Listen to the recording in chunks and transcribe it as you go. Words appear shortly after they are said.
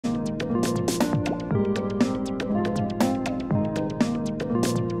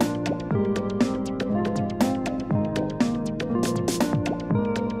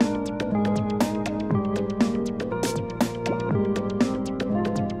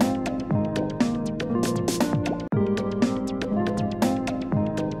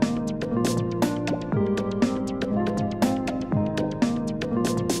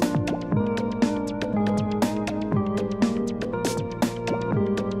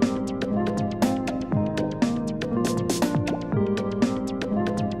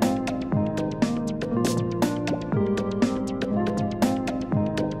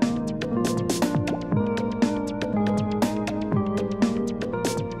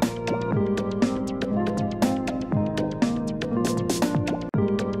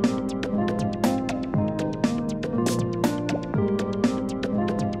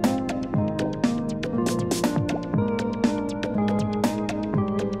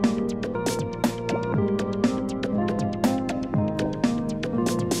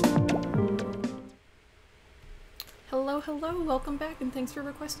Hello, welcome back, and thanks for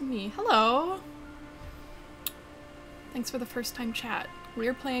requesting me. Hello! Thanks for the first time chat.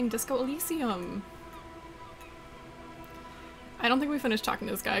 We're playing Disco Elysium. I don't think we finished talking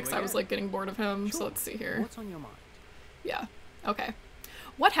to this guy because I was like getting bored of him, so let's see here. What's on your mind? Yeah, okay.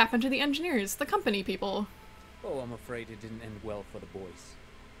 What happened to the engineers, the company people? Oh, I'm afraid it didn't end well for the boys.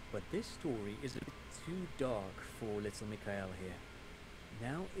 But this story is a bit too dark for little Mikhail here.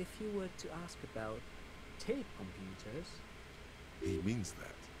 Now, if you were to ask about tape computers... He means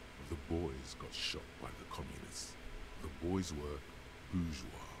that the boys got shot by the communists. The boys were bourgeois.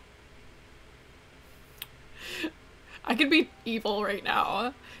 I could be evil right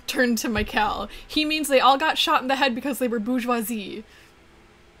now. Turn to Mikhail. He means they all got shot in the head because they were bourgeoisie.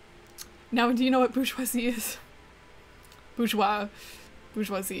 Now, do you know what bourgeoisie is? Bourgeois.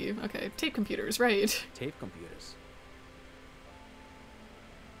 Bourgeoisie. Okay, tape computers, right. Tape computers.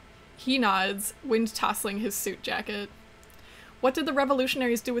 He nods, wind tossing his suit jacket. What did the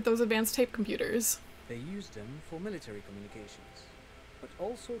revolutionaries do with those advanced tape computers? They used them for military communications, but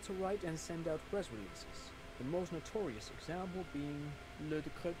also to write and send out press releases. The most notorious example being Le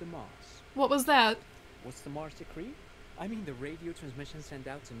Decret de Mars. What was that? What's the Mars Decree? I mean the radio transmission sent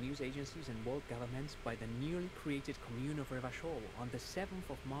out to news agencies and world governments by the newly created Commune of Revachol on the 7th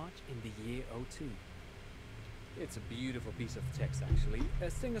of March in the year 02. It's a beautiful piece of text, actually. A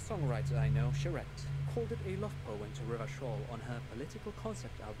singer-songwriter I know, Charette, called it a love poem to Revachol on her political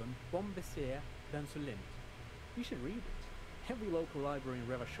concept album, Bon Baiser dans ce limbe. You should read it. Every local library in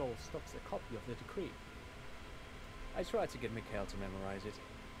Revachol stocks a copy of the decree. I tried to get Mikhail to memorize it.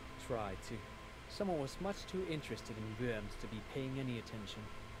 Tried to. Someone was much too interested in worms to be paying any attention.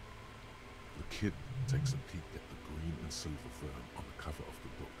 The kid takes a peek at the green and silver firm on the cover of the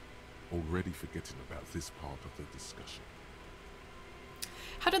book, already forgetting about this part of the discussion.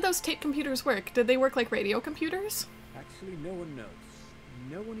 How did those tape computers work? Did they work like radio computers? Actually, no one knows.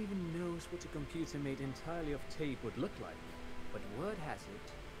 No one even knows what a computer made entirely of tape would look like. But word has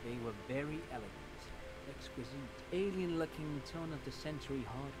it, they were very elegant, exquisite, alien-looking turn-of-the-century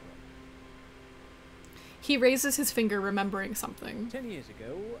hardware. He raises his finger, remembering something. 10 years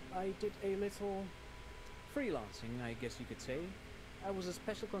ago, I did a little freelancing, I guess you could say. I was a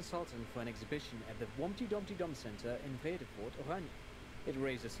special consultant for an exhibition at the Humpty Dumpty Dum Center in Vredefort, Oranje. It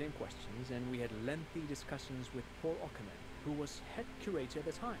raised the same questions, and we had lengthy discussions with Paul Ockerman, who was head curator at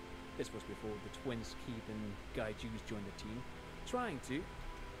the time. This was before the twins Keith and Guy Juice joined the team, trying to...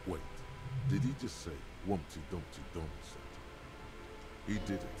 Wait, did he just say Humpty Dumpty Dum Center? He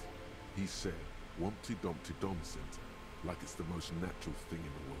did it. He said Humpty Dumpty Dum Center, like it's the most natural thing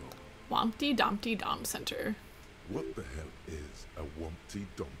in the world. Humpty Dumpty Dum Center. What the hell is a Humpty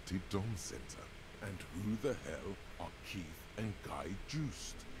Dumpty Dum Center? And who the hell are Keith and Guy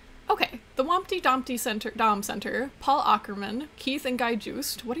Juiced? Okay, the Humpty Dumpty Dom Center, Paul Ockerman, Keith and Guy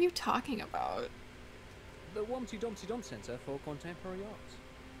Juiced. What are you talking about? The Humpty Dumpty Dum Center for Contemporary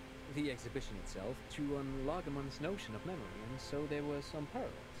Art. The exhibition itself drew on Lagerman's notion of memory, and so there were some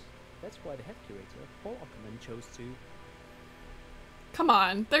parallels. That's why the head curator, Paul Ockerman, chose to... Come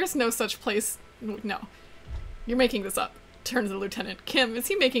on, there's no such place. No. You're making this up. Turns to the lieutenant. Kim, is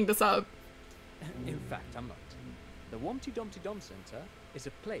he making this up? In fact, I'm not. The Humpty Dumpty Dum Center is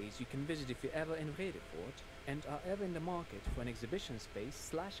a place you can visit if you're ever in Vredefort and are ever in the market for an exhibition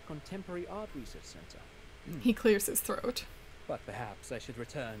space / contemporary art research center. He clears his throat. But perhaps I should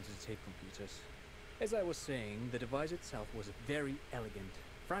return to the tape computers. As I was saying, the device itself was very elegant,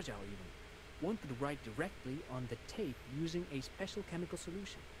 fragile even. One could write directly on the tape using a special chemical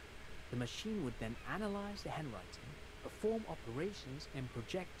solution. The machine would then analyze the handwriting, perform operations, and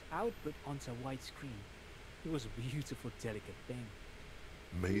project output onto a white screen. It was a beautiful, delicate thing.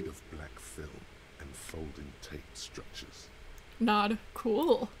 Made of black film and folding tape structures. Nod.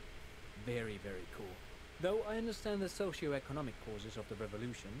 Cool. Very, very cool. Though I understand the socio-economic causes of the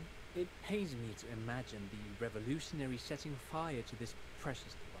revolution, it pains me to imagine the revolutionaries setting fire to this precious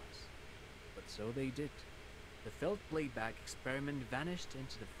device. But so they did. The Feld playback experiment vanished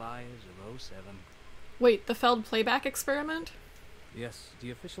into the fires of 07. Wait, the Feld playback experiment? Yes,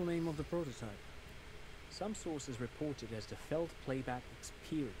 the official name of the prototype. Some sources report it as the Feld playback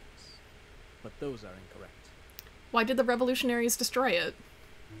experience, but those are incorrect. Why did the revolutionaries destroy it?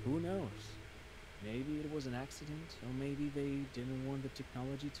 Who knows? Maybe it was an accident, or maybe they didn't want the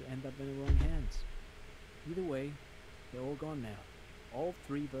technology to end up in the wrong hands. Either way, they're all gone now. All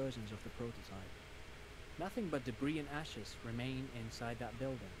 3 versions of the prototype. Nothing but debris and ashes remain inside that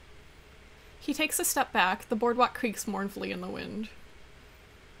building. He takes a step back. The boardwalk creaks mournfully in the wind.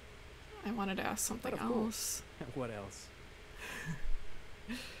 I wanted to ask something else. What else?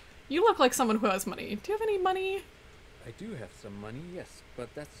 You look like someone who has money. Do you have any money? I do have some money, yes, but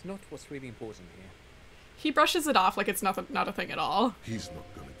that's not what's really important here. He brushes it off like it's not a thing at all. He's not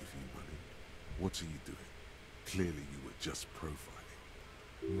gonna give you money. What are you doing? Clearly you were just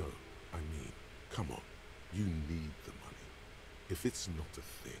profiling. No, I mean, come on. You need the money. If it's not a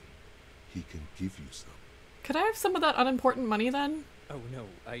thing, he can give you some. Could I have some of that unimportant money then? Oh no,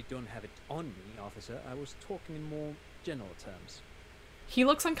 I don't have it on me, officer. I was talking in more general terms. He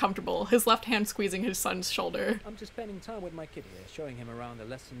looks uncomfortable, his left hand squeezing his son's shoulder. I'm just spending time with my kid here, showing him around the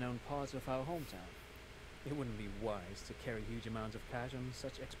lesser-known parts of our hometown. It wouldn't be wise to carry huge amounts of cash on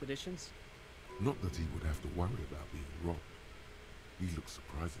such expeditions. Not that he would have to worry about being robbed. He looks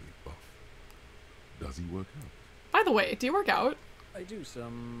surprisingly buff. Does he work out? By the way, do you work out? I do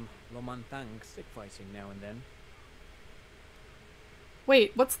some Lomantang stick fighting now and then.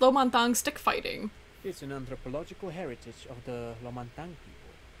 Wait, what's Lomantang stick fighting? It's an anthropological heritage of the Lomantang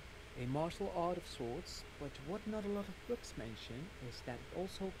people. A martial art of sorts, but what not a lot of books mention is that it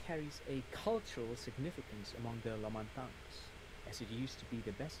also carries a cultural significance among the Lomantangs, as it used to be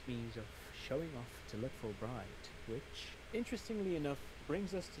the best means of showing off to look for a bride, which, interestingly enough,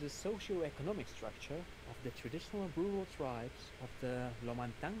 brings us to the socio-economic structure of the traditional rural tribes of the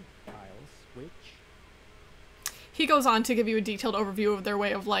Lomantang Isles, which... He goes on to give you a detailed overview of their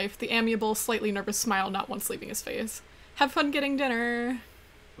way of life, the amiable, slightly nervous smile not once leaving his face. Have fun getting dinner.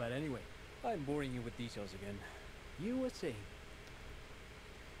 But anyway, I'm boring you with details again. You were saying...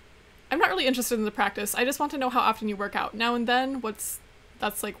 I'm not really interested in the practice. I just want to know how often you work out. Now and then?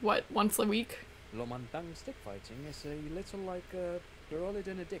 That's like, what, once a week? Lomantang stick fighting is a little like a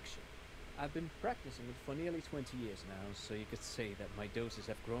Pyrrolidon addiction. I've been practicing it for nearly 20 years now, so you could say that my doses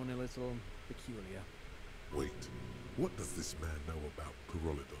have grown a little peculiar. Wait, what does this man know about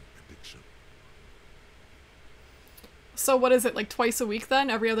Pyrrolidon addiction? So what is it, like twice a week then?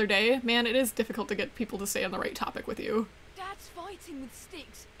 Every other day? Man, it is difficult to get people to stay on the right topic with you. Dad's fighting with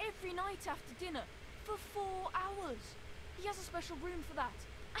sticks every night after dinner for 4 hours. He has a special room for that,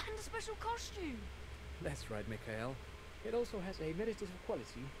 and a special costume. That's right, Mikhail. It also has a meditative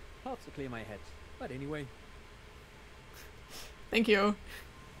quality. Helps to clear my head. But anyway. Thank you.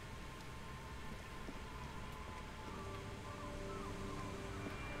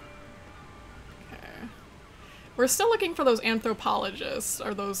 We're still looking for those anthropologists,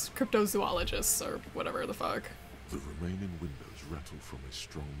 or those cryptozoologists, or whatever the fuck. The remaining windows rattle from a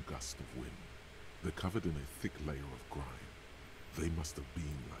strong gust of wind. They're covered in a thick layer of grime. They must have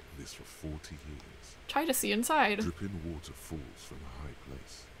been like this for 40 years. Try to see inside. Dripping water falls from a high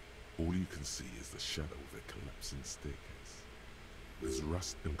place. All you can see is the shadow of a collapsing staircase. There's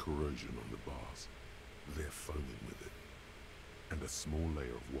rust and corrosion on the bars. They're foaming with it. And a small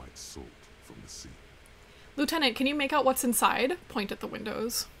layer of white salt from the sea. Lieutenant, can you make out what's inside? Point at the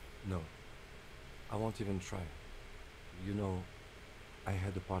windows. No. I won't even try. You know, I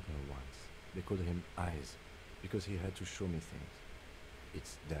had a partner once. They called him Eyes, because he had to show me things.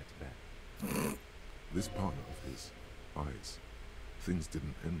 It's that bad. This partner of his, Eyes, things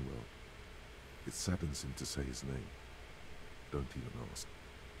didn't end well. It saddens him to say his name. Don't even ask.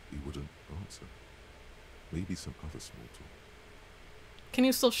 He wouldn't answer. Maybe some other small talk. Can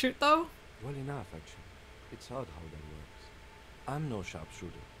you still shoot, though? Well enough, actually. It's odd how that works. I'm no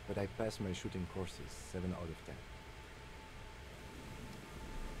sharpshooter, but I pass my shooting courses 7 out of 10.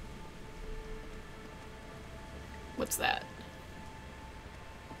 What's that?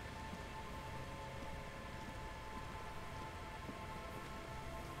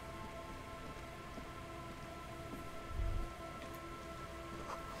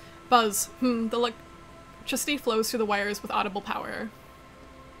 Buzz. The electricity flows through the wires with audible power.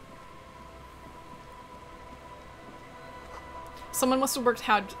 Someone must have worked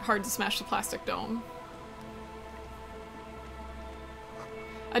hard to smash the plastic dome.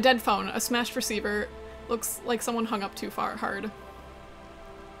 A dead phone, a smashed receiver. Looks like someone hung up too hard.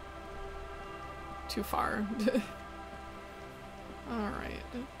 Too far. Alright.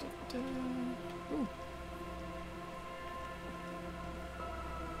 Ooh.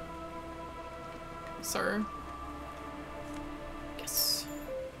 Sir. Yes.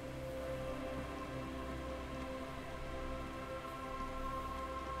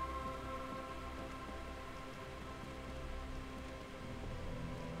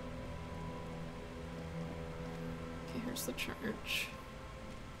 Okay, here's the church.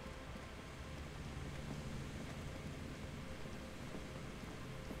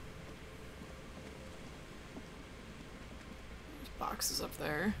 There's boxes up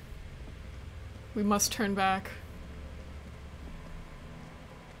there. We must turn back.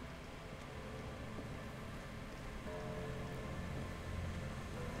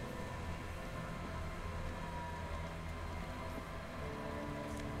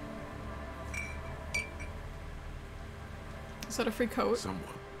 Is that a free coat? Someone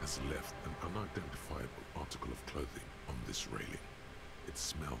has left an unidentifiable article of clothing on this railing. It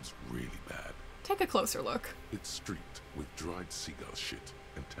smells really bad. Take a closer look. It's streaked with dried seagull shit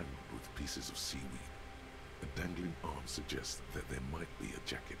and tangled with pieces of seaweed. A dangling arm suggests that there might be a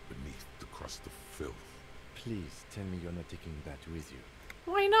jacket beneath the crust of filth. Please tell me you're not taking that with you.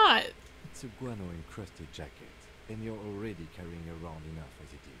 Why not? It's a guano-encrusted jacket, and you're already carrying around enough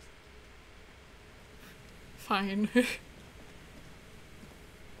as it is. Fine.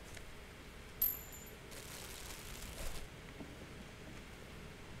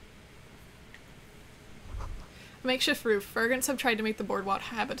 Makeshift roof. Vargants have tried to make the boardwalk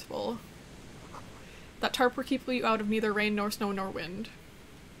habitable. That tarp will keep you out of neither rain nor snow nor wind.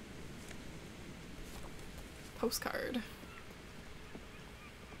 Postcard.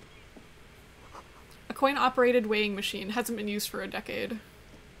 A coin-operated weighing machine. Hasn't been used for a decade.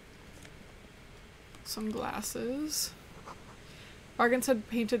 Some glasses. Vargants had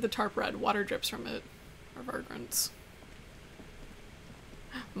painted the tarp red. Water drips from it. Or vagrants.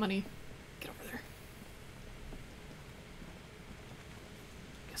 Money. Get over there.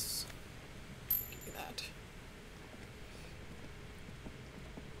 Yes. Give me that.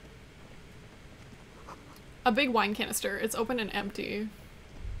 A big wine canister. It's open and empty.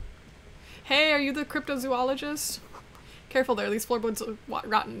 Hey, are you the cryptozoologist? Careful there, these floorboards are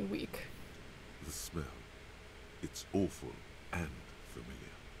rotten and weak. The smell. It's awful and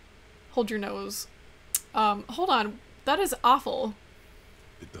familiar. Hold your nose. Hold on. That is awful.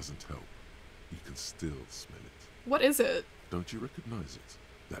 It doesn't help. You can still smell it. What is it? Don't you recognize it?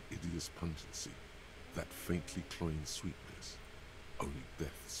 That hideous pungency. That faintly cloying sweetness. Only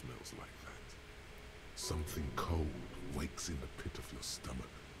death smells like that. Something cold wakes in the pit of your stomach.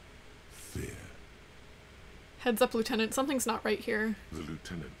 Fear. Heads up, Lieutenant. Something's not right here. The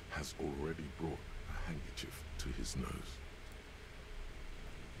lieutenant has already brought a handkerchief to his nose.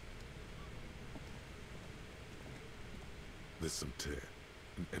 There's some tear,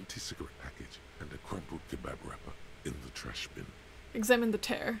 an empty cigarette package, and a crumpled kebab wrapper in the trash bin. Examine the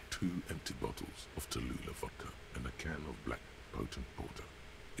tear. 2 empty bottles of Tallulah vodka and a can of black potent porter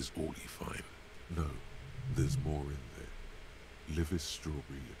is all you find. No, there's more in there. Livis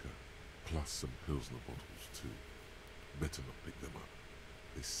strawberry liquor, plus some Pilsner bottles too. Better not pick them up.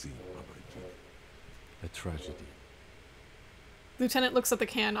 They seem unhygienic. A tragedy. Lieutenant looks at the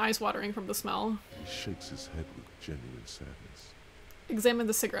can, eyes watering from the smell. He shakes his head with genuine sadness. Examine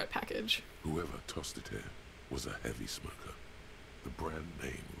the cigarette package. Whoever tossed it here was a heavy smoker. The brand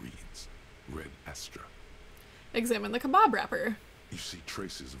name reads Red Astra. Examine the kebab wrapper. You see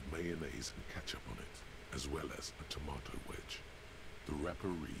traces of mayonnaise and ketchup on it, as well as a tomato wedge. The wrapper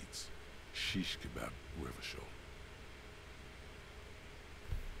reads Shish Kebab Revachol.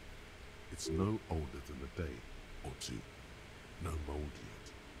 It's no older than a day or two. No mold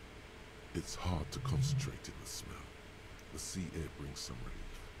yet. It's hard to concentrate in the smell. The sea air brings some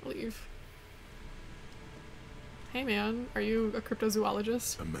relief. Leave. Hey man, are you a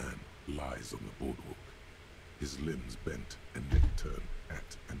cryptozoologist? A man lies on the boardwalk, his limbs bent and neck turned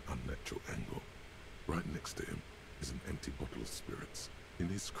at an unnatural angle. Right next to him is an empty bottle of spirits. In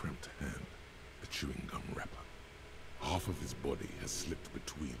his cramped hand, a chewing gum wrapper. Half of his body has slipped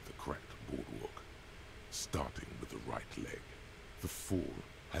between the cracked boardwalk, starting with the right leg. The fall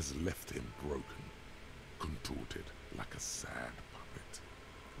has left him broken, contorted like a sad puppet.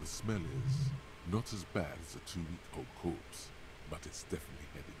 The smell is not as bad as a 2-week-old corpse, but it's definitely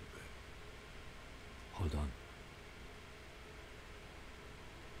heading there. Hold on.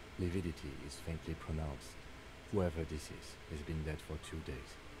 Lividity is faintly pronounced. Whoever this is has been dead for 2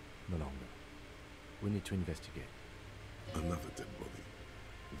 days. No longer. We need to investigate. Another dead body.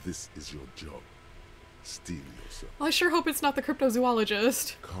 This is your job. Steel yourself. Well, I sure hope it's not the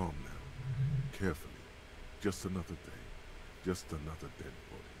cryptozoologist. Calm now. Carefully. Just another day. Just another dead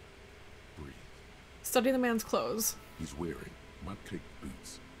body. Breathe. Study the man's clothes. He's wearing mud-caked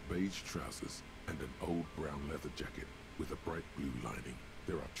boots, beige trousers, and an old brown leather jacket with a bright blue lining.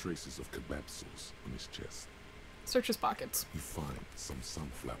 There are traces of kebab sauce on his chest. Search his pockets. You find some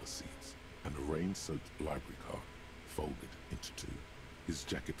sunflower seeds and a rain-soaked library card folded into 2. His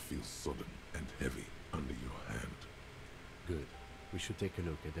jacket feels sodden and heavy under your hand. Good. We should take a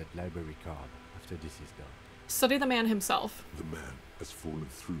look at that library card after this is done. Study the man himself. The man has fallen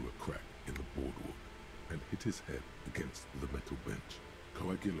through a crack in the boardwalk and hit his head against the metal bench.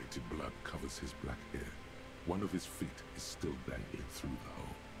 Coagulated blood covers his black hair. One of his feet is still dangling through the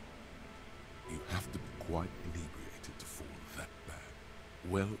hole. You have to be quite inebriated to fall that bad.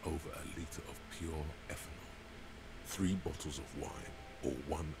 Well over a liter of pure ethanol. 3 bottles of wine, or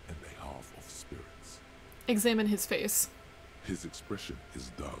 1.5 of spirits. Examine his face. His expression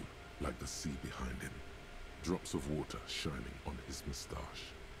is dull, like the sea behind him. Drops of water shining on his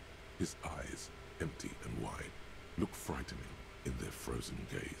moustache. His eyes, empty and wide, look frightening in their frozen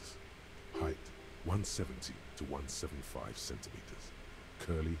gaze. Height, 170 to 175 centimeters.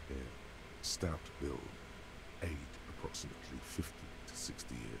 Curly hair, stout build. Age, approximately 50 to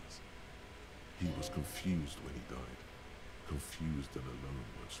 60 years. He was confused when he died. Confused and alone,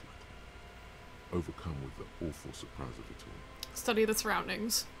 most likely. Overcome with the awful surprise of it all. Study the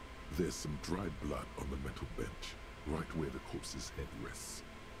surroundings. There's some dried blood on the metal bench, right where the corpse's head rests.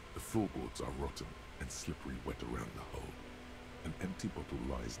 The floorboards are rotten and slippery wet around the hole. An empty bottle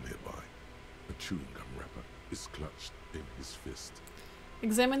lies nearby. A chewing gum wrapper is clutched in his fist.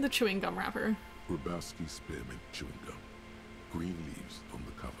 Examine the chewing gum wrapper. Grabowski spearmint chewing gum. Green leaves on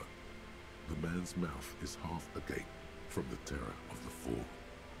the cover. The man's mouth is half agape from the terror of the fall.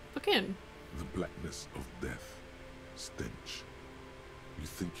 Look in. The blackness of death. Stench. You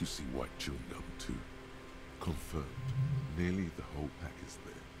think you see white chewing gum too. Confirmed. Nearly the whole pack is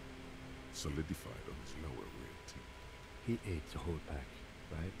there. Solidified on his lower rear teeth. He ate the whole pack,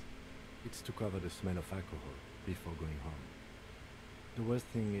 right? It's to cover the smell of alcohol before going home. The worst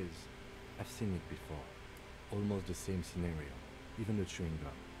thing is, I've seen it before. Almost the same scenario. Even the chewing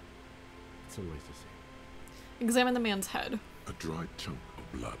gum. It's always the same. Examine the man's head. A dried chunk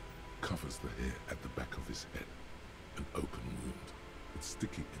of blood covers the hair at the back of his head. An open wound. It's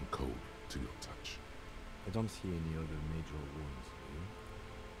sticky and cold to your touch. I don't see any other major wounds, do you?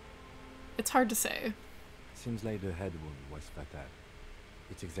 It's hard to say. Seems like the head wound was fatal.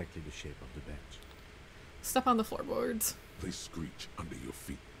 It's exactly the shape of the bench. Step on the floorboards. They screech under your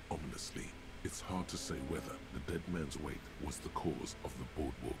feet ominously. It's hard to say whether the dead man's weight was the cause of the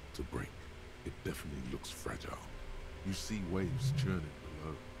boardwalk to break. It definitely looks fragile. You see waves churning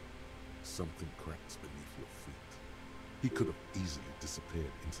below. Something cracks beneath your feet. He could have easily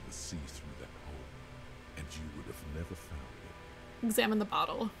disappeared into the sea through that hole, and you would have never found him. Examine the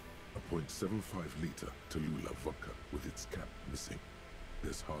bottle. A .75-liter Tallulah vodka with its cap missing.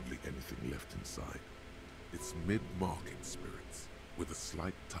 There's hardly anything left inside. It's mid-market spirits with a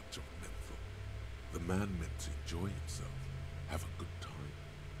slight touch of menthol. The man meant to enjoy himself, have a good time.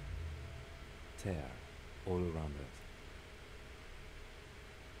 Tear all around it.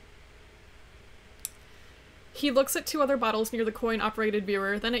 He looks at two other bottles near the coin-operated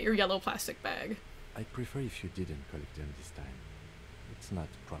viewer, then at your yellow plastic bag. I'd prefer if you didn't collect them this time. It's not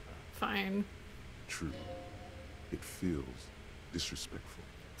proper. Fine. True. It feels disrespectful.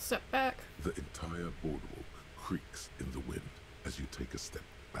 Step back. The entire boardwalk creaks in the wind as you take a step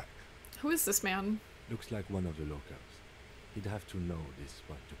back. Who is this man? Looks like one of the locals. He'd have to know this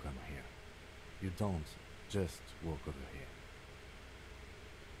spot to come here. You don't just walk over here.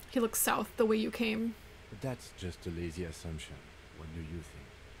 He looks south the way you came. But that's just a lazy assumption. What do you think?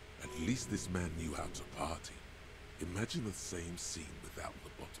 At least this man knew how to party. Imagine the same scene without the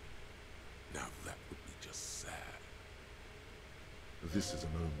bottle. Now that would be just sad. This is an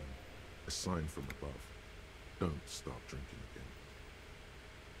omen, a sign from above. Don't start drinking again.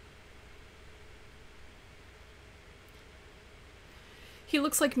 He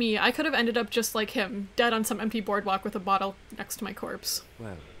looks like me. I could have ended up just like him, dead on some empty boardwalk with a bottle next to my corpse.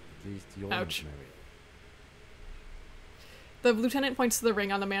 Well, at least you're not Ouch. married. The lieutenant points to the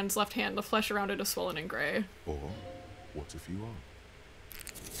ring on the man's left hand. The flesh around it is swollen and gray. Or, what if you are?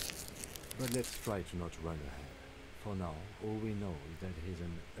 But let's try to not run ahead. For now, all we know is that he's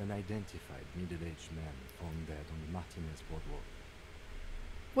an unidentified middle-aged man found dead on the Martinez boardwalk.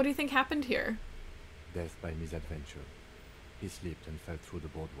 What do you think happened here? Death by misadventure. He slipped and fell through the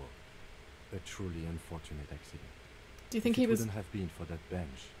boardwalk. A truly unfortunate accident. Do you think If he it was... wouldn't have been for that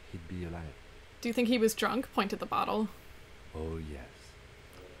bench, he'd be alive. Do you think he was drunk? Point at the bottle. Oh yes.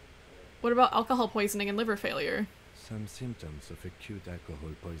 What about alcohol poisoning and liver failure? Some symptoms of acute alcohol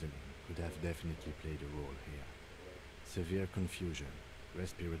poisoning could have definitely played a role here. Severe confusion,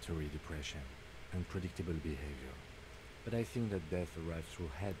 respiratory depression, unpredictable behavior. But I think that death arrived through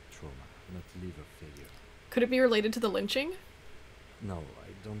head trauma, not liver failure. Could it be related to the lynching? No,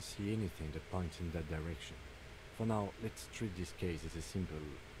 I don't see anything that points in that direction. For now, let's treat this case as a simple,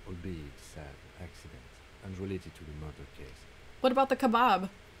 albeit sad, accident, unrelated to the murder case. What about the kebab?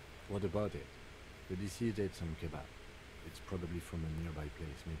 What about it? The deceased ate some kebab. It's probably from a nearby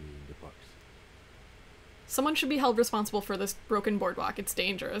place, maybe in the box. Someone should be held responsible for this broken boardwalk. It's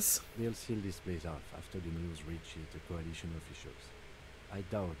dangerous. They'll seal this place off after the news reaches the coalition officials. I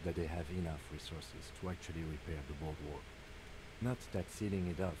doubt that they have enough resources to actually repair the boardwalk. Not that sealing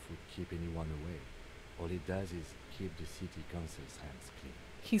it off would keep anyone away. All it does is keep the city council's hands clean.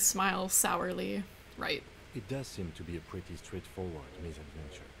 He smiles sourly. Right. It does seem to be a pretty straightforward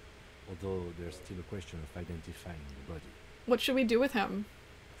misadventure, although there's still a question of identifying the body. What should we do with him?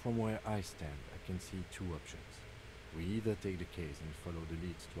 From where I stand, I can see two options. We either take the case and follow the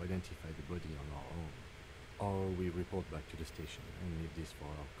leads to identify the body on our own, or we report back to the station and leave this for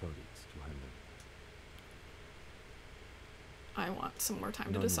our colleagues to handle. I want some more time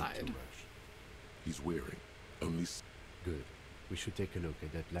No to need decide. rush. He's wearing only Good. We should take a look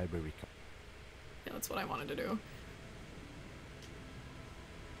at that library card. Yeah, that's what I wanted to do.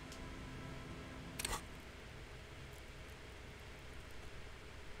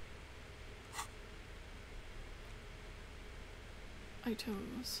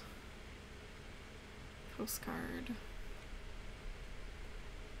 Items. Postcard.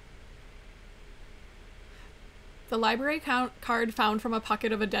 The library card found from a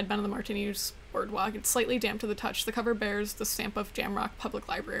pocket of a dead man on the Martini's boardwalk. It's slightly damp to the touch. The cover bears the stamp of Jamrock Public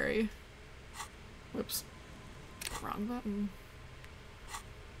Library. Whoops. Wrong button.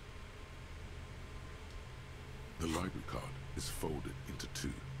 The library card is folded into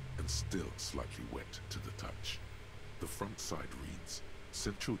two and still slightly wet to the touch. The front side reads,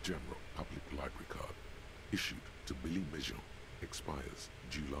 Central Jamrock Public Library Card, issued to Billy Mejean, expires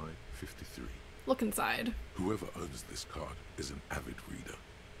July 53. Look inside. Whoever owns this card is an avid reader.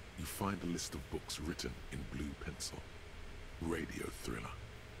 You find a list of books written in blue pencil. Radio thriller.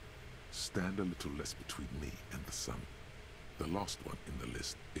 Stand a little less between me and the sun. The last one in the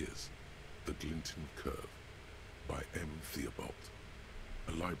list is The Glinting Curve by M. Theobald.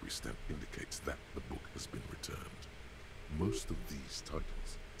 A library stamp indicates that the book has been returned. Most of these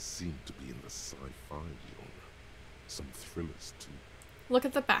titles seem to be in the sci-fi genre. Some thrillers too. Look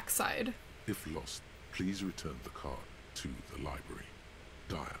at the backside. If lost, please return the card to the library.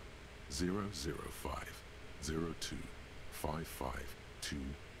 Dial 005 02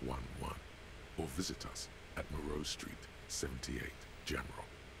 55211 or visit us at Moreau Street, 78, Jamrock.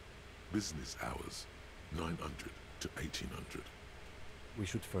 Business hours 900 to 1800. We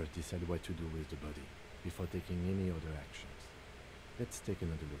should first decide what to do with the body before taking any other actions. Let's take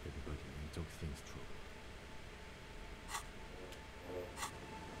another look at the body and talk things through.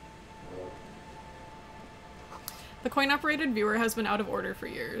 The coin-operated viewer has been out of order for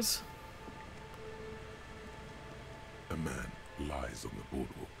years. A man lies on the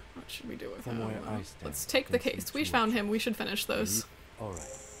boardwalk. What should we do with From him? where I stand, Let's take the I can see case. We two found him. options. We should finish this.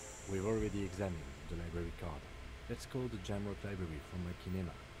 Alright, we've already examined the library card. Let's call the Jamrock Library from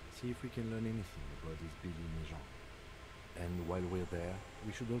Makinema. See if we can learn anything about this Billy Mejean. And while we're there,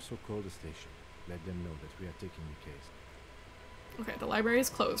 we should also call the station. Let them know that we are taking the case. Okay, the library is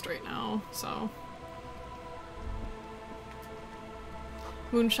closed right now, so...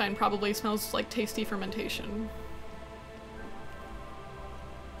 Moonshine probably smells like tasty fermentation.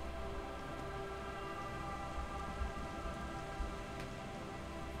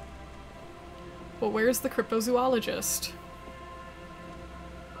 But where's the cryptozoologist?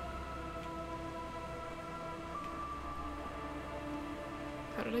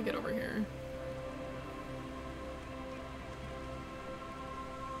 How did I get over here?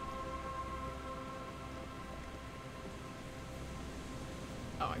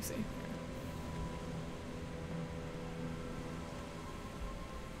 Oh, I see.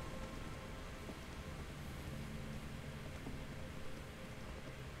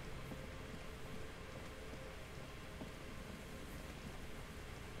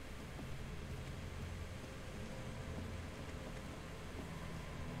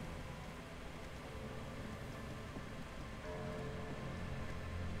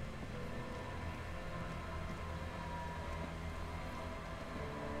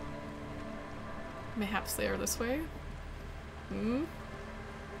 Mayhaps they are this way? Hmm?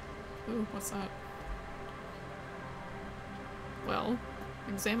 Ooh, what's that? Well,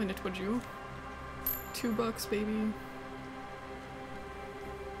 examine it, would you? $2, baby.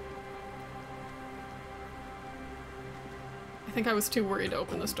 I think I was too worried to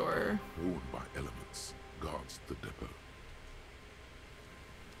open this door. Worn by elements, guards the depot.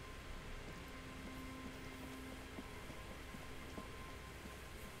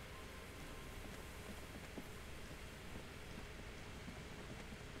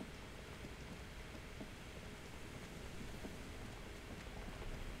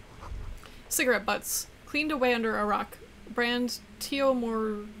 Cigarette butts. Cleaned away under a rock. Brand Tio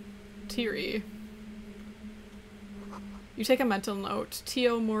Mortiri. You take a mental note.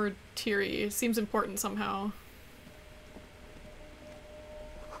 Tio Mortiri. Seems important somehow.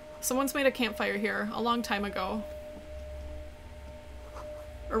 Someone's made a campfire here, a long time ago.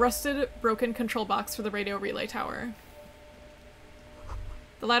 A rusted, broken control box for the radio relay tower.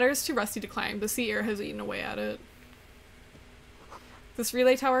 The ladder is too rusty to climb. The sea air has eaten away at it. This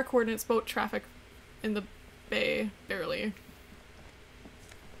relay tower coordinates boat traffic in the bay. Barely.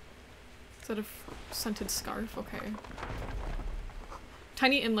 Is that a scented scarf? Okay.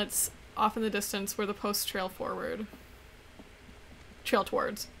 Tiny inlets off in the distance where the posts trail forward. Trail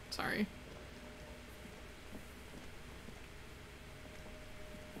towards. Sorry.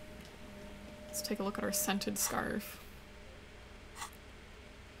 Let's take a look at our scented scarf.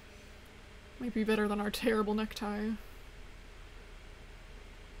 Might be better than our terrible necktie.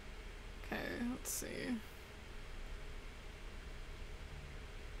 Okay, let's see.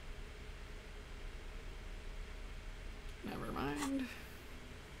 Never mind.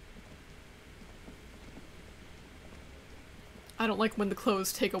 I don't like when the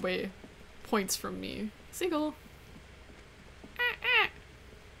clothes take away points from me. Seagull!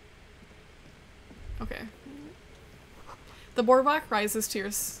 Okay. The boardwalk rises to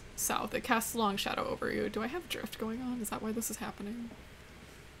your south. It casts a long shadow over you. Do I have drift going on? Is that why this is happening?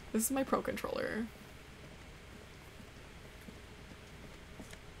 This is my Pro Controller.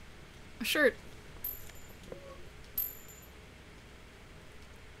 A shirt.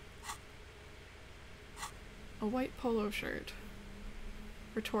 A white polo shirt.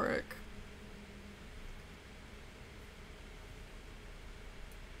 Rhetoric.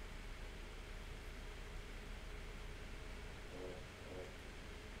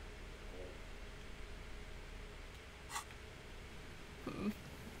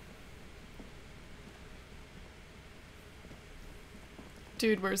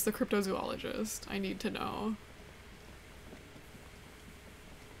 Dude, where's the cryptozoologist? I need to know.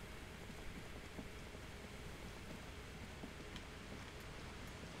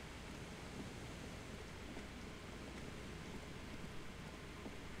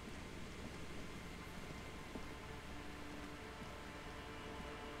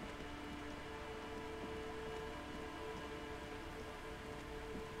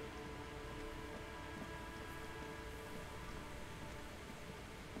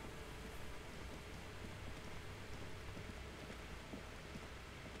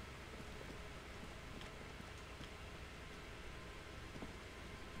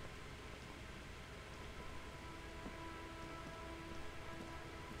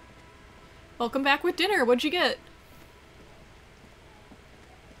 Welcome back with dinner. What'd you get?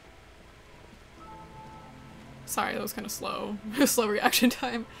 Sorry, that was kind of slow. Slow reaction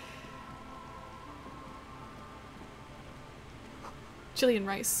time. Chili and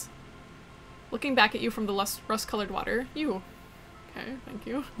rice. Looking back at you from the rust-colored water. You. Okay, thank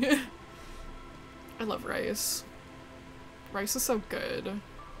you. I love rice. Rice is so good.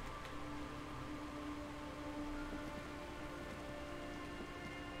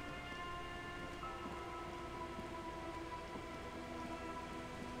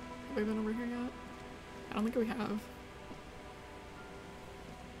 Have we been over here yet? I don't think we have.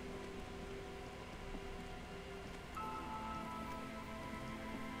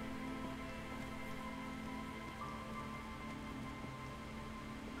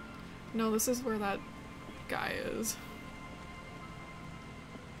 No, this is where that guy is.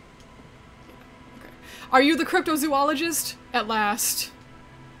 Yeah, okay. Are you the cryptozoologist? At last.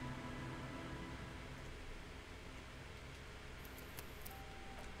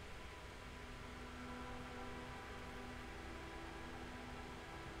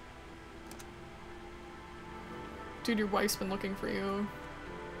 Dude, your wife's been looking for you.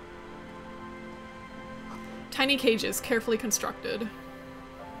 Tiny cages, carefully constructed.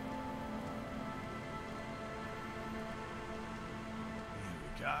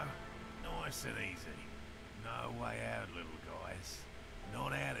 Nice and easy. No way out, little guys.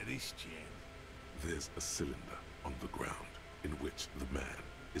 Not out of this jam. There's a cylinder on the ground in which the man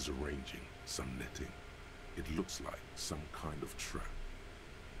is arranging some netting. It looks like some kind of trap.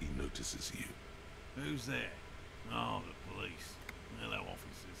 He notices you. Who's there? Oh, the police. Hello,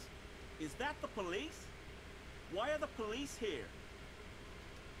 officers. Is that the police? Why are the police here?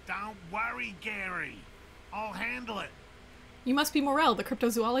 Don't worry, Gary. I'll handle it. You must be Morel, the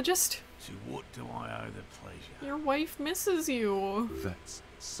cryptozoologist. To what do I owe the pleasure? Your wife misses you. That's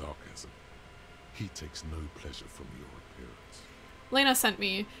sarcasm. He takes no pleasure from your appearance. Lena sent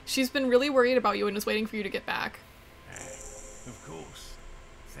me. She's been really worried about you and is waiting for you to get back. Of course.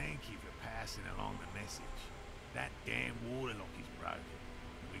 Thank you for passing along the message. That damn water lock is broken.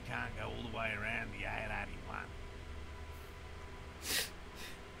 We can't go all the way around the 881.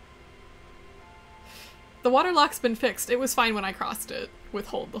 The water lock's been fixed. It was fine when I crossed it.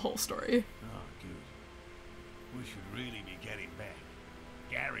 Withhold the whole story. Oh, good. We should really be getting back.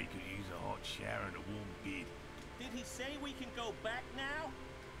 Gary could use a hot shower and a warm bed. Did he say we can go back now?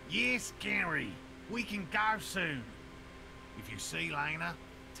 Yes, Gary. We can go soon. If you see Lena,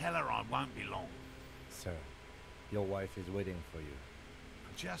 tell her I won't be long. Sir, your wife is waiting for you. I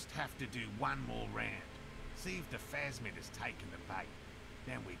just have to do one more round. See if the phasmid has taken the bait.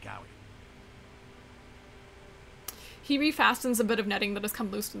 Then we go in. He refastens a bit of netting that has come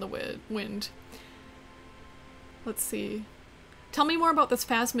loose in the wind. Let's see. Tell me more about this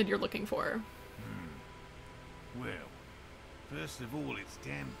phasmid you're looking for. Well, first of all, it's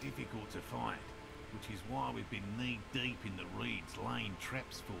damn difficult to find, which is why we've been knee-deep in the reeds laying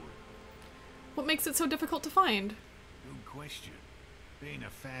traps for it. What makes it so difficult to find? Good question. Being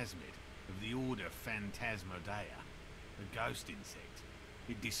a phasmid of the order Phantasmodea, a ghost insect,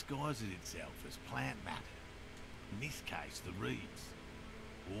 it disguises itself as plant matter. In this case, the reeds.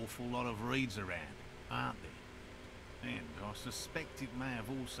 Awful lot of reeds around, aren't there? And I suspect it may have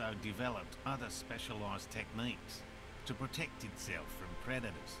also developed other specialised techniques to protect itself from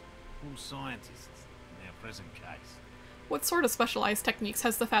predators, or scientists in our present case. What sort of specialized techniques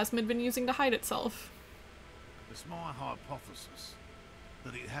has the phasmid been using to hide itself? It's my hypothesis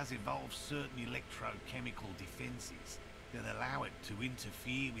that it has evolved certain electrochemical defences that allow it to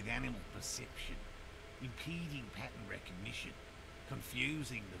interfere with animal perception, impeding pattern recognition,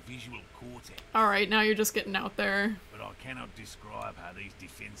 confusing the visual cortex. Alright, now you're just getting out there. But I cannot describe how these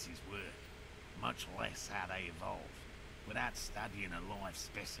defences work, much less how they evolve, without studying a live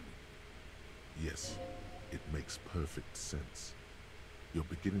specimen. Yes, it makes perfect sense. You're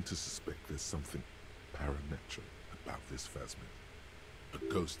beginning to suspect there's something paranatural about this phasmid. A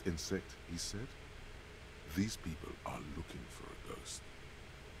ghost insect, he said? These people are looking for a ghost.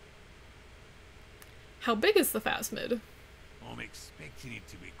 How big is the phasmid? I'm expecting it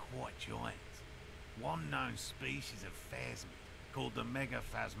to be quite giant. One known species of phasmid, called the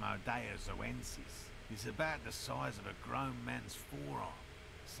Megaphasmodea zoensis, is about the size of a grown man's forearm.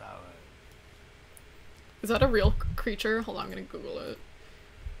 So, Is that a real creature? Hold on, I'm gonna Google it.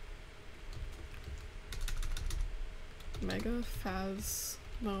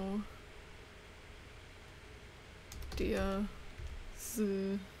 Megaphasmodea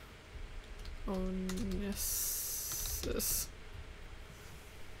zoensis.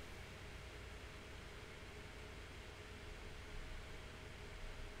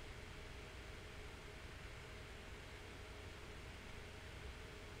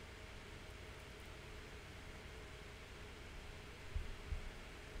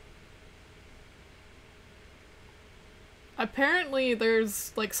 Apparently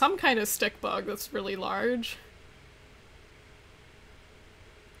there's like some kind of stick bug that's really large.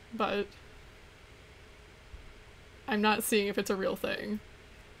 But I'm not seeing if it's a real thing.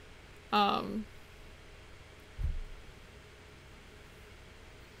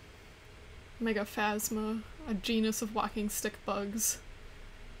 Megaphasma, a genus of walking stick bugs.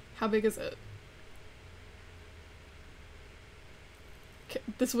 How big is it?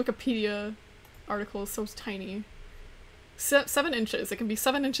 This Wikipedia article is so tiny. 7 inches. It can be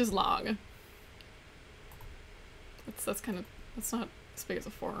 7 inches long. That's kind of, that's not as big as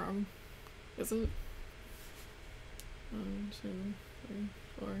a forearm, is it? 1, 2, 3,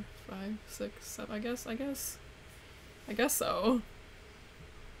 4, 5, 6, 7. I guess so.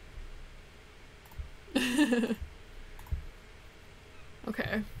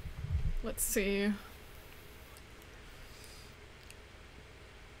 Okay. Let's see.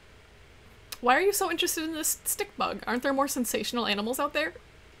 Why are you so interested in this stick bug? Aren't there more sensational animals out there?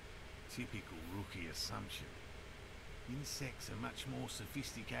 typical rookie assumption. Insects are much more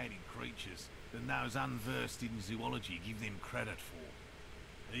sophisticated creatures than those unversed in zoology give them credit for.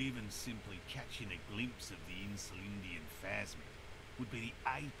 Even simply catching a glimpse of the Insulindian phasmid would be the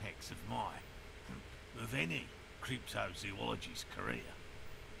apex of of any cryptozoologist's career.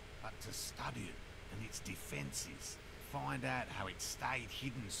 But to study it and its defences, find out how it stayed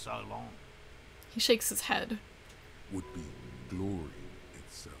hidden so long. He shakes his head. Would be glory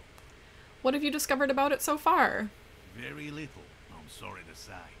itself. What have you discovered about it so far? Very little, I'm sorry to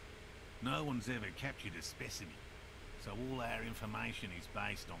say. No one's ever captured a specimen, so all our information is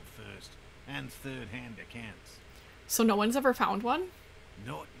based on first and third-hand accounts. So no one's ever found one?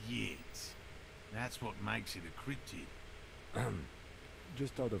 Not yet. That's what makes it a cryptid.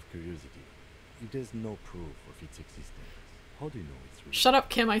 Just out of curiosity, if there's no proof of its existence, how do you know it's real? Shut up,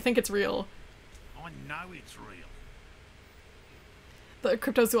 Kim. I think it's real. I know it's real. The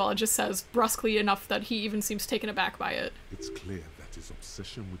cryptozoologist says, brusquely enough that he even seems taken aback by it. It's clear that his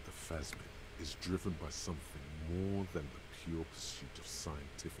obsession with the phasmid is driven by something more than the pure pursuit of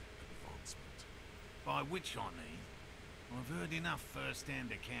scientific advancement. By which I mean, I've heard enough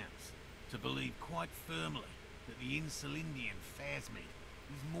first-hand accounts to believe quite firmly that the Insulindian phasmid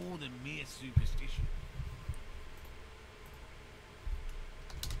is more than mere superstition.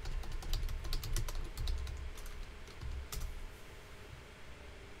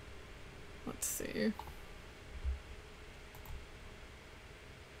 Let's see.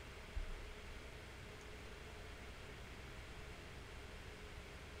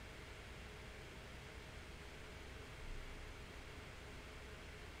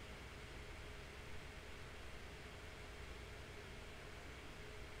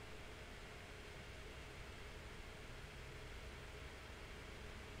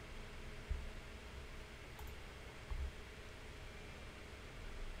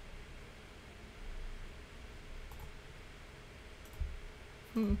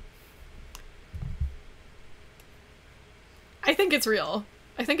 I think it's real.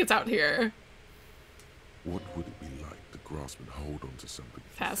 I think it's out here. What would it be like to grasp and hold on to something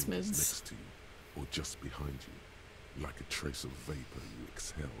Phasmids. next to you, or just behind you, like a trace of vapor you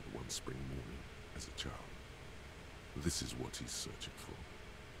exhaled one spring morning as a child? This is what he's searching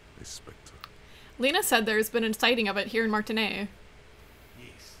for. A spectre. Lena said there's been a sighting of it here in Martinez.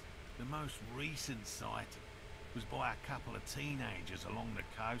 Yes, the most recent sighting was by a couple of teenagers along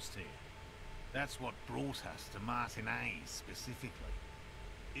the coast here. That's what brought us to Martinez specifically.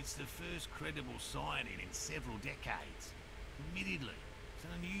 It's the first credible sighting in several decades. Admittedly, it's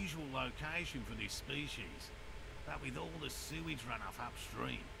an unusual location for this species, but with all the sewage runoff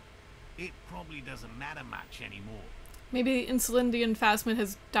upstream, it probably doesn't matter much anymore. Maybe the Insulindian phasmid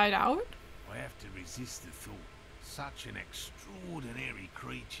has died out? I have to resist the thought. Such an extraordinary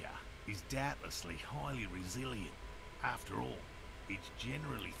creature is doubtlessly highly resilient. After all, it's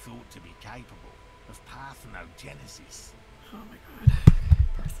generally thought to be capable of parthenogenesis. Oh my god.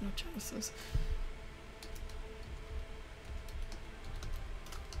 Parthenogenesis.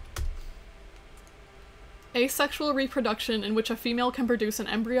 Asexual reproduction in which a female can produce an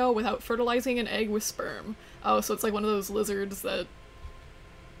embryo without fertilizing an egg with sperm. Oh, so it's like one of those lizards that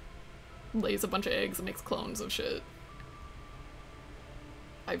lays a bunch of eggs and makes clones of shit.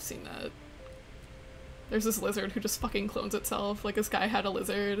 I've seen that. There's this lizard who just fucking clones itself. Like, this guy had a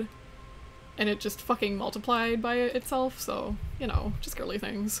lizard, and it just fucking multiplied by itself, so, you know, just girly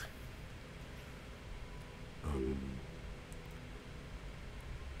things.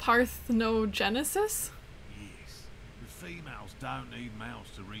 Parthenogenesis? Yes, the females don't need males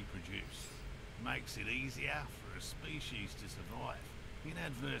to reproduce. Makes it easier for a species to survive in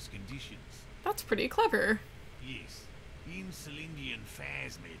adverse conditions. That's pretty clever. Yes, the Insulindian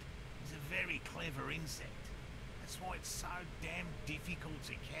phasmid is a very clever insect. That's why it's so damn difficult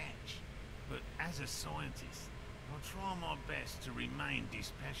to catch. But as a scientist, I'll try my best to remain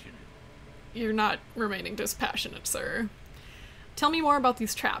dispassionate. You're not remaining dispassionate, sir. Tell me more about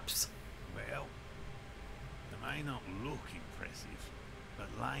these traps. Well, they may not look impressive, but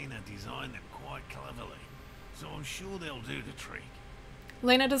Lena designed them quite cleverly, so I'm sure they'll do the trick.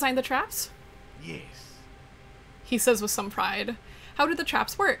 Lena designed the traps? Yes. He says with some pride. How do the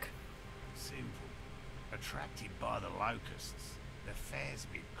traps work? Simple. Attracted by the locusts, the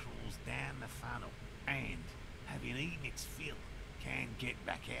phasmid crawls down the funnel and, having eaten its fill, can get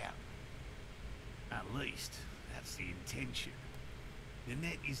back out. At least, that's the intention. The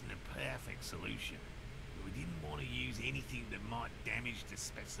net isn't a perfect solution, but we didn't want to use anything that might damage the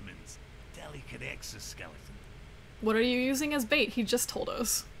specimen's delicate exoskeleton. What are you using as bait? He just told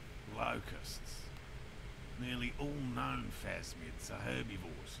us. Locusts. Nearly all known phasmids are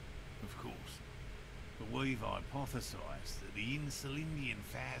herbivores, of course. But we've hypothesized that the Insulindian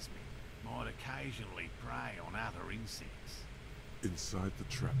phasmid might occasionally prey on other insects. Inside the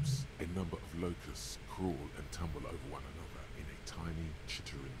traps, a number of locusts crawl and tumble over one another in a tiny,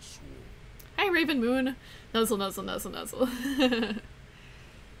 chittering swarm. Hi, Raven Moon. Nuzzle, nuzzle, nuzzle, nuzzle.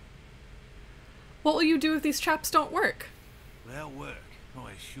 What will you do if these traps don't work? They'll work,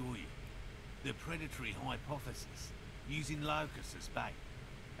 I assure you. The predatory hypothesis, using locusts as bait,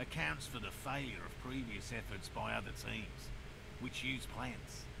 accounts for the failure of previous efforts by other teams, which use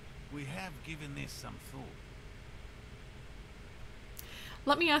plants. We have given this some thought.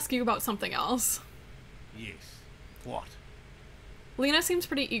 Let me ask you about something else. Yes. What? Lena seems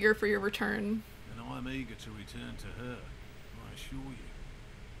pretty eager for your return. And I'm eager to return to her, I assure you.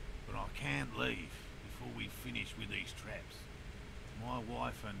 But I can't leave before we finish with these traps. My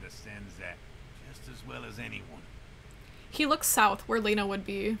wife understands that just as well as anyone. He looks south, where Lena would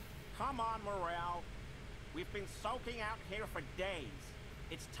be. Come on, Morel. We've been soaking out here for days.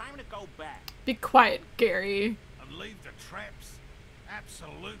 It's time to go back. Be quiet, Gary. And leave the traps?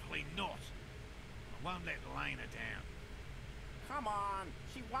 Absolutely not. I won't let Lena down. Come on,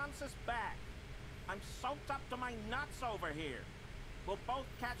 she wants us back. I'm soaked up to my nuts over here. We'll both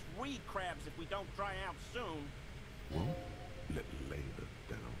catch reed crabs if we don't dry out soon. Well, let Lena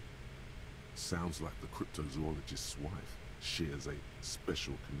down. Sounds like the cryptozoologist's wife shares a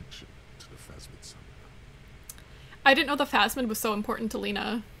special connection to the Phasmid somehow. I didn't know the Phasmid was so important to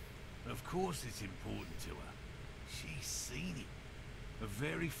Lena. Of course it's important to her. She's seen it. A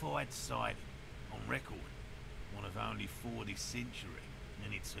verified sighting, on record. One of only 4 this century,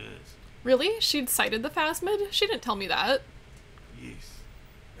 and it's hers. Really? She'd sighted the Phasmid? She didn't tell me that. Yes,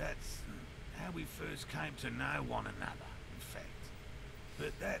 that's how we first came to know one another, in fact.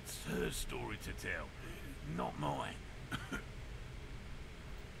 But that's her story to tell, not mine.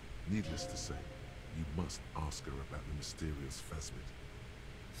 Needless to say, you must ask her about the mysterious Phasmid.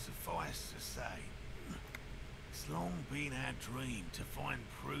 Suffice to say, it's long been our dream to find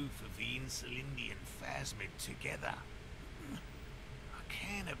proof of the Insulindian Phasmid together. I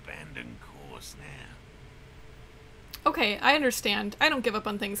can't abandon course now. Okay, I understand. I don't give up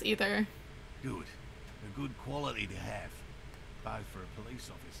on things either. Good. A good quality to have. Both for a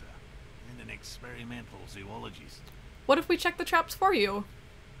police officer and an experimental zoologist. What if we check the traps for you?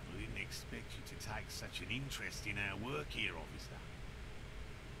 I didn't expect you to take such an interest in our work here, officer.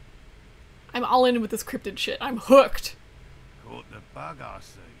 I'm all in with this cryptid shit. I'm hooked. Caught the bug, I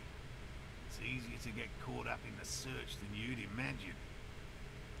see. It's easier to get caught up in the search than you'd imagine.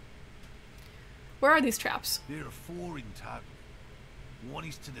 Where are these traps? There are 4 in total. One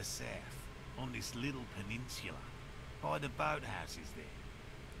is to the south, on this little peninsula, by the boathouses there.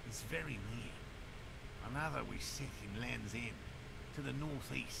 It's very near. Another we set in Land's End, to the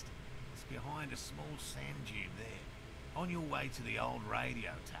northeast. It's behind a small sand dune there, on your way to the old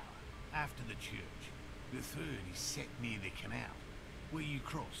radio tower, after the church. The third is set near the canal, where you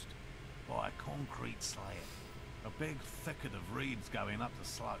crossed, by a concrete slab. A big thicket of reeds going up the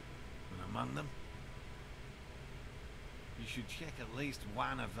slope, and among them, you should check at least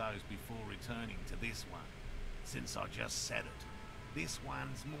one of those before returning to this one. Since I just said it, this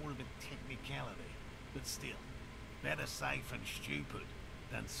one's more of a technicality, but still, better safe and stupid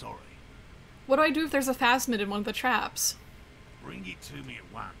than sorry. What do I do if there's a Phasmid in one of the traps? Bring it to me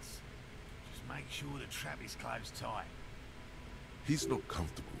at once. Just make sure the trap is closed tight. He's not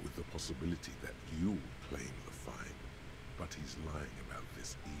comfortable with the possibility that you'll claim the find, but he's lying about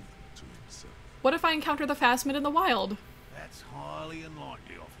this even to himself. What if I encounter the Phasmid in the wild? That's highly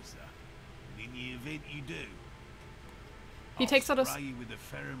unlikely, officer. And in the event you do, He takes out a... spray you with a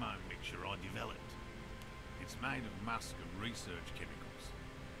pheromone mixture I developed. It's made of musk and research chemicals.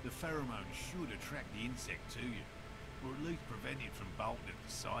 The pheromone should attract the insect to you, or at least prevent it from bolting at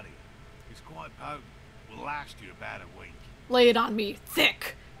the sight of you. It's quite potent. Will last you about a week. Lay it on me.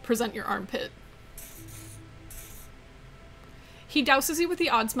 Thick. Present your armpit. He douses you with the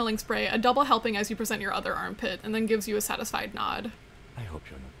odd-smelling spray, a double helping as you present your other armpit, and then gives you a satisfied nod. I hope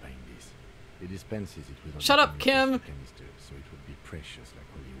you're not buying this. He dispenses it without Shut up, the Kim! canister, so it would be precious like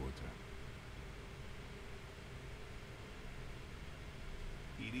holy water.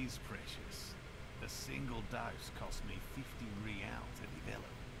 It is precious. A single dose cost me 50 real to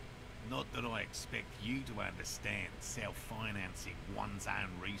develop. Not that I expect you to understand self-financing one's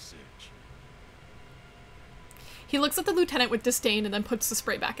own research. He looks at the lieutenant with disdain and then puts the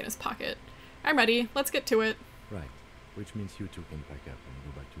spray back in his pocket. I'm ready. Let's get to it. Right. Which means you two can pack up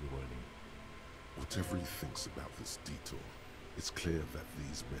and go back to the welding. Whatever he thinks about this detour, it's clear that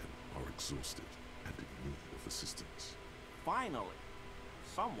these men are exhausted and in need of assistance. Finally,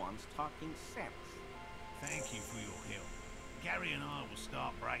 someone's talking sense. Thank you for your help. Gary and I will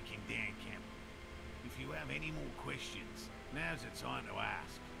start breaking down camp. If you have any more questions, now's the time to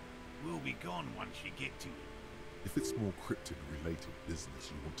ask. We'll be gone once you get to it. If it's more cryptid-related business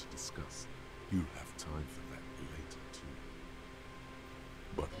you want to discuss, you'll have time for that later too.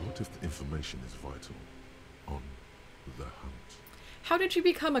 But what if the information is vital? On the hunt. How did you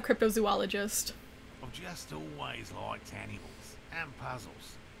become a cryptozoologist? I've just always liked animals and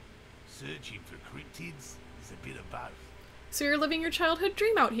puzzles. Searching for cryptids is a bit of both. So you're living your childhood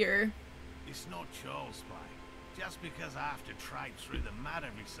dream out here. It's not child's play, just because I have to trade through the mud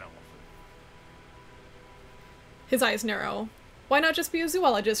every so often. His eyes narrow. Why not just be a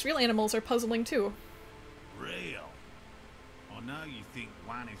zoologist? Real animals are puzzling too. Real. I know you think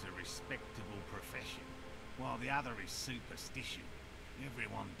one is a respectable profession, while the other is superstition.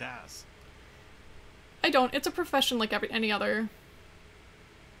 Everyone does. I don't. It's a profession like any other.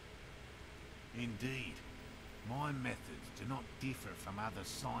 Indeed. My methods do not differ from other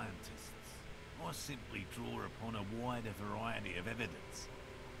scientists. I simply draw upon a wider variety of evidence.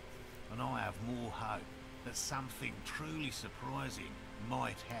 And I have more hope that something truly surprising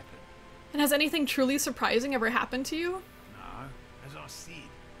might happen. And has anything truly surprising ever happened to you? No, As I said,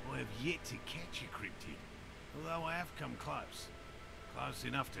 I have yet to catch a cryptid, although I have come close. Close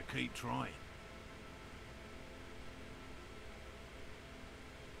enough to keep trying.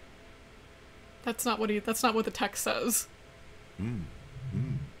 That's not what the text says.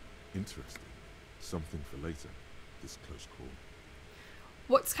 Interesting. Something for later, this close call.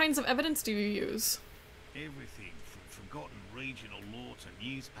 What kinds of evidence do you use? Everything from forgotten regional lore to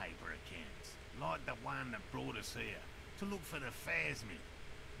newspaper accounts, like the one that brought us here, to look for the Phasmid.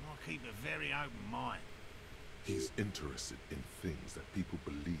 I keep a very open mind. He's interested in things that people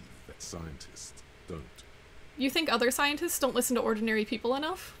believe that scientists don't. You think other scientists don't listen to ordinary people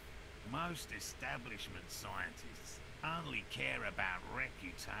enough? Most establishment scientists only care about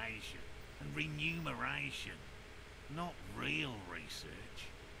reputation and remuneration, not real research,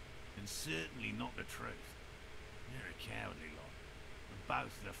 and certainly not the truth. They're a cowardly lot, and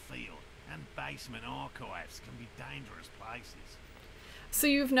both the field and basement archives can be dangerous places. So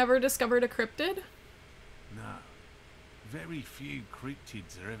you've never discovered a cryptid? No. Very few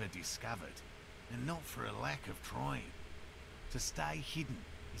cryptids are ever discovered, and not for a lack of trying. To stay hidden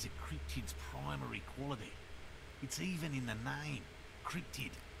is a cryptid's primary quality. It's even in the name,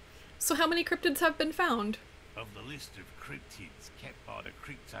 cryptid. So how many cryptids have been found? Of the list of cryptids kept by the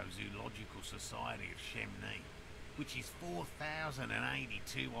Cryptozoological Society of Chamonix, which is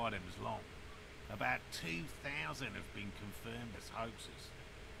 4,082 items long, about 2,000 have been confirmed as hoaxes.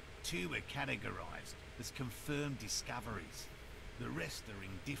 2 are categorised as confirmed discoveries. The rest are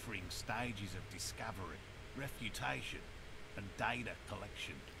in differing stages of discovery, refutation, and data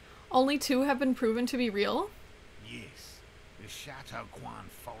collection. Only 2 have been proven to be real? Yes, the Chateau Quan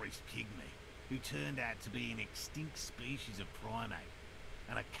forest pygmy, who turned out to be an extinct species of primate,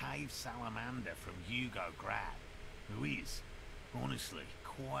 and a cave salamander from Hugo Grab, who is, honestly,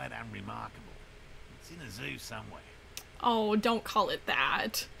 quite unremarkable. It's in a zoo somewhere. Oh, don't call it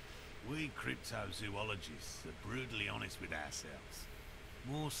that. We cryptozoologists are brutally honest with ourselves,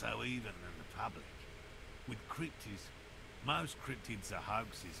 more so even than the public. With cryptids, most cryptids are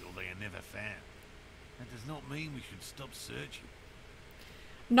hoaxes or they are never found. That does not mean we should stop searching.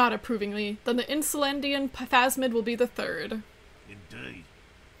 Not approvingly. Then the Insulandian Phasmid will be the 3rd. Indeed.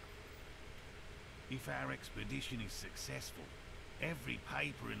 If our expedition is successful, every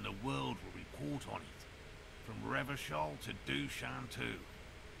paper in the world will report on it. From Revachol to Dushantu.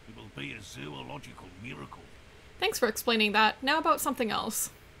 It will be a zoological miracle. Thanks for explaining that. Now about something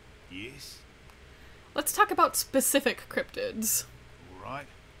else. Yes? Let's talk about specific cryptids. Alright.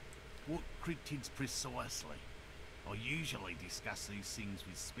 What cryptids precisely? I usually discuss these things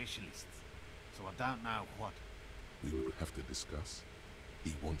with specialists, so I don't know what. We will have to discuss.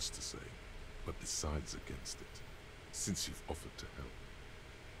 He wants to say, but decides against it, since you've offered to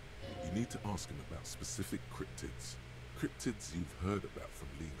help. You need to ask him about specific cryptids. Cryptids you've heard about from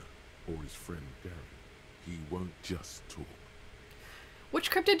Lena, or his friend Gary. He won't just talk. Which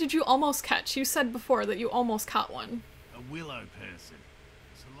cryptid did you almost catch? You said before that you almost caught one. A willow person.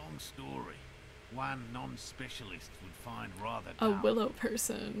 It's a long story. One non-specialist would find rather A dull. willow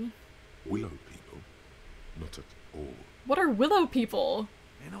person. Willow people? Not at all. What are willow people?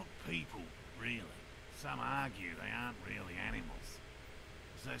 They're not people, really. Some argue they aren't really animals,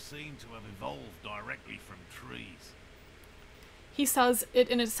 as they seem to have evolved directly from trees. He says it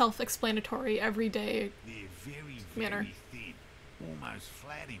in a self-explanatory, everyday They're very, manner. very thin, almost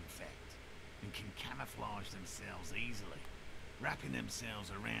flat in fact, and can camouflage themselves easily, wrapping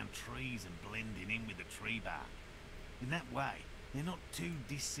themselves around trees and blending in with the tree bark. In that way, they're not too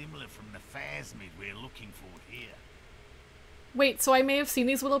dissimilar from the Phasmid we're looking for here. Wait, so I may have seen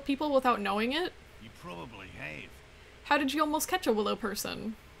these willow people without knowing it? You probably have. How did you almost catch a willow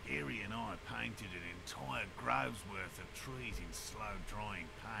person? Harry and I painted an entire grove's worth of trees in slow-drying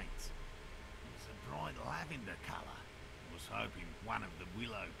paints. It was a bright lavender colour. I was hoping one of the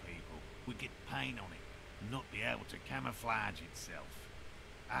willow people would get paint on it and not be able to camouflage itself.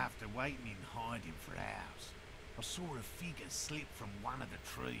 After waiting in hiding for hours, I saw a figure slip from one of the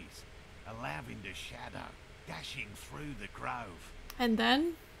trees, a lavender shadow dashing through the grove. And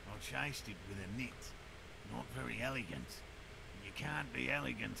then? I chased it with a net. Not very elegant. You can't be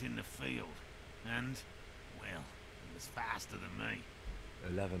elegant in the field. And, well, it was faster than me.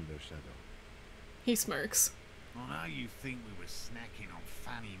 A lavender shadow. He smirks. I know you think we were snacking on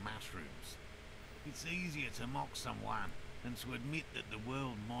funny mushrooms. It's easier to mock someone than to admit that the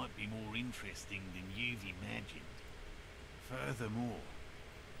world might be more interesting than you've imagined. Furthermore,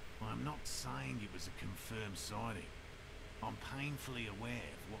 I'm not saying it was a confirmed sighting. I'm painfully aware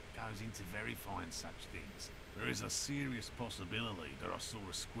of what goes into verifying such things. There is a serious possibility that I saw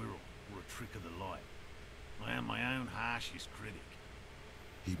a squirrel or a trick of the light. I am my own harshest critic.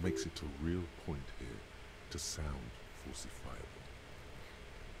 He makes it a real point here to sound falsifiable.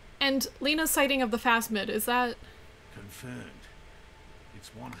 And Lena's sighting of the phasmid, is that... Confirmed.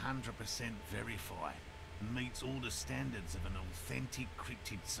 It's 100% verified and meets all the standards of an authentic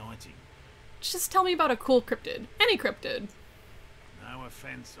cryptid sighting. Just tell me about a cool cryptid. Any cryptid. No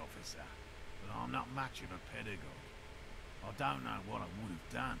offence, officer, but I'm not much of a pedagogue. I don't know what I would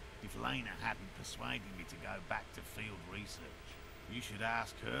have done if Lena hadn't persuaded me to go back to field research. You should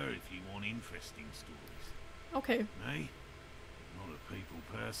ask her if you want interesting stories. Okay. Me? Not a people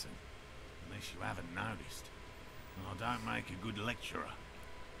person, unless you haven't noticed. And I don't make a good lecturer.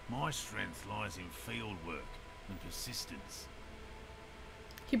 My strength lies in field work and persistence.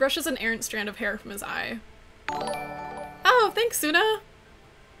 He brushes an errant strand of hair from his eye. Oh, thanks, Suna!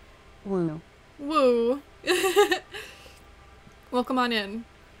 Woo. Woo. Welcome on in.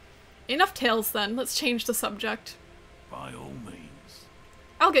 Enough tales then, let's change the subject. By all means.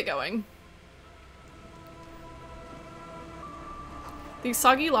 I'll get going. These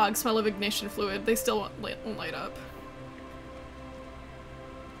soggy logs smell of ignition fluid. They still won't light up.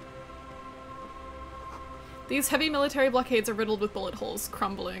 These heavy military blockades are riddled with bullet holes,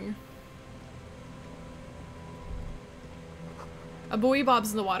 crumbling. A buoy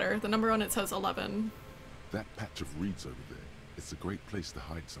bobs in the water. The number on it says 11. That patch of reeds over there, it's a great place to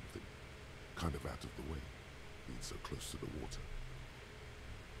hide something. Kind of out of the way, being so close to the water.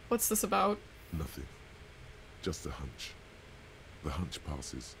 What's this about? Nothing. Just a hunch. The hunch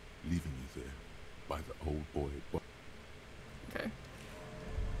passes, leaving you there, by the old boy. Okay.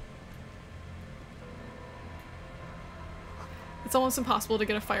 It's almost impossible to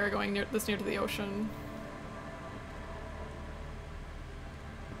get a fire going this near to the ocean.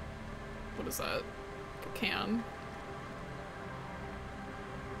 What is that? A can.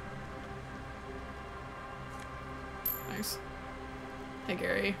 Nice. Hey,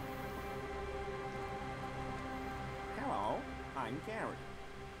 Gary. Hello, I'm Gary.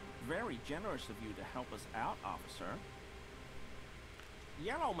 Very generous of you to help us out, officer.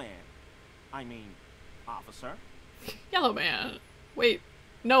 Yellow man. I mean, officer. Yellow man. Wait.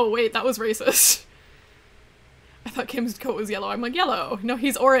 No, wait, that was racist. I thought Kim's coat was yellow. I'm like, yellow. No,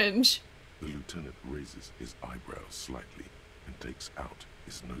 he's orange. The lieutenant raises his eyebrows slightly and takes out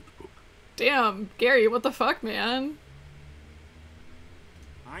his notebook. Damn, Gary, what the fuck, man?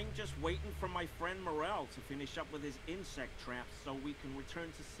 I'm just waiting for my friend Morel to finish up with his insect traps so we can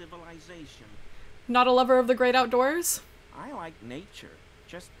return to civilization. Not a lover of the great outdoors? I like nature,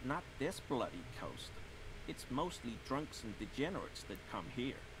 just not this bloody coast. It's mostly drunks and degenerates that come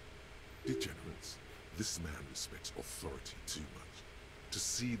here. Degenerates. This man respects authority too much. To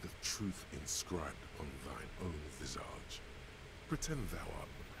see the truth inscribed upon thine own visage. Pretend thou art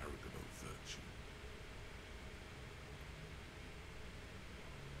the paragon of virtue.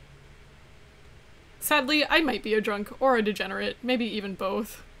 Sadly, I might be a drunk or a degenerate, maybe even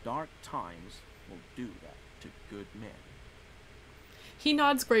both. Dark times will do that to good men. He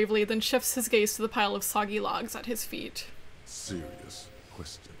nods gravely, then shifts his gaze to the pile of soggy logs at his feet. Serious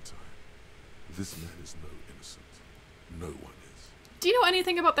question time. This man is no innocent. No one is. Do you know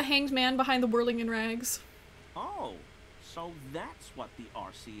anything about the hanged man behind the whirling in rags? Oh, so that's what the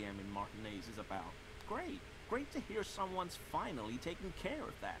RCM in Martinez is about. Great. Great to hear someone's finally taking care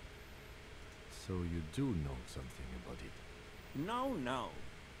of that. So you do know something about it? No.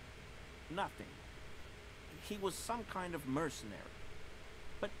 Nothing. He was some kind of mercenary.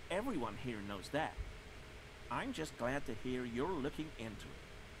 But everyone here knows that. I'm just glad to hear you're looking into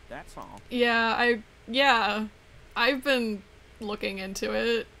it. That's all. Yeah, I've been looking into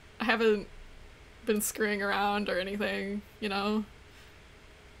it. I haven't been screwing around or anything, you know?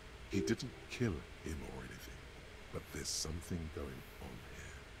 He didn't kill him or anything, but there's something going on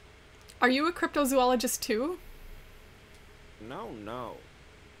here. Are you a cryptozoologist too? No.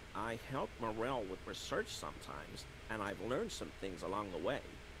 I help Morel with research sometimes, and I've learned some things along the way.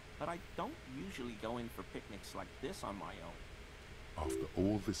 But I don't usually go in for picnics like this on my own. After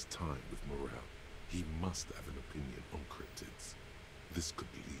all this time with Morel, he must have an opinion on cryptids. This could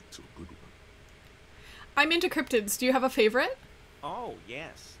lead to a good one. I'm into cryptids. Do you have a favorite? Oh,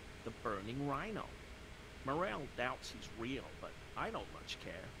 yes. The burning rhino. Morel doubts he's real, but I don't much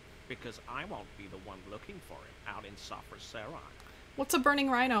care. Because I won't be the one looking for him out in Safra Seron. What's a burning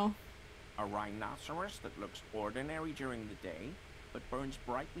rhino? A rhinoceros that looks ordinary during the day, but burns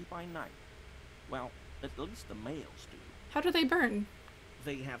brightly by night. Well, at least the males do. How do they burn?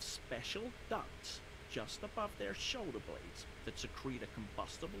 They have special ducts just above their shoulder blades that secrete a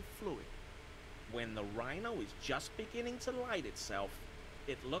combustible fluid. When the rhino is just beginning to light itself,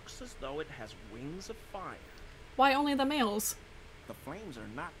 It looks as though it has wings of fire. Why only the males? The flames are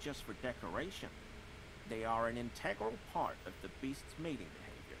not just for decoration. They are an integral part of the beast's mating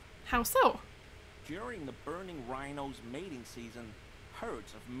behavior. How so? During the burning rhino's mating season,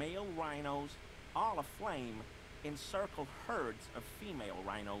 herds of male rhinos, all aflame, encircle herds of female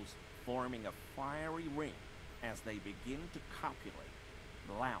rhinos, forming a fiery ring as they begin to copulate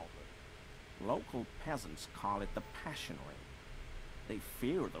loudly. Local peasants call it the passion ring. They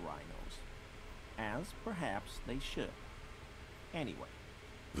fear the rhinos, as perhaps they should. Anyway.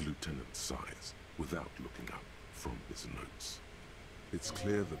 The lieutenant sighs without looking up from his notes. It's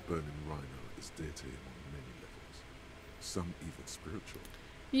clear that burning rhino is dear to him on many levels, some even spiritual.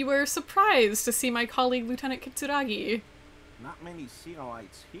 You were surprised to see my colleague Lieutenant Kitsuragi. Not many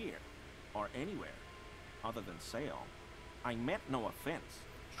Sealites here, or anywhere, other than Sail. I meant no offense,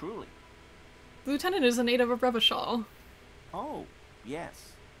 truly. The lieutenant is a native of Revachol. Oh,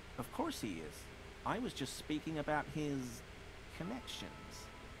 yes. Of course he is. I was just speaking about his connections.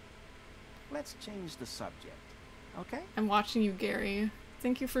 Let's change the subject, okay? I'm watching you, Gary.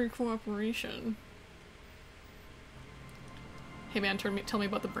 Thank you for your cooperation. Hey man, tell me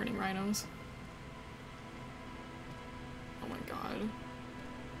about the burning rhinos. Oh my god.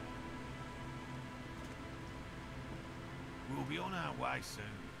 We'll be on our way soon.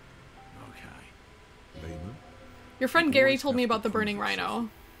 Okay. Layman? Your friend You Gary always told me have to about the prove burning yourself. rhino.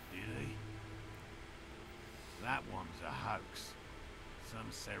 Did he? That one's a hoax.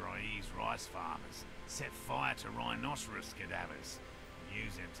 Some Seraise rice farmers set fire to rhinoceros cadavers and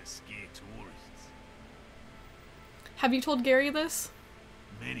use them to scare tourists. Have you told Gary this?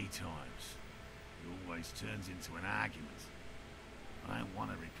 Many times. It always turns into an argument. I don't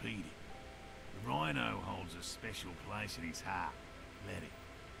want to repeat it. The rhino holds a special place in his heart. Let it.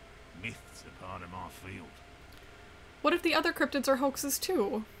 Myths are part of my field. What if the other cryptids are hoaxes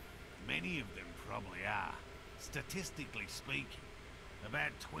too? Many of them probably are. Statistically speaking,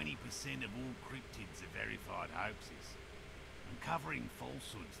 about 20% of all cryptids are verified hoaxes. Uncovering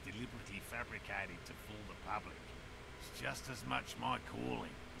falsehoods deliberately fabricated to fool the public is just as much my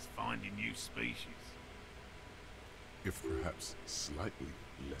calling as finding new species. If perhaps slightly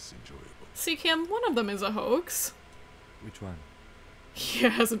less enjoyable. See, Kim, one of them is a hoax. Which one? He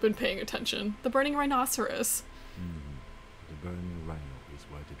hasn't been paying attention. The burning rhinoceros. The burning rhino is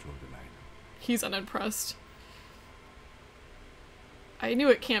where they draw the line. He's unimpressed. I knew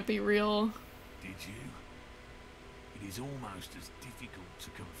it can't be real. Did you? It is almost as difficult to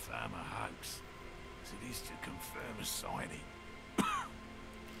confirm a hoax as it is to confirm a sighting.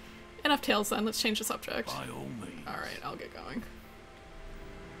 Enough tales then, let's change the subject. By all means. Alright, I'll get going.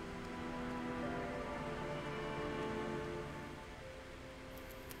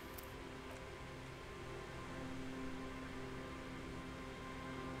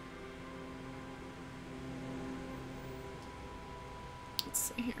 Let's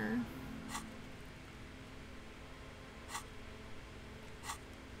see here.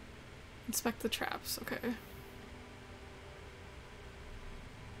 Inspect the traps, okay.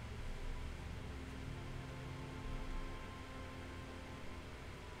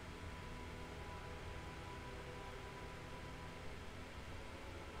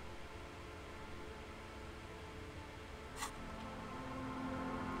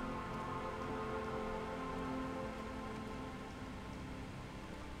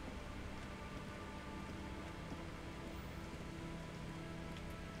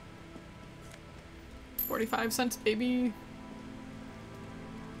 $0.45, baby.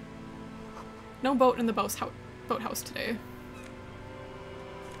 No boat in the boathouse today.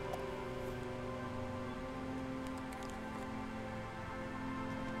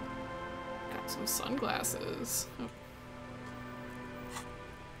 Got some sunglasses. Oh.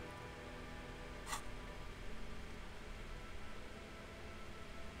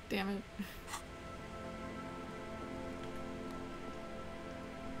 Damn it.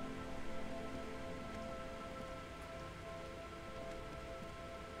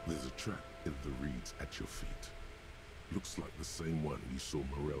 There's a trap in the reeds at your feet. Looks like the same one you saw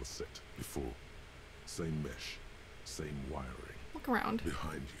Morel set before. Same mesh, same wiring. Look around.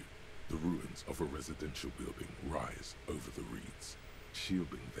 Behind you, the ruins of a residential building rise over the reeds,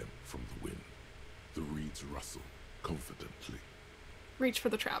 shielding them from the wind. The reeds rustle confidently. Reach for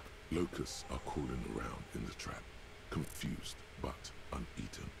the trap. Locusts are crawling around in the trap, confused but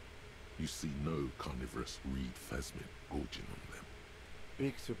uneaten. You see no carnivorous reed phasmid gorging on them.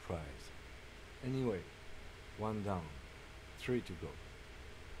 Big surprise. Anyway, 1 down, 3 to go.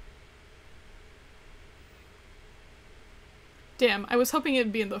 Damn, I was hoping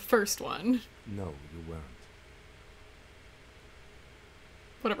it'd be in the first one. No, you weren't.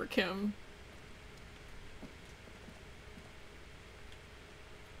 Whatever, Kim.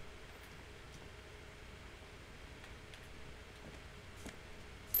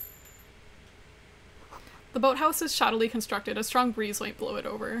 The boathouse is shoddily constructed. A strong breeze might blow it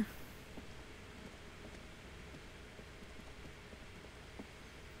over.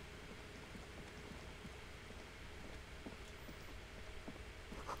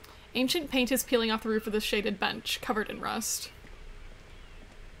 Ancient paint is peeling off the roof of the shaded bench, covered in rust.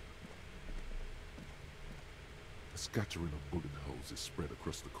 A scattering of bullet holes is spread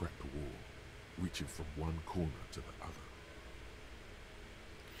across the cracked wall, reaching from one corner to the other.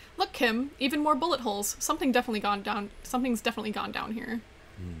 Look, Kim, even more bullet holes. Something's definitely gone down here.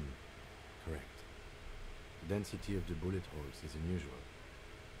 Correct. The density of the bullet holes is unusual.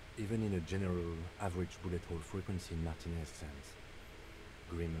 Even in a general average bullet hole frequency in Martinez sense.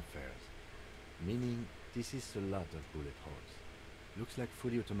 Grim affairs. Meaning, this is a lot of bullet holes. Looks like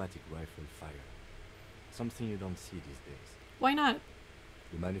fully automatic rifle fire. Something you don't see these days. Why not?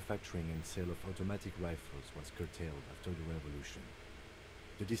 The manufacturing and sale of automatic rifles was curtailed after the revolution.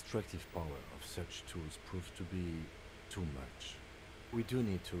 The destructive power of such tools proved to be too much. We do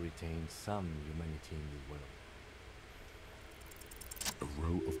need to retain some humanity in the world. A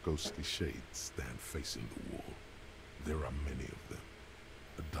row of ghostly shades stand facing the wall. There are many of them.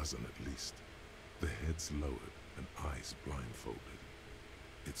 A dozen at least. Their heads lowered and eyes blindfolded.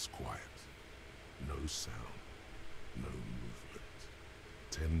 It's quiet. No sound. No movement.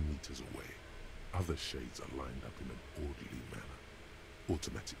 10 meters away, other shades are lined up in an orderly manner.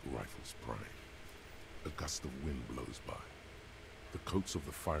 Automatic rifles prime. A gust of wind blows by. The coats of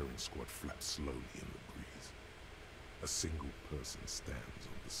the firing squad flap slowly in the breeze. A single person stands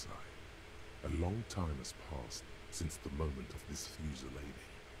on the side. A long time has passed since the moment of this fusillading.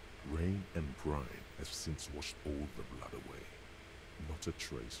 Rain and brine have since washed all the blood away. Not a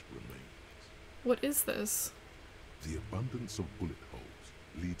trace remains. What is this? The abundance of bullet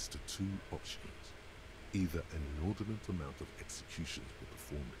holes leads to two options. Either an inordinate amount of executions were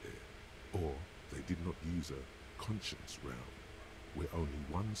performed here, or they did not use a conscience round, where only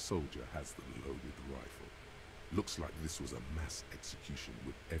one soldier has the loaded rifle. Looks like this was a mass execution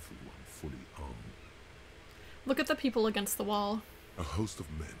with everyone fully armed. Look at the people against the wall. A host of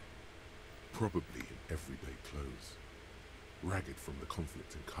men, probably in everyday clothes, ragged from the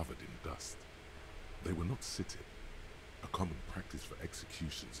conflict and covered in dust. They were not sitting, a common practice for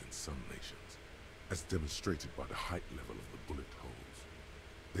executions in some nations, as demonstrated by the height level of the bullet holes.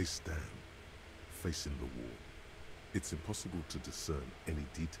 They stand, facing the wall. It's impossible to discern any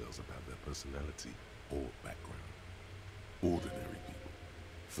details about their personality or background. Ordinary people,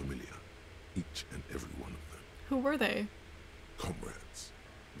 familiar, each and every one of them. Who were they? Comrades,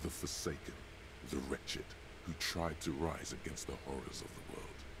 the forsaken, the wretched, who tried to rise against the horrors of the world.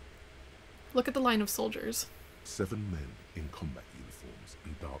 Look at the line of soldiers. 7 men in combat uniforms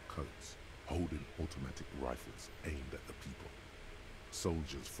and dark coats, holding automatic rifles aimed at the people.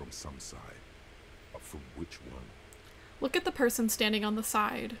 Soldiers from some side, but from which one? Look at the person standing on the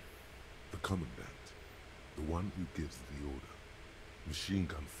side. The commandant, the one who gives the order. Machine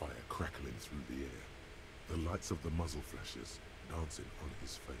gun fire crackling through the air, the lights of the muzzle flashes dancing on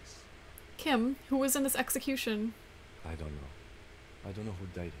his face. Kim, who was in this execution? I don't know. I don't know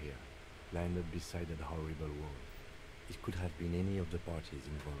who died here, lined up beside that horrible wall. It could have been any of the parties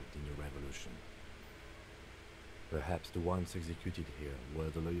involved in the revolution. Perhaps the ones executed here were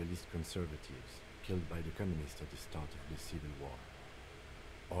the loyalist conservatives, killed by the communists at the start of the Civil War.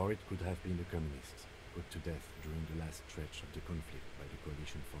 Or it could have been the communists, put to death during the last stretch of the conflict by the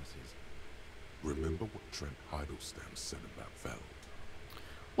coalition forces. Remember what Trent Heidelstein said about Veld?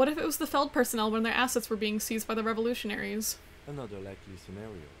 What if it was the Feld personnel when their assets were being seized by the revolutionaries? Another likely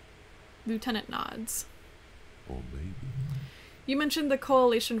scenario. Lieutenant nods. Or maybe... You mentioned the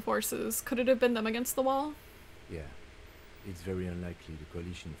coalition forces. Could it have been them against the wall? Yeah. It's very unlikely the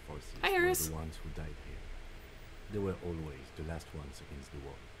coalition forces Hi, were Iris. the ones who died here. They were always the last ones against the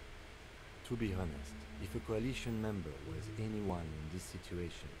wall. To be honest, if a coalition member was anyone in this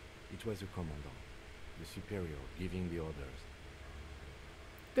situation, it was a commandant, the superior giving the orders.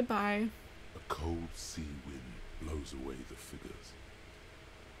 Goodbye. A cold sea wind blows away the figures.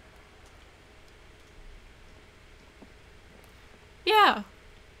 Yeah.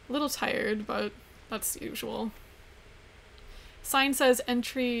 A little tired, but that's usual. Sign says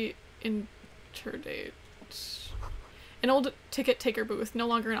entry interdate. An old ticket taker booth, no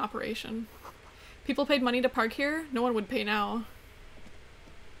longer in operation. People paid money to park here? No one would pay now.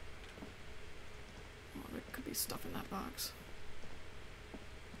 Oh, there could be stuff in that box.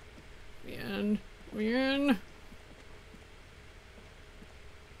 In.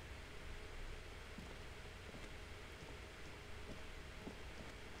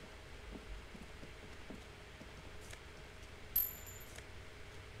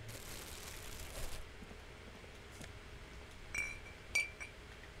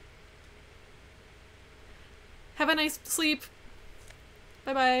 Have a nice sleep.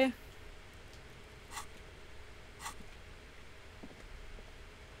 Bye-bye.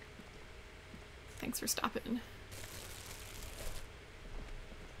 Thanks for stopping.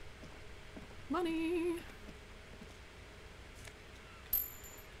 Money.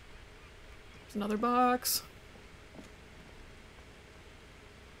 There's another box.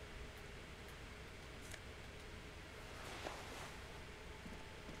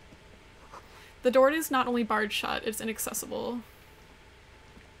 The door is not only barred shut, it's inaccessible.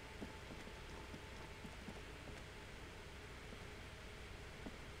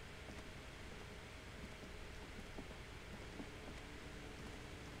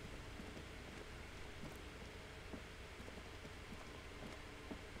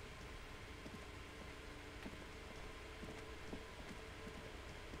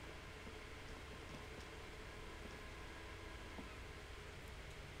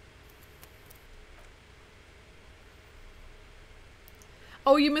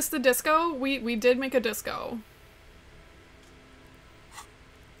 Oh, you missed the disco? We did make a disco.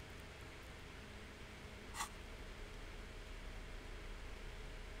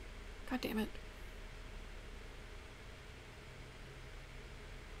 God damn it.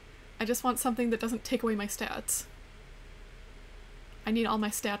 I just want something that doesn't take away my stats. I need all my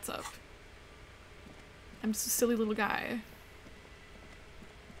stats up. I'm just a silly little guy.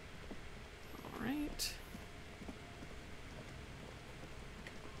 Alright.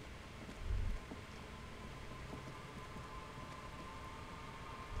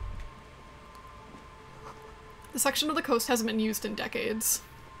 The section of the coast hasn't been used in decades.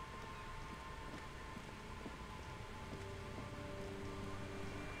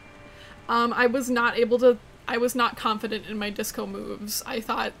 I was not confident in my disco moves. I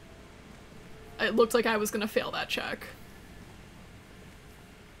thought it looked like I was gonna fail that check.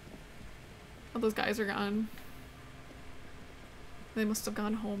 Oh, those guys are gone. They must have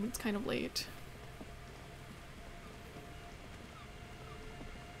gone home. It's kind of late.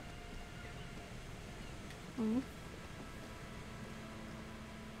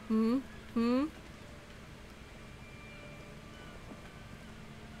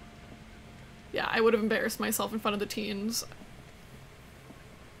 Yeah, I would have embarrassed myself in front of the teens.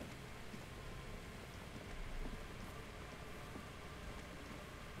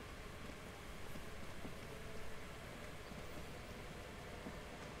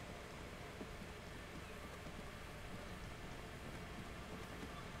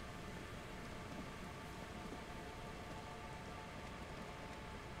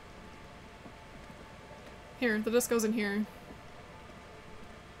 Here, the disco's in here.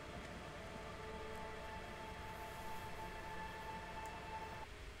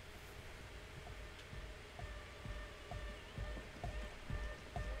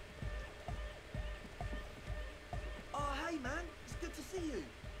 Oh, hey man, it's good to see you.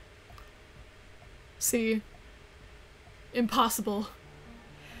 See. Impossible.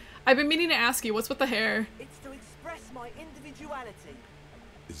 I've been meaning to ask you, what's with the hair? It's to express my individuality.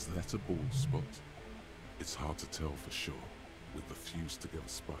 Is that a bald spot? It's hard to tell for sure, with the fused together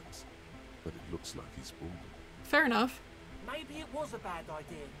spikes, but it looks like he's bald. Fair enough. Maybe it was a bad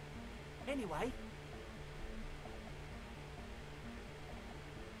idea. Anyway.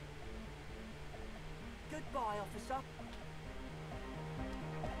 Goodbye, officer.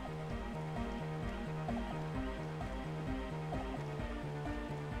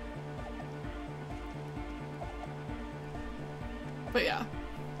 But yeah.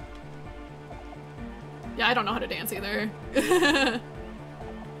 Yeah, I don't know how to dance either. I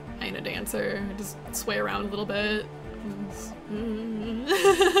ain't a dancer. I just sway around a little bit.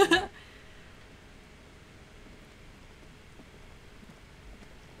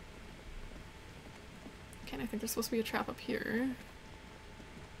 Okay, and I think there's supposed to be a trap up here.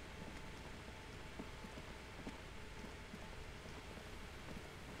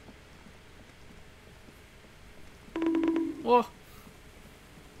 Whoa.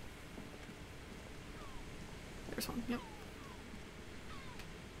 There's one, yep.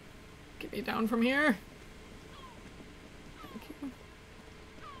 Get me down from here. Thank you.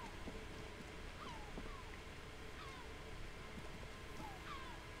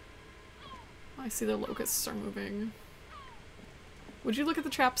 I see the locusts are moving. Would you look at the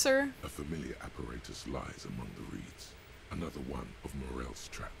trap, sir? A familiar apparatus lies among the reeds. Another one of Morel's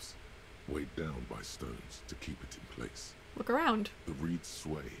traps, weighed down by stones to keep it in place. Look around. The reeds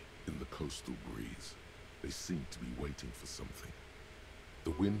sway in the coastal breeze. They seem to be waiting for something.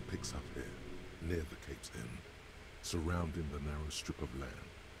 The wind picks up here, near the cape's end, surrounding the narrow strip of land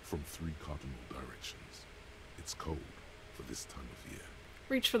from 3 cardinal directions. It's cold for this time of year.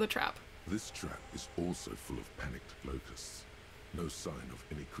 Reach for the trap. This trap is also full of panicked locusts. No sign of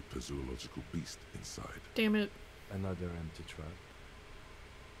any cryptozoological beast inside. Damn it. Another empty trap.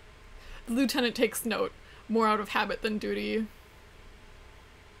 The lieutenant takes note, more out of habit than duty.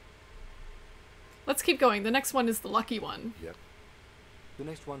 Let's keep going. The next one is the lucky one. Yep. The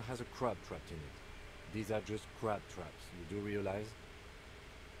next one has a crab trapped in it. These are just crab traps, you do realize?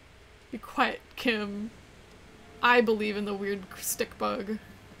 Be quiet, Kim. I believe in the weird stick bug.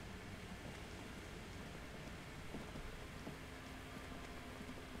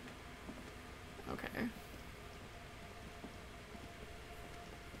 Okay.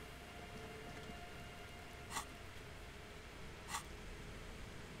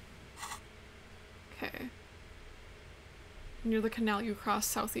 Okay. Near the canal you cross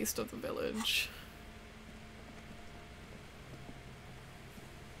southeast of the village.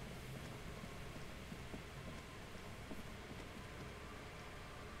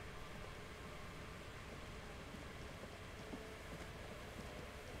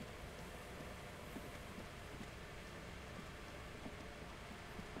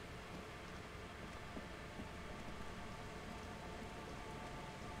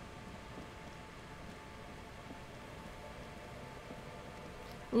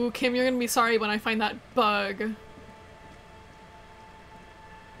 Ooh, Kim, you're gonna be sorry when I find that bug.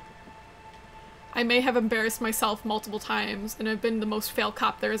 I may have embarrassed myself multiple times and have been the most fail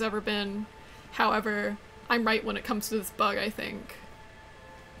cop there has ever been. However, I'm right when it comes to this bug, I think.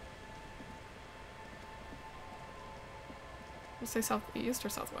 Let's say southeast or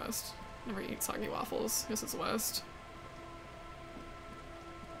southwest. Never eat soggy waffles. This is west.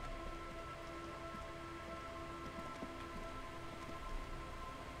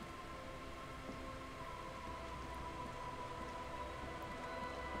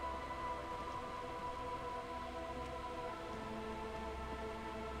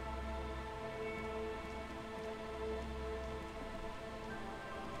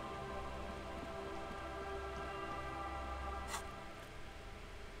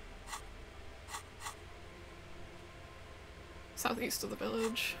 Southeast of the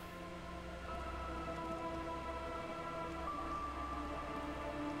village.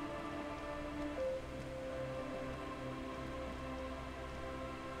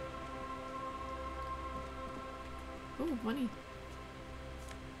 Ooh, money.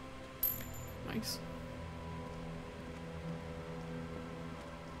 Nice.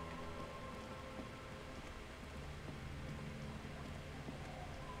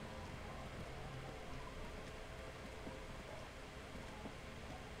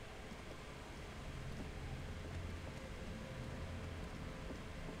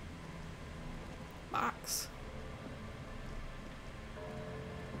 Box.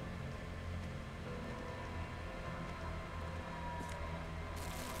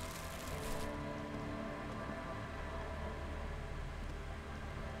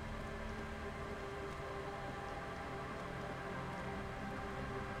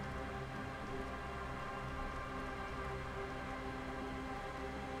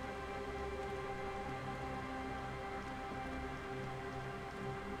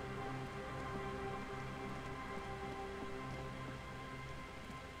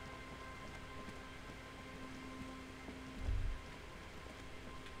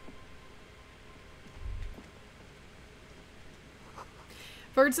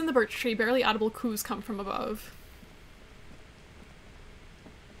 Birds in the birch tree, barely audible coos come from above.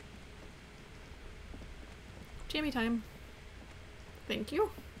 Jammy time. Thank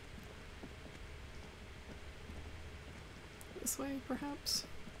you. This way, perhaps?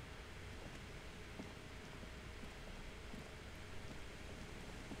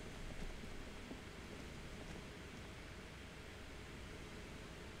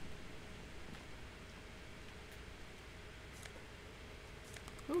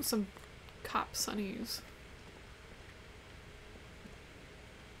 Ooh, some cop sunnies.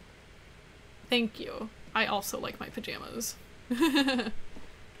 Thank you. I also like my pajamas. Oh.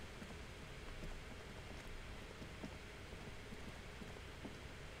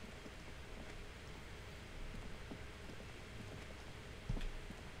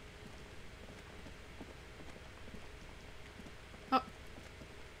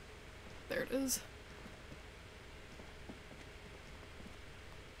 There it is.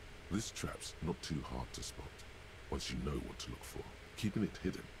 This trap's not too hard to spot, once you know what to look for. Keeping it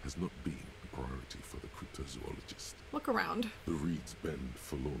hidden has not been a priority for the cryptozoologist. Look around. The reeds bend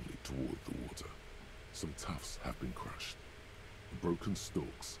forlornly toward the water. Some tufts have been crushed. The broken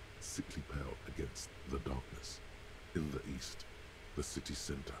stalks, sickly pale against the darkness. In the east, the city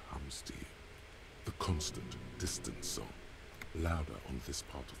center hums to you. The constant, distant song. Louder on this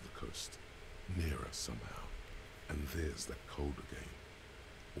part of the coast. Nearer somehow. And there's that cold again.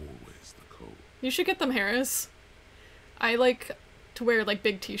 Always the cold. You should get them, Harris. I like to wear like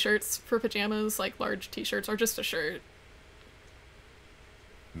big t-shirts for pajamas, like large t-shirts, or just a shirt.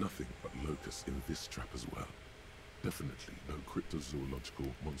 Nothing but locusts in this trap as well. Definitely no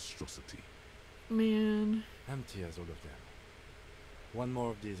cryptozoological monstrosity. Man. Empty as all of them. One more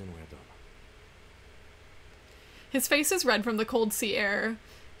of these and we're done. His face is red from the cold sea air.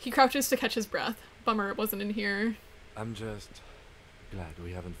 He crouches to catch his breath. Bummer it wasn't in here. I'm just glad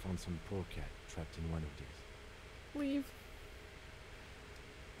we haven't found some poor cat trapped in one of these. Leave.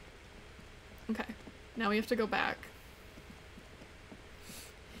 Okay. Now we have to go back.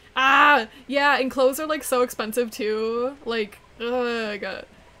 Ah! Yeah, and clothes are like so expensive too. Like, ugh.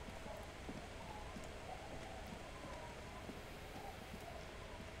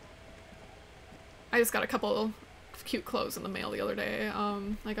 I just got a couple of cute clothes in the mail the other day.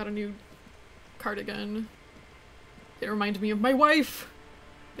 I got a new cardigan. It reminded me of my wife!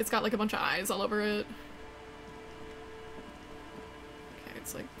 It's got like a bunch of eyes all over it. Okay,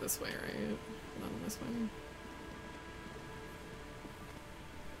 it's like this way, right? And then this way.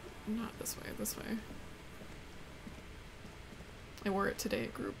 Not this way, this way. I wore it today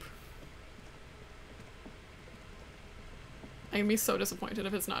at group. I'm gonna be so disappointed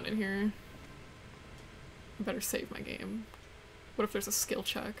if it's not in here. I better save my game. What if there's a skill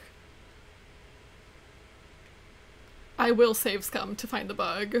check? I will save scum to find the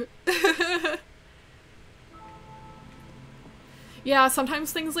bug. Yeah,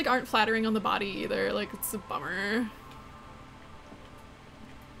 sometimes things like aren't flattering on the body either, like it's a bummer.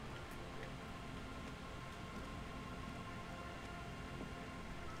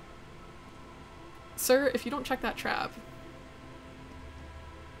 Sir, if you don't check that trap.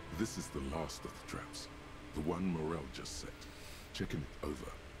 This is the last of the traps. The one Morel just set. Checking it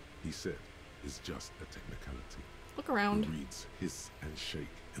over, he said, is just a technicality. Look around. The reeds hiss and shake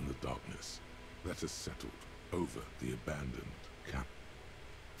in the darkness. That is settled over the abandoned camp.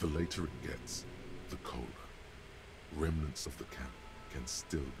 The later it gets, the colder. Remnants of the camp can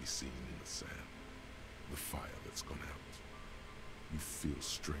still be seen in the sand. The fire that's gone out. You feel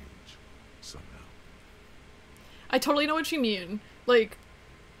strange, somehow. I totally know what you mean. Like,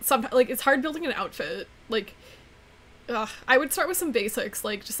 it's hard building an outfit. Like, I would start with some basics,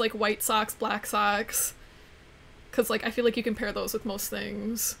 like just like white socks, black socks. Cause like, I feel like you can pair those with most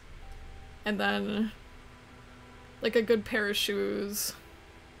things. And then, like a good pair of shoes.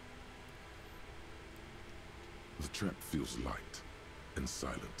 The trap feels light and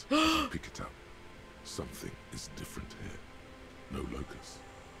silent as you pick it up. Something is different here. No locusts.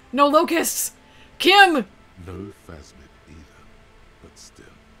 No locusts! Kim! No phasmid either, but still.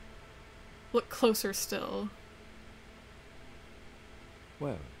 Look closer still.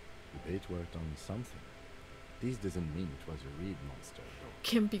 Well, the bait worked on something. This doesn't mean it was a reed monster, though.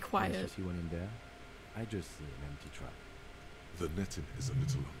 Kim, be Unless quiet. you see one in there? I just see an empty trap. The netting is a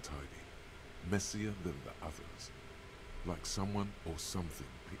little untidy, messier than the others. Like someone or something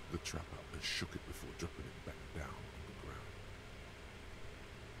picked the trap up and shook it before dropping it back down on the ground.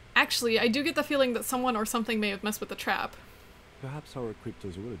 Actually, I do get the feeling that someone or something may have messed with the trap. Perhaps our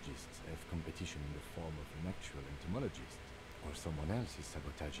cryptozoologists have competition in the form of an actual entomologist, or someone else is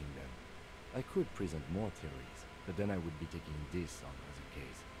sabotaging them. I could present more theories, but then I would be taking this on as a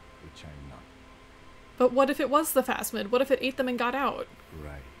case, which I'm not. But what if it was the phasmid? What if it ate them and got out?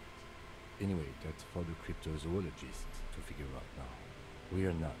 Right. Anyway, that's for the cryptozoologists to figure out now. We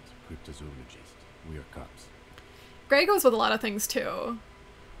are not cryptozoologists. We are cops. Gray goes with a lot of things too.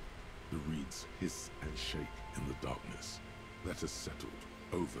 The reeds hiss and shake in the darkness. That has settled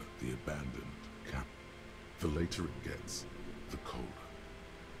over the abandoned camp. The later it gets, the colder.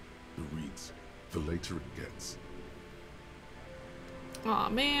 The reeds, the later it gets. Aw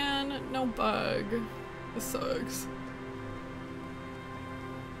man, no bug. This sucks.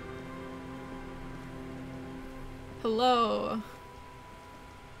 Hello.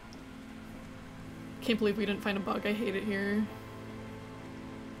 Can't believe we didn't find a bug. I hate it here.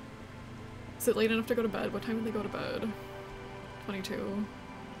 Is it late enough to go to bed? What time did they go to bed? 22.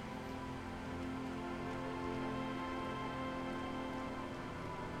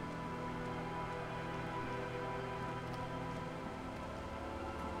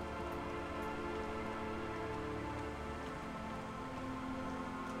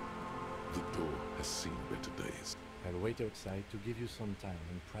 The door has seen better days. I'll wait outside to give you some time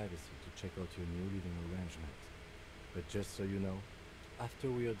and privacy to check out your new living arrangement. But just so you know,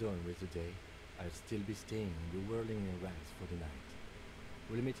 after we are done with the day, I'll still be staying in the whirling ranks for the night.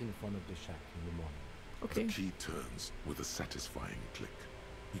 We'll meet in front of the shack in the morning. Okay. The key turns with a satisfying click.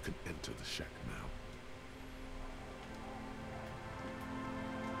 You can enter the shack now.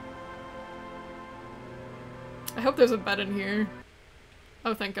 I hope there's a bed in here.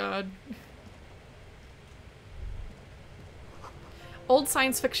 Oh, thank God. Old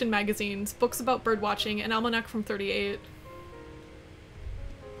science fiction magazines, books about birdwatching, an almanac from 38.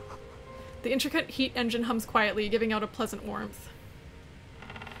 The intricate heat engine hums quietly, giving out a pleasant warmth.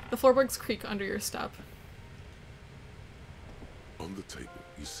 The floorboards creak under your step. On the table,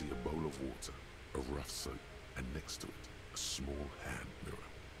 you see a bowl of water, a rough soap, and next to it, a small hand mirror.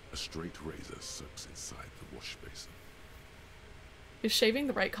 A straight razor soaks inside the wash basin. Is shaving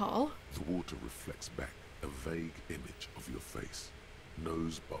the right call? The water reflects back a vague image of your face.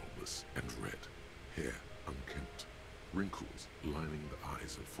 Nose bulbous and red, hair unkempt, wrinkles lining the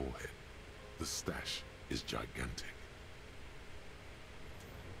eyes and forehead. The stash is gigantic.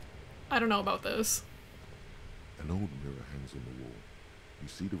 I don't know about this. An old mirror hangs on the wall. You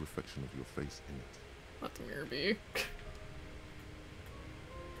see the reflection of your face in it. Let the mirror be.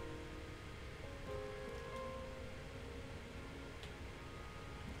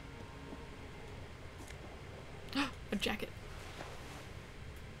 A jacket.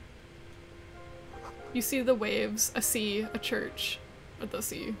 You see the waves, a sea, a church. Or the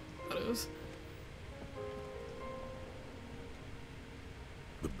sea, that is.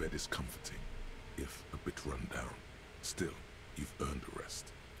 The bed is comforting, if a bit run down. Still, you've earned a rest.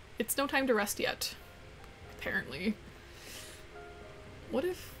 It's no time to rest yet. Apparently. What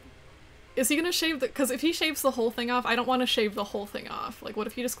if... Is he gonna shave the... Because if he shaves the whole thing off, I don't want to shave the whole thing off. Like, what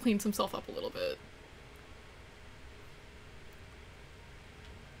if he just cleans himself up a little bit?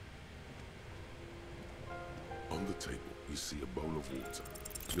 On the table, you see a bowl of water.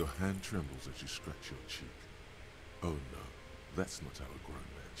 Your hand trembles as you scratch your cheek. Oh no, that's not how a grown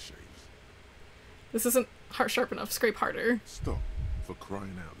man shaves. This isn't sharp enough. Scrape harder. Stop, for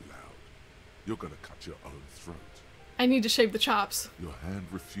crying out loud. You're gonna cut your own throat. I need to shave the chops. Your hand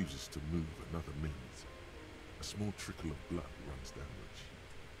refuses to move another minute. A small trickle of blood runs down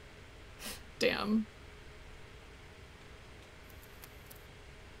your cheek. Damn.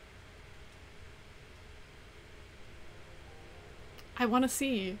 I want to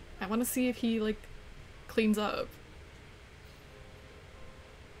see. I want to see if he, like, cleans up.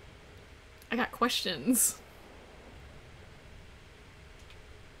 I got questions.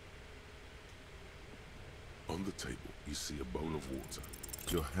 On the table, you see a bowl of water.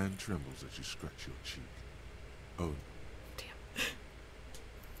 Your hand trembles as you scratch your cheek. Oh, Damn.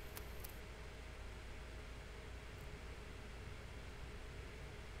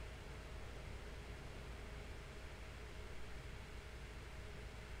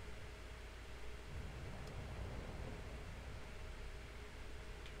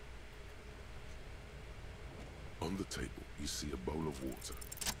 on the table, you see a bowl of water.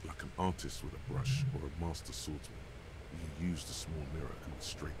 Like an artist with a brush or a master swordsman, you use the small mirror and the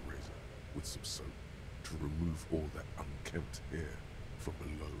straight razor with some soap to remove all that unkempt hair from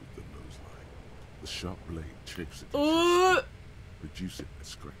below the nose line. The sharp blade chafes it, reducing the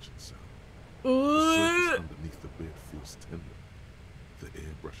scratching sound. The surface underneath the beard feels tender, the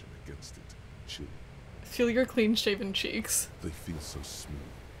air brushing against it chilly. Feel your clean-shaven cheeks. They feel so smooth,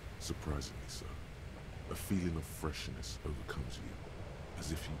 surprisingly so. A feeling of freshness overcomes you,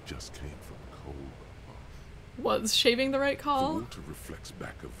 as if you just came from a cold bath. Was shaving the right The call? water reflects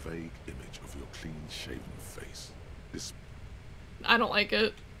back a vague image of your clean-shaven face. This I don't like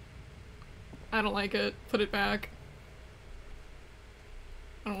it. I don't like it. Put it back.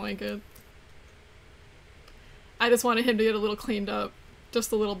 I don't like it. I just wanted him to get a little cleaned up.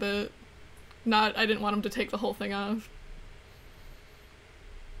 Just a little bit. I didn't want him to take the whole thing off.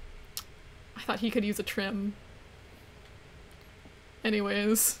 I thought he could use a trim.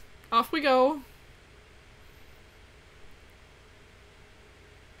 Anyways, off we go.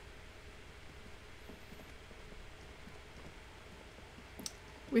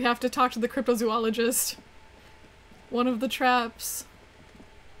 We have to talk to the cryptozoologist. One of the traps.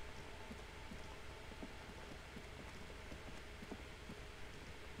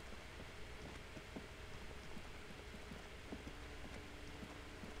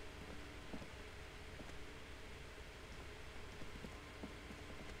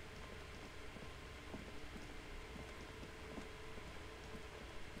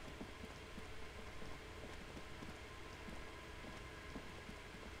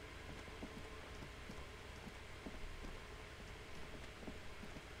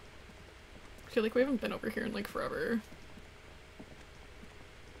 I feel like we haven't been over here in like forever.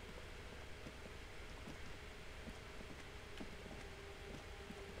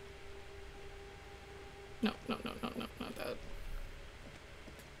 No, no, no, no, no, not that.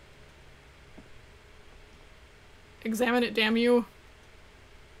 Examine it, damn you.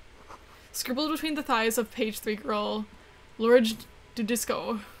 Scribbled between the thighs of page 3 girl. Lorige de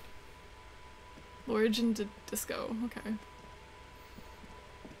Disco. Lorige de Disco, okay.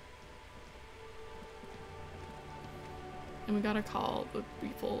 And we gotta call the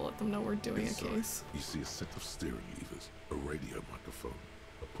people, let them know we're doing Inside, a case. you see a set of steering levers, a radio microphone,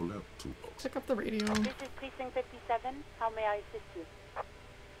 a pull-out toolbox. Pick up the radio. This is Precinct 57. How may I assist you?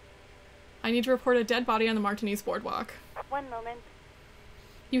 I need to report a dead body on the Martinez boardwalk. One moment.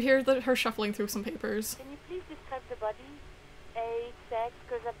 You hear her shuffling through some papers. Can you please describe the body? Age, sex,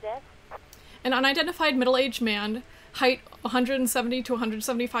 cause of death? An unidentified middle-aged man, height 170 to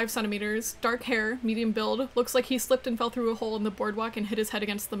 175 centimeters, dark hair, medium build, looks like he slipped and fell through a hole in the boardwalk and hit his head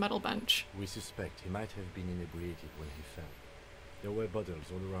against the metal bench. We suspect he might have been inebriated when he fell. There were bottles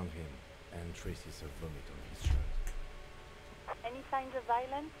all around him, and traces of vomit on his shirt. Any signs of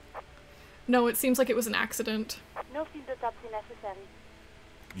violence? No, it seems like it was an accident. No field autopsy necessary.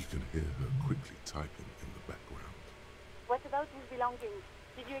 You can hear her quickly typing in the background. What about his belongings?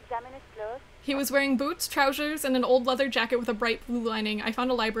 Did you examine his clothes? He was wearing boots, trousers, and an old leather jacket with a bright blue lining. I found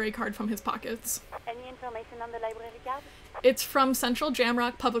a library card from his pockets. Any information on the library card? It's from Central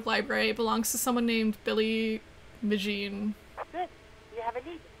Jamrock Public Library. It belongs to someone named Billy Magine. Good. You have a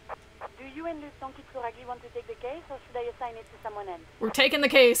lead. Do you and Lieutenant Kitsuragi want to take the case, or should I assign it to someone else? We're taking the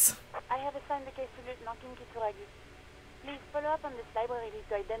case. I have assigned the case to Lieutenant Kitsuragi. Please follow up on this library lead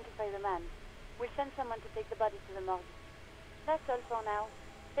to identify the man. We'll send someone to take the body to the morgue. That's all for now.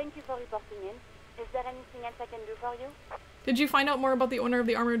 Thank you for reporting in. Is there anything else I can do for you? Did you find out more about the owner of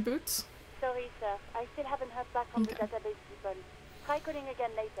the armored boots? Sorry, sir. I still haven't heard back from the database people. Try calling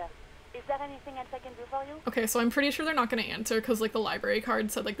again later. Is there anything else I can do for you? Okay, so I'm pretty sure they're not going to answer because, like, the library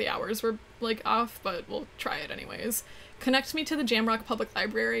card said, like, the hours were, like, off, but we'll try it anyways. Connect me to the Jamrock Public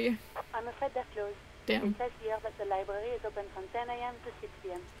Library. I'm afraid they're closed. Damn. It says here that the library is open from 10 a.m. to 6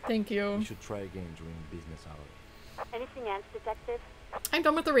 p.m. Thank you. We should try again during business hours. Anything else, detective? I'm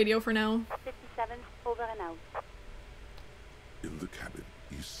done with the radio for now. 57, over and out. In the cabin,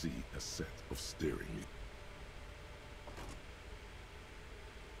 you see a set of steering levers.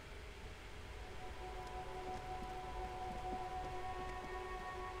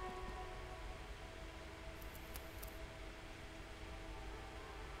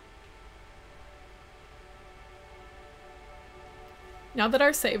 Now that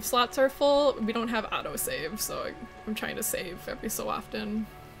our save slots are full, we don't have autosave, so I'm trying to save every so often.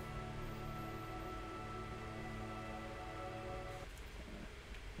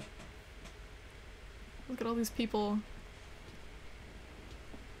 Look at all these people.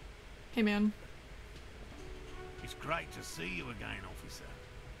 Hey, man. It's great to see you again, officer.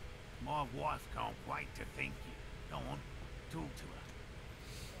 My wife can't wait to thank you. Go on, talk to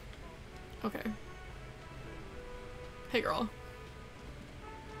her. Okay. Hey, girl.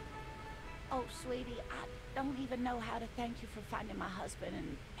 Oh, sweetie, I don't even know how to thank you for finding my husband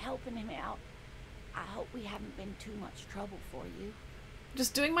and helping him out. I hope we haven't been too much trouble for you.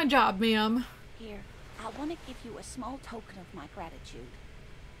 Just doing my job, ma'am. Here, I want to give you a small token of my gratitude.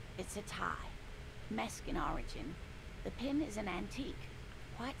 It's a tie, Mexican origin. The pin is an antique,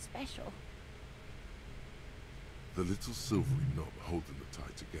 quite special. The little silvery knob holding the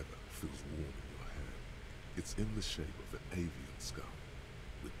tie together feels warm in your hand. It's in the shape of an avian skull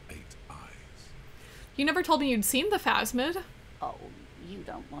with 8 eyes. You never told me you'd seen the Phasmid. Oh, you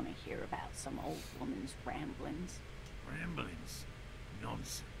don't want to hear about some old woman's ramblings. Ramblings?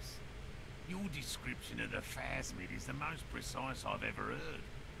 Nonsense. Your description of the Phasmid is the most precise I've ever heard.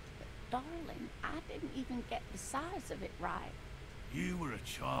 But darling, I didn't even get the size of it right. You were a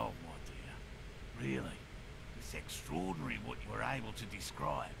child, my dear. Really. It's extraordinary what you were able to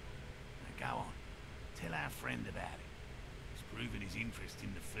describe. Now go on. Tell our friend about it. He's proven his interest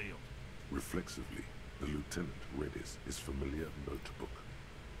in the field. Reflexively, the lieutenant read his familiar notebook.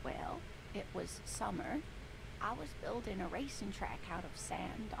 Well, it was summer. I was building a racing track out of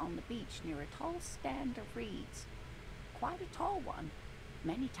sand on the beach near a tall stand of reeds. Quite a tall one.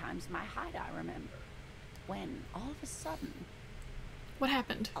 Many times my height, I remember. When, all of a sudden... What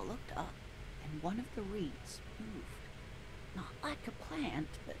happened? I looked up, and one of the reeds moved. Not like a plant,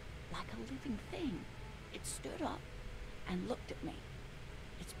 but like a living thing. It stood up and looked at me.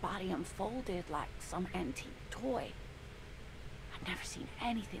 Its body unfolded like some antique toy. I'd never seen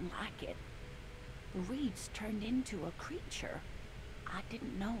anything like it. The reeds turned into a creature. I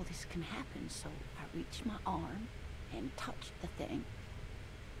didn't know this can happen, so I reached my arm and touched the thing.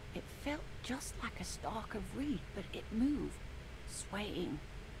 It felt just like a stalk of reed, but it moved, swaying,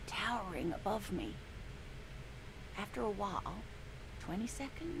 towering above me. After a while, 20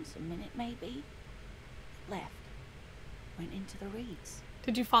 seconds, a minute maybe, left. Went into the reeds.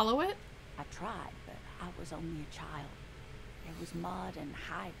 Did you follow it? I tried, but I was only a child. There was mud and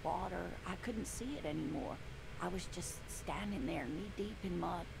high water. I couldn't see it anymore. I was just standing there knee-deep in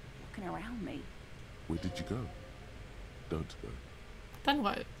mud, looking around me. Where did you go? Don't go. Then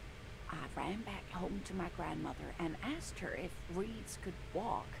what? I ran back home to my grandmother and asked her if reeds could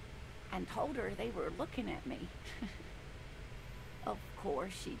walk, and told her they were looking at me. Of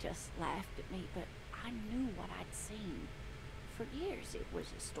course, she just laughed at me, but I knew what I'd seen. For years, it was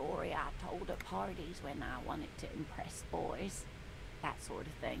a story I told at parties when I wanted to impress boys. That sort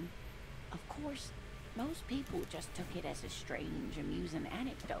of thing. Of course, most people just took it as a strange, amusing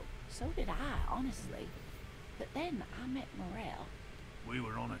anecdote. So did I, honestly. But then I met Morel. We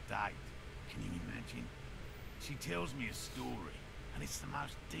were on a date. Can you imagine? She tells me a story, and it's the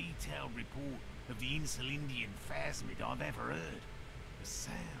most detailed report of the Insulindian phasmid I've ever heard. The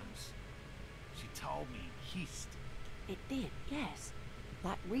sounds. She told me it hissed. It did, yes.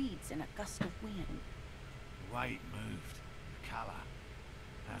 Like reeds in a gust of wind. The way it moved, the colour,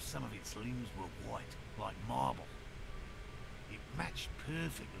 how some of its limbs were white, like marble. It matched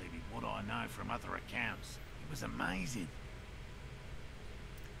perfectly with what I know from other accounts. It was amazing.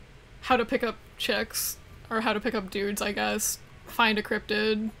 How to pick up chicks, or how to pick up dudes, I guess. Find a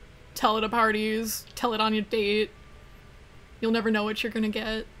cryptid, tell it at parties, tell it on your date. You'll never know what you're gonna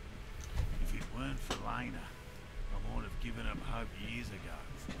get. If it weren't for Lena, I might have given up hope years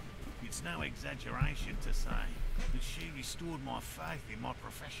ago. It's no exaggeration to say that she restored my faith in my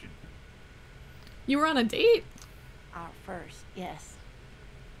profession. You were on a date? Our first, yes.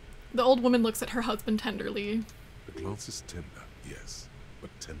 The old woman looks at her husband tenderly. The glance is tender, yes,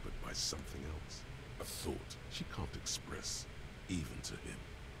 but tempered by something else. A thought she can't express, even to him.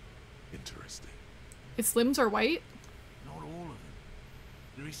 Interesting. Its limbs are white? Not all of them.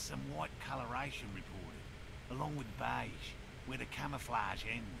 There is some white coloration reported, along with beige, where the camouflage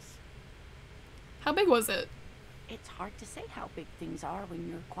ends. How big was it? It's hard to say how big things are when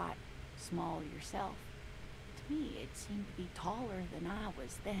you're quite small yourself. To me, it seemed to be taller than I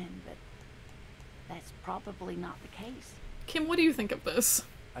was then, but that's probably not the case. Kim, what do you think of this?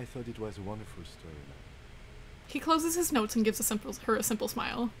 I thought it was a wonderful storyline. He closes his notes and gives her a simple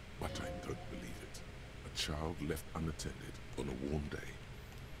smile. But I don't believe it. A child left unattended on a warm day.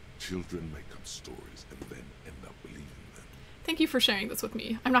 Children make up stories and then end up believing them. Thank you for sharing this with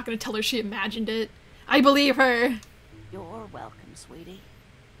me. I'm not going to tell her she imagined it. I believe her! You're welcome, sweetie.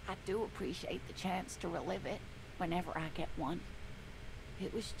 I do appreciate the chance to relive it whenever I get one.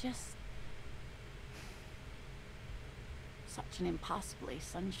 It was just such an impossibly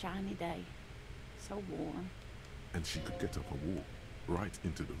sunshiny day. So warm. And she could get up and walk right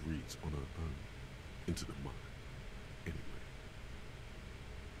into the reeds on her own. Into the mud. Anyway.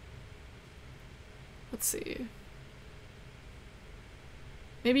 Let's see.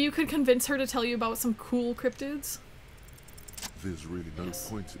 Maybe you could convince her to tell you about some cool cryptids? There's really no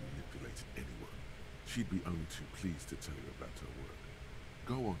point in manipulating anyone. She'd be only too pleased to tell you about her work.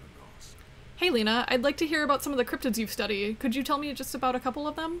 Go on and ask. Hey Lena, I'd like to hear about some of the cryptids you've studied. Could you tell me just about a couple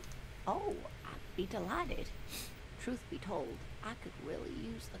of them? Oh, I'd be delighted. Truth be told, I could really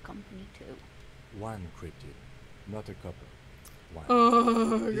use the company too. One cryptid, not a couple. One.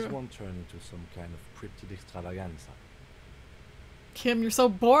 Oh, This God. won't turn into some kind of cryptid extravaganza. Kim, you're so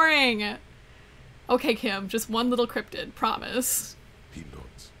boring! Okay, Kim, just one little cryptid, promise. He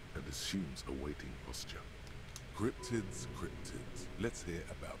nods and assumes a waiting posture. Cryptids, cryptids. Let's hear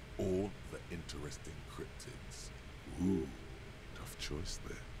about all the interesting cryptids. Ooh, tough choice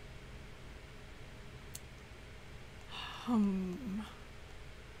there.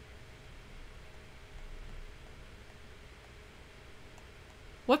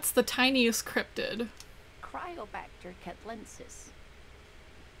 What's the tiniest cryptid? Cryobacter catlensis.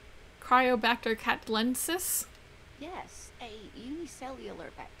 Cryobacter catlensis? Yes, a unicellular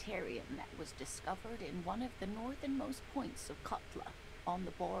bacterium that was discovered in one of the northernmost points of Kotla on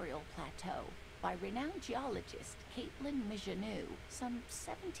the Boreal Plateau by renowned geologist Caitlin Mijanou some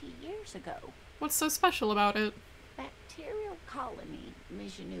 70 years ago. What's so special about it? Bacterial colony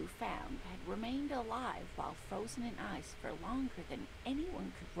Mijanou found had remained alive while frozen in ice for longer than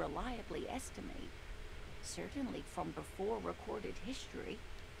anyone could reliably estimate. Certainly from before recorded history.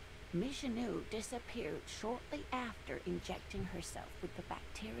 Mijanou disappeared shortly after injecting herself with the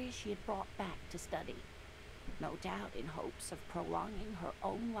bacteria she had brought back to study, no doubt in hopes of prolonging her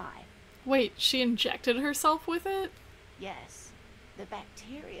own life. Wait, she injected herself with it? Yes, the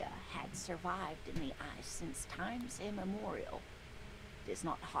bacteria had survived in the ice since times immemorial. is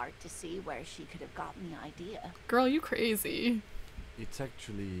not hard to see where she could have gotten the idea. Girl, you crazy. It's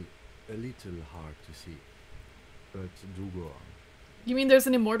actually a little hard to see, but do go on. You mean there's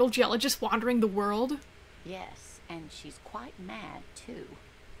an immortal geologist wandering the world? Yes, and she's quite mad, too.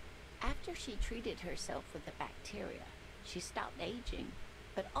 After she treated herself with the bacteria, she stopped aging,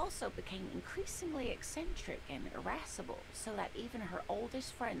 but also became increasingly eccentric and irascible, so that even her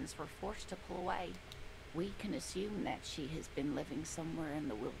oldest friends were forced to pull away. We can assume that she has been living somewhere in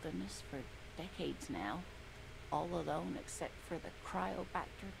the wilderness for decades now, all alone except for the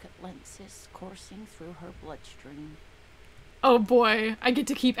Cryobacter catlensis coursing through her bloodstream. Oh boy, I get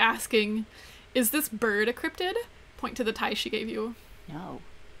to keep asking. Is this bird a cryptid? Point to the tie she gave you. No,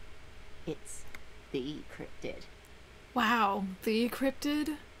 it's the cryptid. Wow, the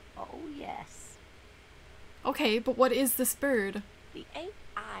cryptid? Oh yes. Okay, but what is this bird? The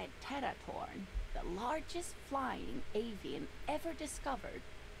eight-eyed teratorn, the largest flying avian ever discovered,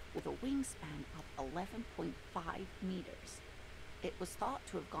 with a wingspan of 11.5 meters. It was thought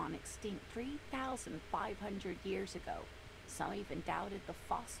to have gone extinct 3,500 years ago. Some even doubted the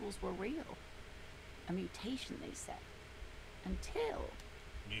fossils were real. A mutation, they said. Until...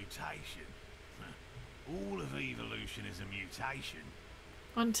 Mutation? All of evolution is a mutation.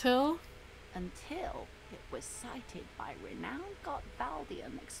 Until it was cited by renowned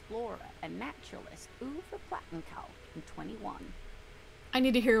Gotvaldian explorer and naturalist Uwe Plattenkalk in 21. I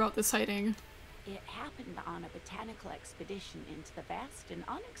need to hear about this sighting. It happened on a botanical expedition into the vast and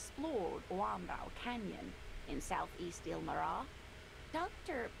unexplored Uamrau Canyon in southeast Ilmara.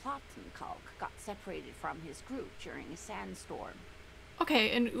 Dr. Plattenkalk got separated from his group during a sandstorm.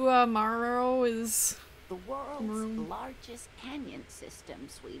 Okay, and Uamaro is... The world's largest canyon system,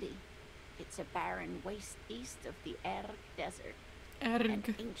 sweetie. It's a barren waste east of the Erg Desert. An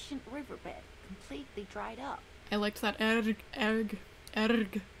ancient riverbed, completely dried up. I liked that Erg.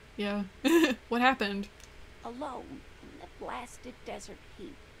 Yeah. What happened? Alone in the blasted desert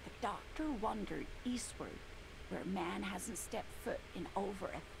heat, the doctor wandered eastward, where man hasn't stepped foot in over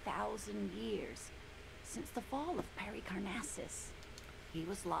 1,000 years, since the fall of Pericarnassus. He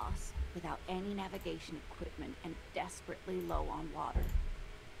was lost, without any navigation equipment and desperately low on water.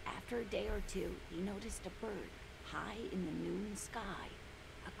 After a day or two, he noticed a bird high in the noon sky.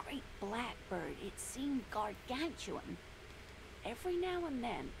 A great black bird. It seemed gargantuan. Every now and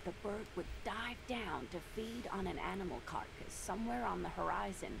then, the bird would dive down to feed on an animal carcass somewhere on the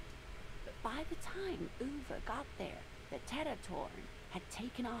horizon. But by the time Uwe got there, the teratorn had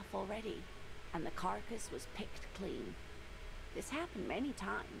taken off already, and the carcass was picked clean. This happened many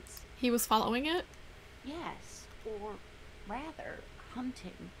times. He was following it? Yes, or rather,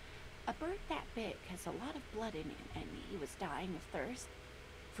 hunting. A bird that big has a lot of blood in it, and he was dying of thirst.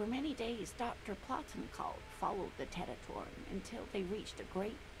 For many days, Dr. Plattenkalk followed the teratorn until they reached a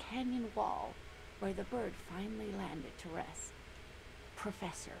great canyon wall where the bird finally landed to rest.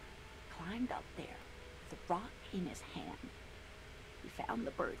 Professor climbed up there with a rock in his hand. He found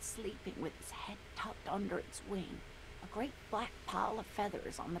the bird sleeping with its head tucked under its wing, a great black pile of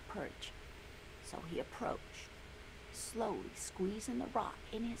feathers on the perch. So he approached, slowly squeezing the rock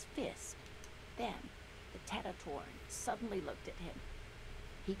in his fist. Then the teratorn suddenly looked at him.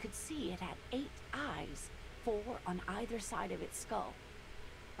 He could see it had 8 eyes, 4 on either side of its skull,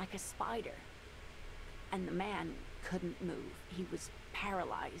 like a spider. And the man couldn't move. He was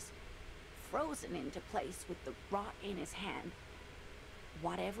paralyzed, frozen into place with the rock in his hand.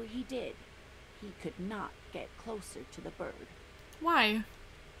 Whatever he did, he could not get closer to the bird. Why?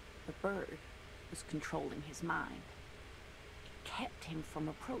 The bird was controlling his mind. It kept him from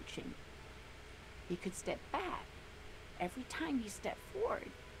approaching. He could step back. Every time he stepped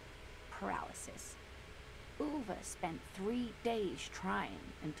forward, paralysis. Uwe spent 3 days trying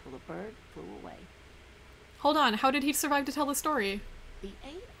until the bird flew away. Hold on, how did he survive to tell the story? The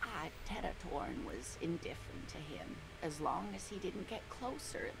 8-eyed teratorn was indifferent to him, as long as he didn't get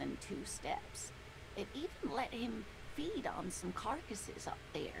closer than 2 steps. It even let him feed on some carcasses up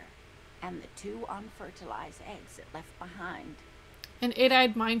there, and the 2 unfertilized eggs it left behind. An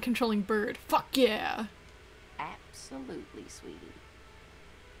 8-eyed mind-controlling bird. Fuck yeah! Absolutely, sweetie.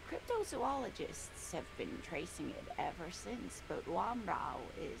 Cryptozoologists have been tracing it ever since, but Uamrau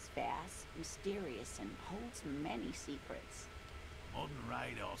is vast, mysterious, and holds many secrets. Modern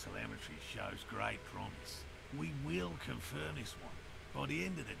radar telemetry shows great promise. We will confirm this one by the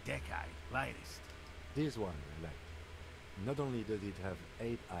end of the decade, latest. This one, like, not only does it have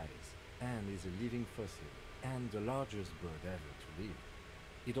 8 eyes, and is a living fossil, and the largest bird ever to live,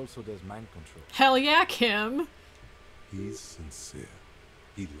 it also does mind control. Hell yeah, Kim! He's sincere.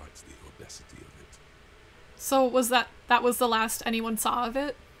 He likes the audacity of it. So that was the last anyone saw of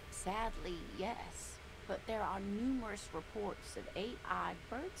it? Sadly, yes. But there are numerous reports of 8-eyed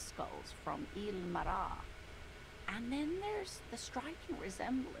bird skulls from Il Mara. And then there's the striking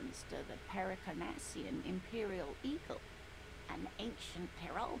resemblance to the Pericarnassian imperial eagle, an ancient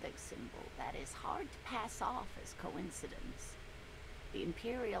heraldic symbol that is hard to pass off as coincidence. The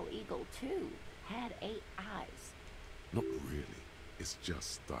imperial eagle, too, had 8 eyes. Not really. It's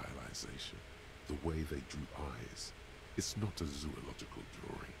just stylization. The way they drew eyes. It's not a zoological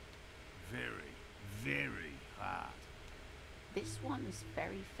drawing. Very, very hard. This one's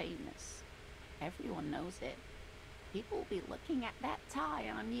very famous. Everyone knows it. People will be looking at that tie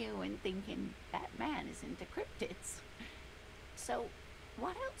on you and thinking that man is into cryptids. So,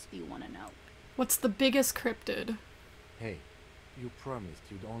 what else do you want to know? What's the biggest cryptid? Hey, you promised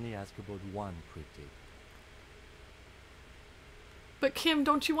you'd only ask about one cryptid. But Kim,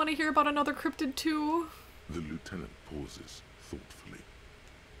 don't you want to hear about another cryptid too? The lieutenant pauses thoughtfully.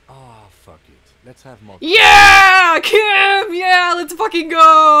 Ah, fuck it. Let's have more. Yeah! Kim! Yeah, let's fucking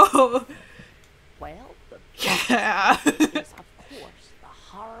go! Well, the Yeah! is, of course, the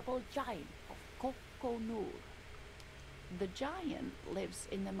horrible giant of Kokonur. The giant lives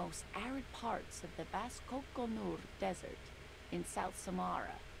in the most arid parts of the vast Kokonur Desert in South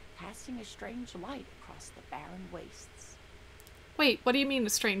Samara, casting a strange light across the barren wastes. Wait, what do you mean a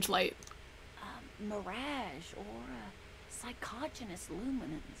strange light? Mirage or psychogenous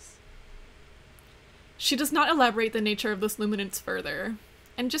luminance. She does not elaborate the nature of this luminance further.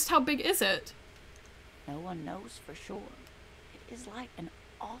 And just how big is it? No one knows for sure. It is like an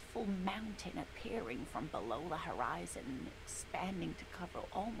awful mountain appearing from below the horizon and expanding to cover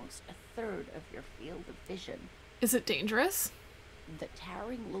almost a third of your field of vision. Is it dangerous? The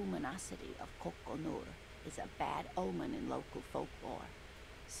towering luminosity of Kokonur is a bad omen in local folklore.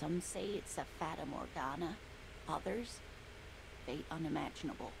 Some say it's a fata morgana, others, fate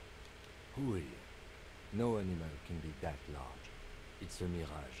unimaginable. Who are you? No animal can be that large. It's a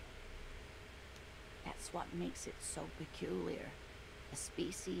mirage. That's what makes it so peculiar. A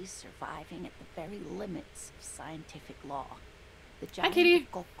species surviving at the very limits of scientific law. The giant Kitty.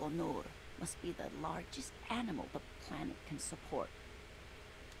 of Kokonur must be the largest animal the planet can support.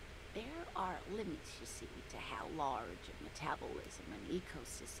 There are limits, you see, to how large a metabolism an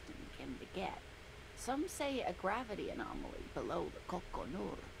ecosystem can beget. Some say a gravity anomaly below the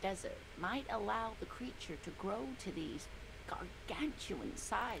Kokonur desert might allow the creature to grow to these gargantuan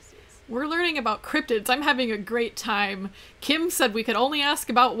sizes. We're learning about cryptids. I'm having a great time. Kim said we could only ask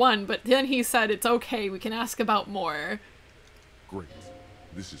about one, but then he said it's okay, we can ask about more. Great.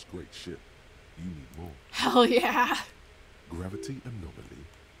 This is great shit. You need more. Hell yeah. Gravity anomaly.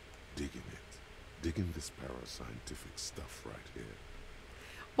 Digging it. Digging this parascientific stuff right here.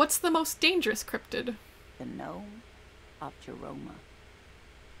 What's the most dangerous cryptid? The gnome of Jeroma.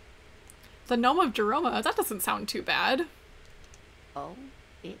 The gnome of Jeroma? That doesn't sound too bad. Oh,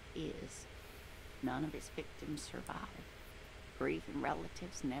 it is. None of his victims survived. Grieving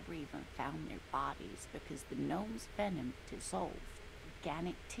relatives never even found their bodies because the gnome's venom dissolved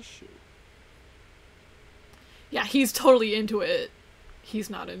organic tissue. Yeah, he's totally into it.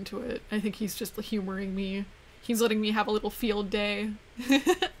 He's not into it. I think he's just humoring me. He's letting me have a little field day.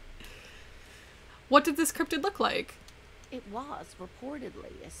 What did this cryptid look like? It was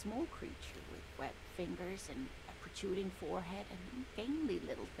reportedly a small creature with webbed fingers and a protruding forehead and a gangly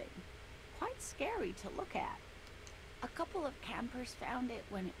little thing. Quite scary to look at. A couple of campers found it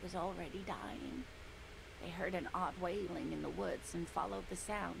when it was already dying. They heard an odd wailing in the woods and followed the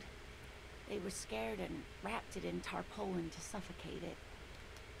sound. They were scared and wrapped it in tarpaulin to suffocate it.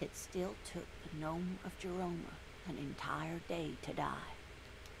 It still took the gnome of Jeroma an entire day to die.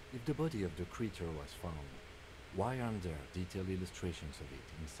 If the body of the creature was found, why aren't there detailed illustrations of it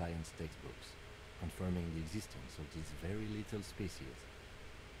in science textbooks, confirming the existence of this very little species?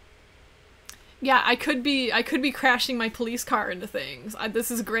 Yeah, I could be crashing my police car into things. This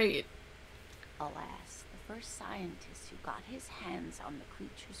is great. Alas, the first scientist who got his hands on the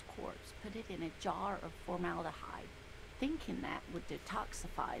creature's corpse put it in a jar of formaldehyde, thinking that would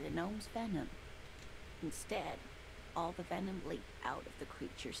detoxify the gnome's venom. Instead, all the venom leaked out of the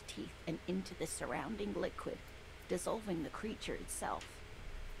creature's teeth and into the surrounding liquid, dissolving the creature itself.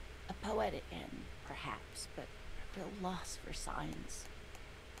 A poetic end, perhaps, but a real loss for science.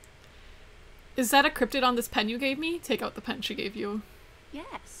 Is that a cryptid on this pen you gave me? Take out the pen she gave you.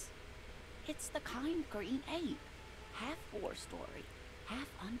 Yes, it's the kind green ape, half war story, half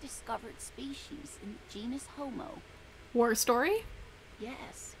undiscovered species in the genus Homo. War story?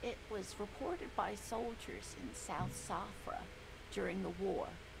 Yes, it was reported by soldiers in South Safra during the war.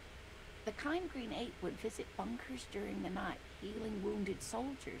 The kind green ape would visit bunkers during the night, healing wounded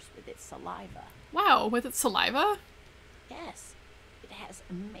soldiers with its saliva. Wow, with its saliva? Yes, it has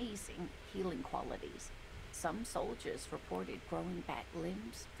amazing healing qualities. Some soldiers reported growing back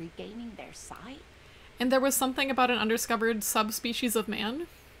limbs, regaining their sight. And there was something about an undiscovered subspecies of man?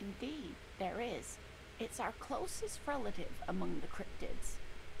 Indeed, there is. It's our closest relative among the cryptids.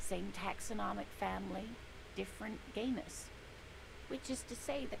 Same taxonomic family, different genus. Which is to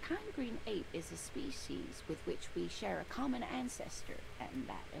say, the kind green ape is a species with which we share a common ancestor, and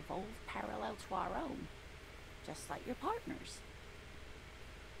that evolved parallel to our own. Just like your partners.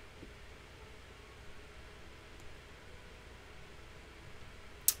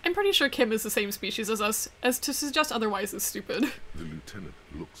 I'm pretty sure Kim is the same species as us, as to suggest otherwise is stupid. The lieutenant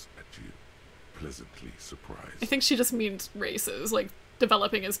looks at you, pleasantly surprised. I think she just means races, like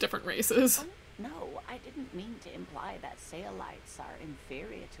developing as different races. Oh, no, I didn't mean to imply that Saolites are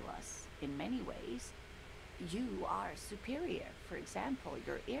inferior to us in many ways. You are superior. For example,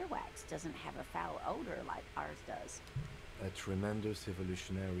 your earwax doesn't have a foul odor like ours does. A tremendous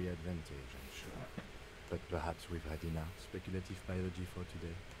evolutionary advantage, I'm sure. But perhaps we've had enough speculative biology for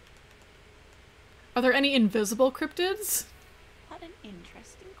today. Are there any invisible cryptids? What an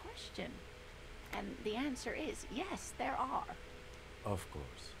interesting question. And the answer is yes, there are. Of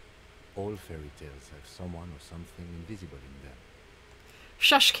course. All fairy tales have someone or something invisible in them.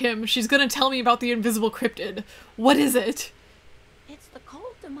 Shush, Kim. She's gonna tell me about the invisible cryptid. What is it? It's the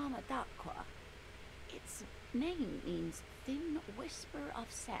Col de Mamadaqua. Its name means thin whisper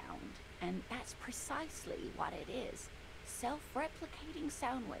of sound, and that's precisely what it is. Self-replicating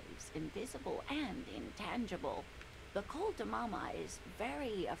sound waves, invisible and intangible. The Col de Mama is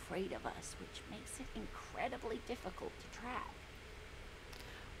very afraid of us, which makes it incredibly difficult to track.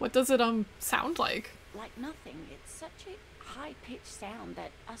 What does it, sound like? Like nothing. It's such a high-pitched sound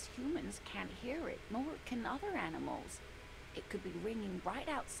that us humans can't hear it, nor can other animals. It could be ringing right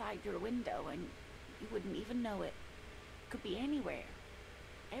outside your window and you wouldn't even know it. Could be anywhere.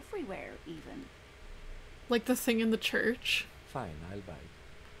 Everywhere, even. Like the thing in the church? Fine, I'll buy it.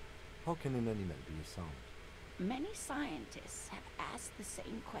 How can an animal be a sound? Many scientists have asked the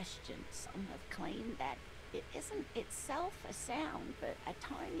same question. Some have claimed that it isn't itself a sound, but a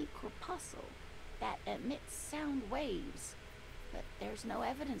tiny corpuscle that emits sound waves. But there's no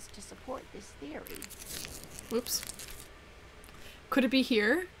evidence to support this theory. Whoops. Could it be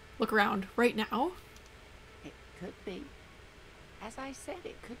here? Look around. Right now? It could be. As I said,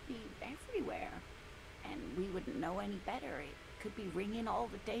 it could be everywhere. And we wouldn't know any better. It could be ringing all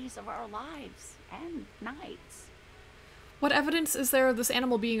the days of our lives and nights. What evidence is there of this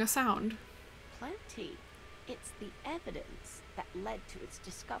animal being a sound? Plenty. It's the evidence that led to its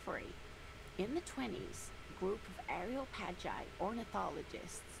discovery. In the 20s, a group of Areopagi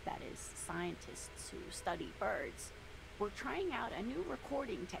ornithologists, that is, scientists who study birds, were trying out a new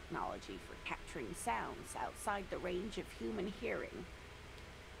recording technology for capturing sounds outside the range of human hearing.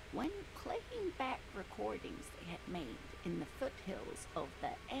 When playing back recordings they had made in the foothills of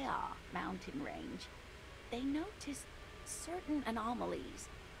the Ea mountain range, they noticed certain anomalies,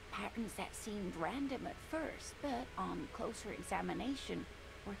 patterns that seemed random at first, but on closer examination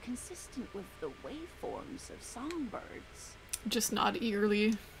were consistent with the waveforms of songbirds. Just nod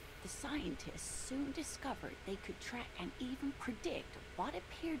eagerly. The scientists soon discovered they could track and even predict what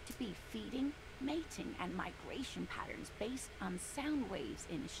appeared to be feeding, mating, and migration patterns based on sound waves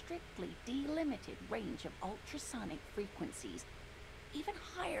in a strictly delimited range of ultrasonic frequencies, even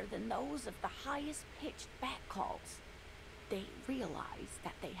higher than those of the highest pitched bat calls. They realized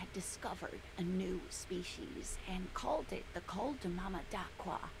that they had discovered a new species and called it the Col de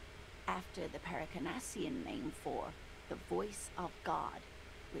Mamadaqua, after the Paracanassian name for the voice of God,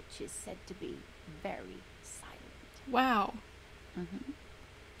 which is said to be very silent. Wow.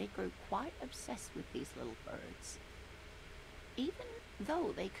 They grew quite obsessed with these little birds. Even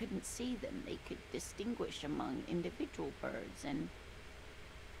though they couldn't see them, they could distinguish among individual birds and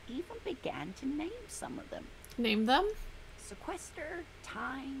even began to name some of them. Name them? Sequester,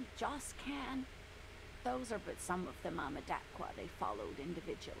 Time, Joscan. Those are but some of the Mamadaqua they followed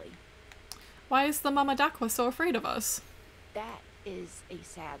individually. Why is the Mamadaqua so afraid of us? That is a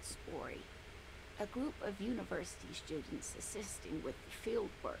sad story. A group of university students assisting with the field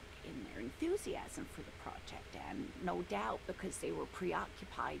work in their enthusiasm for the project, and no doubt because they were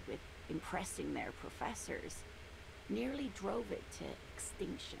preoccupied with impressing their professors, nearly drove it to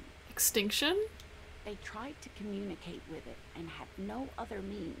extinction. Extinction? They tried to communicate with it and had no other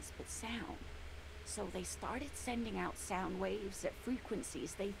means but sound. So they started sending out sound waves at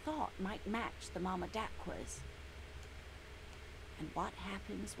frequencies they thought might match the Mamadaqwas. And what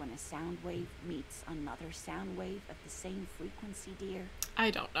happens when a sound wave meets another sound wave of the same frequency, dear? I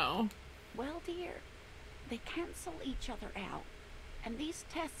don't know. Well, dear, they cancel each other out. And these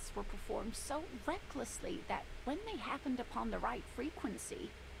tests were performed so recklessly that when they happened upon the right frequency,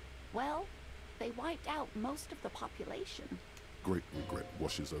 well, they wiped out most of the population. Great regret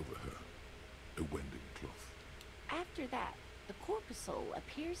washes over her. A wending cloth. After that, the corpuscle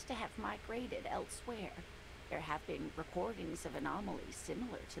appears to have migrated elsewhere. There have been recordings of anomalies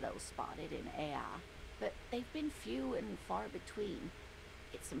similar to those spotted in Ea, but they've been few and far between.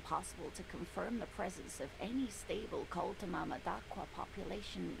 It's impossible to confirm the presence of any stable Koltama Madakwa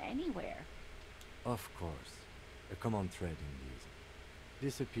population anywhere. Of course. A common thread in these.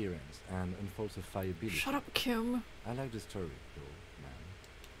 Disappearance and unfalsifiability. Shut up, Kim. I like the story, though,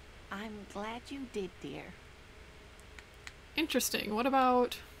 man. I'm glad you did, dear. Interesting. What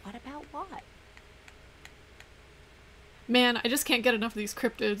about... What about what? Man, I just can't get enough of these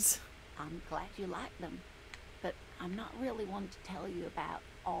cryptids. I'm glad you like them, but I'm not really one to tell you about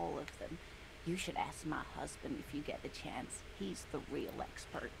all of them. You should ask my husband if you get the chance. He's the real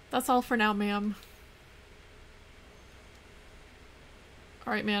expert. That's all for now, ma'am.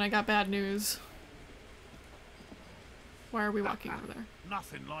 Alright, man, I got bad news. Why are we walking over there?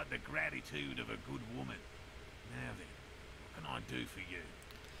 Nothing like the gratitude of a good woman. Now then, what can I do for you?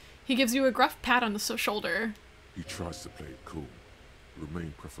 He gives you a gruff pat on the shoulder. He tries to play it cool,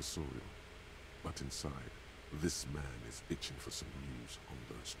 remain professorial, but inside, this man is itching for some news on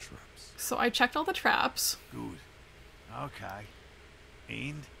those traps. So I checked all the traps. Good. Okay.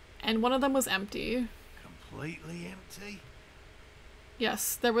 And one of them was empty. Completely empty?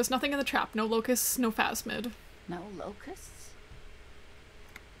 Yes, there was nothing in the trap. No locusts, no phasmid. No locusts?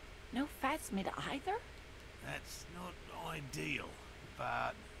 No phasmid either? That's not ideal,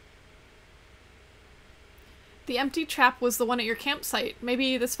 but... The empty trap was the one at your campsite.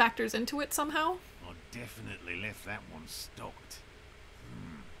 Maybe this factors into it somehow? I definitely left that one stocked.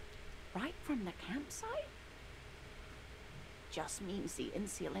 Right from the campsite? Just means the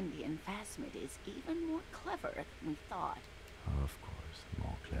Insulindian phasmid is even more clever than we thought. Of course,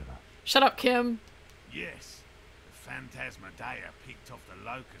 more clever. Shut up, Kim. Yes, the Phantasmadeia picked off the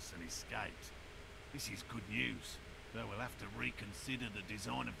locust and escaped. This is good news, though we'll have to reconsider the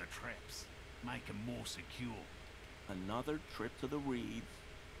design of the traps. Make them more secure. Another trip to the reeds.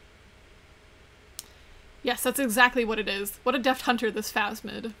 Yes, that's exactly what it is. What a deft hunter, this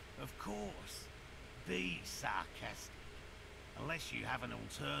phasmid. Of course. Be sarcastic. Unless you have an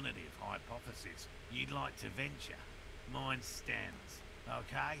alternative hypothesis you'd like to venture. Mine stands,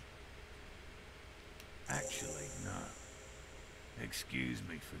 okay? Actually, no. Excuse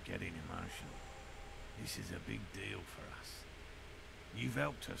me for getting emotional. This is a big deal for us. You've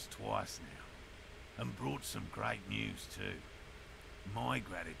helped us twice now, and brought some great news too. My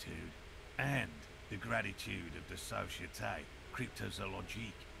gratitude, and the gratitude of the Société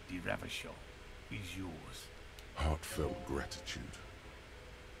Cryptozoologique de Ravachol, is yours. Heartfelt gratitude.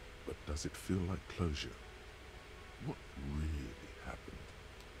 But does it feel like closure? What really happened?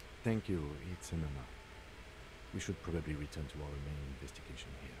 Thank you, it's an honor. We should probably return to our main investigation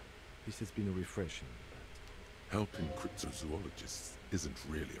here. This has been refreshing, but... Helping cryptozoologists isn't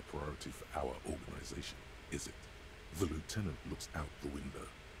really a priority for our organization, is it? The lieutenant looks out the window,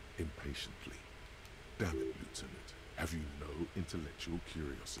 impatiently. Damn it, Lieutenant. Have you no intellectual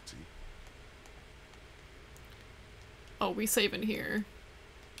curiosity? Oh, we save in here.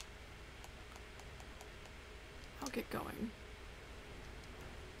 I'll get going.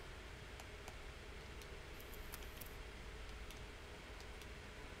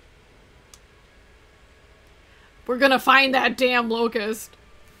 We're gonna find that damn locust.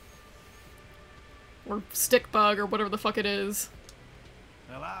 Or stick bug, or whatever the fuck it is.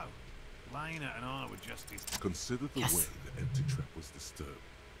 Hello. Lena and I were just... Consider the way the empty trap was disturbed.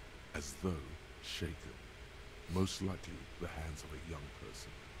 As though shaken. Most likely the hands of a young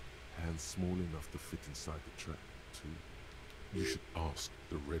person. Hands small enough to fit inside the trap, too. You should ask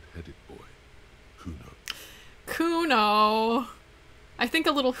the red-headed boy. Kuno. Kuno! I think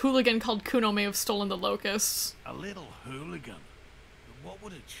a little hooligan called Kuno may have stolen the locusts. A little hooligan? But what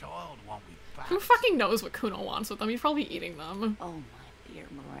would a child want with bats? Who fucking knows what Kuno wants with them? He's probably eating them. Oh, my dear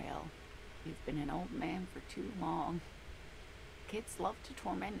Morel. You've been an old man for too long. Kids love to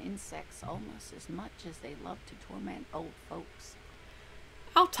torment insects almost as much as they love to torment old folks.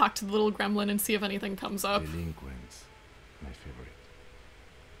 I'll talk to the little gremlin and see if anything comes up. Delinquents. My favorite.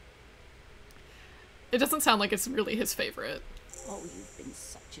 It doesn't sound like it's really his favorite. Oh, you've been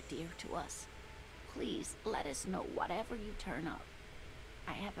such a dear to us. Please, let us know whatever you turn up.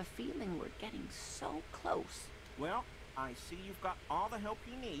 I have a feeling we're getting so close. Well, I see you've got all the help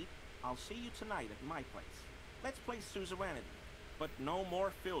you need. I'll see you tonight at my place. Let's play suzerainty, but no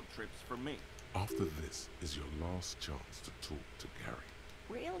more field trips for me. After this is your last chance to talk to Gary.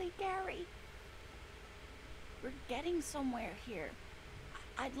 Really, Gary? We're getting somewhere here.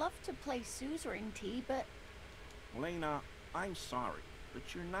 I'd love to play suzerainty, but... Lena, I'm sorry,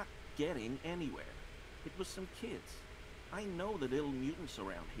 but you're not getting anywhere. It was some kids. I know the little mutants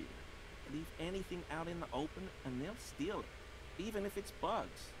around here. Leave anything out in the open and they'll steal it, even if it's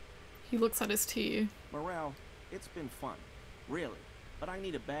bugs. He looks at his tea. Morel, it's been fun, really, but I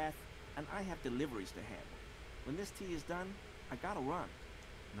need a bath and I have deliveries to handle. When this tea is done, I gotta run.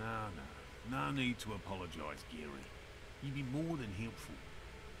 No need to apologise, Gary. You'd be more than helpful.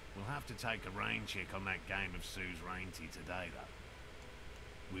 We'll have to take a rain check on that game of suzerainty today,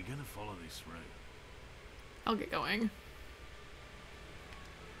 though. We're gonna follow this route. I'll get going.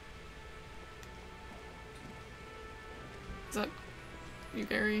 Is that you,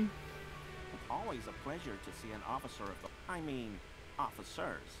 Gary? Always a pleasure to see an officer of the... I mean,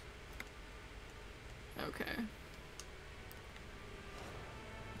 officers. Okay.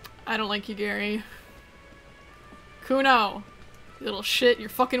 I don't like you, Gary. Kuno! You little shit, you're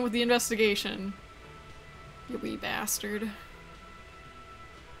fucking with the investigation. You wee bastard.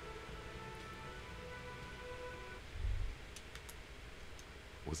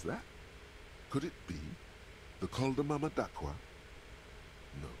 Was that? Could it be the Col de Mamadakwa?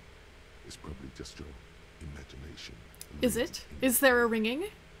 No, it's probably just your imagination. Is it? Is there a ringing?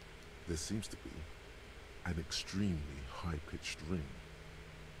 There seems to be an extremely high-pitched ring.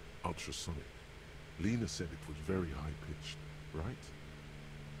 Ultrasonic. Lena said it was very high-pitched, right?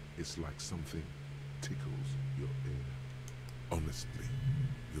 It's like something tickles your ear. Honestly,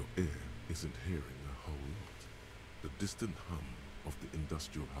 your ear isn't hearing a whole lot. The distant hum of the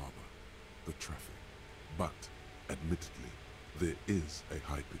industrial harbor, the traffic. But, admittedly, there is a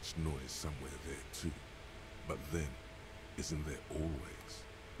high-pitched noise somewhere there too. But then, isn't there always?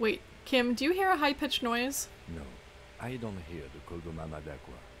 Wait, Kim, do you hear a high-pitched noise? No, I don't hear the Col de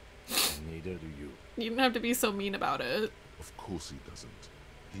Mamadakwa. And neither do you. You don't have to be so mean about it. Of course he doesn't.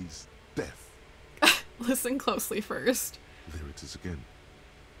 He's deaf. Listen closely first. There it is again.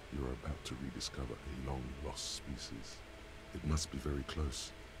 You're about to rediscover a long-lost species. It must be very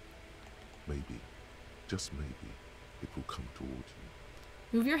close. Maybe, just maybe, it will come toward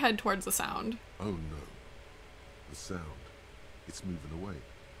you. Move your head towards the sound. Oh no. The sound. It's moving away.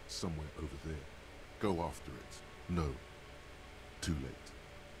 Somewhere over there. Go after it. No. Too late.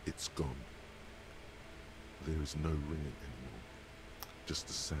 It's gone. There is no ringing anymore. Just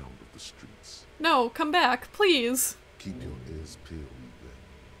the sound of the streets. No, come back, please. Keep your ears peeled, then.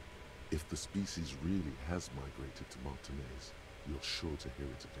 If the species really has migrated to Martinez, you're sure to hear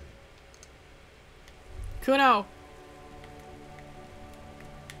it again. Kuno!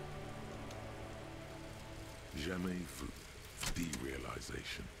 Jamais vu.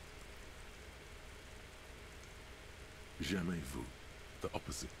 Derealization. Jamais vu. The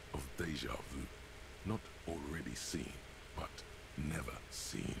opposite of déjà vu. Not already seen, but never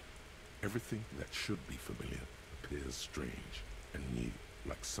seen. Everything that should be familiar appears strange and new,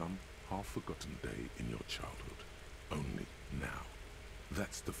 like some half-forgotten day in your childhood. Only now.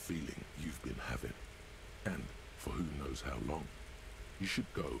 That's the feeling you've been having. And for who knows how long. You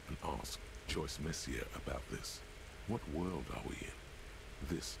should go and ask Joyce Messier about this. What world are we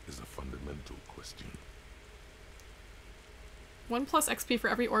in? This is a fundamental question. 1+ XP for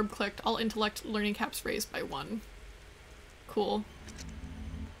every orb clicked. All intellect learning caps raised by 1. Cool.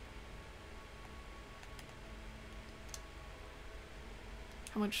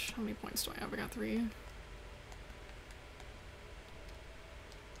 How many points do I have? I got 3.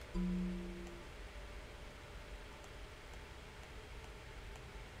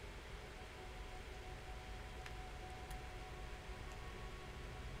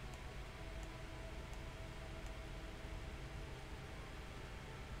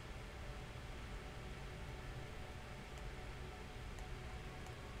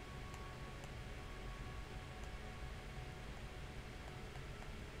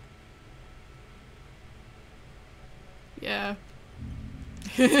 Yeah.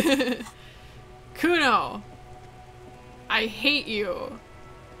 Kuno! I hate you.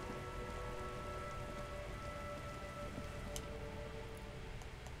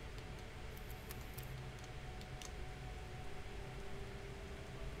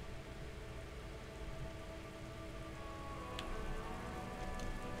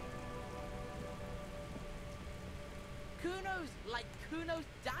 Kuno's like Kuno's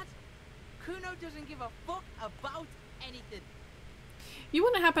dad? Kuno doesn't give a fuck about anything. You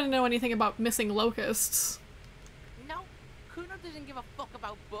wouldn't happen to know anything about missing locusts. No, Kuno doesn't give a fuck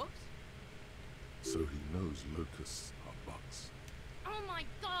about bugs. So he knows locusts are bugs. Oh my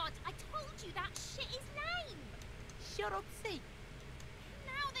god, I told you that shit is lame! Shut up, see.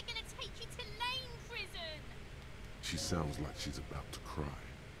 Now they're gonna take you to lame prison! She sounds like she's about to cry,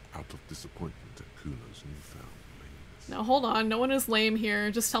 out of disappointment at Kuno's newfound lameness. Now hold on, no one is lame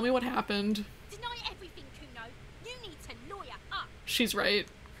here. Just tell me what happened. Deny everything, Kuno. You need to lawyer up. She's right.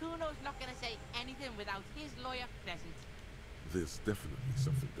 Kuno's not gonna say anything without his lawyer present. There's definitely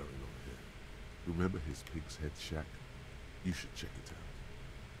something going on here. Remember his pig's head shack? You should check it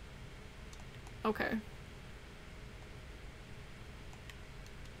out. Okay.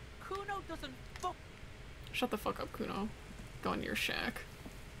 Kuno doesn't fuck. Shut the fuck up, Kuno. Go in your shack.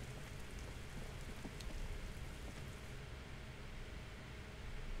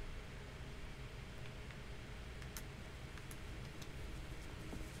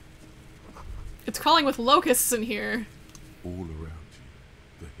 It's crawling with locusts in here. All around you,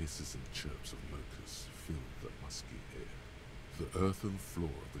 the hisses and chirps of locusts fill the musky air. The earthen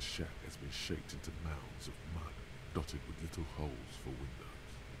floor of the shack has been shaped into mounds of mud, dotted with little holes for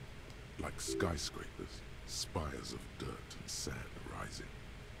windows. Like skyscrapers, spires of dirt and sand rising.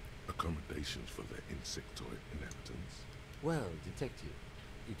 Accommodations for their insectoid inhabitants. Well, detective,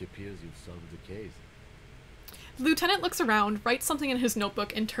 it appears you've solved the case. The lieutenant looks around, writes something in his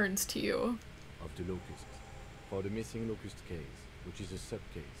notebook, and turns to you. Of the locusts. For the missing locust case, which is a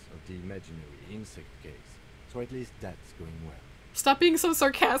sub-case of the imaginary insect case. So at least that's going well. Stop being so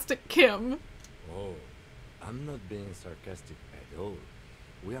sarcastic, Kim. Oh, I'm not being sarcastic at all.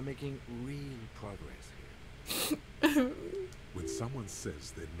 We are making real progress here. When someone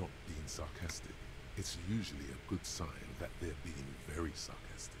says they're not being sarcastic, it's usually a good sign that they're being very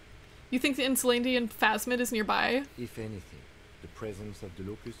sarcastic. You think the Insulandian phasmid is nearby? If anything, the presence of the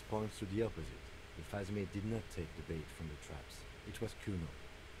locust points to the opposite. The phasmid did not take the bait from the traps. It was Kuno.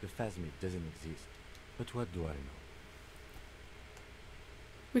 The phasmid doesn't exist. But what do I know?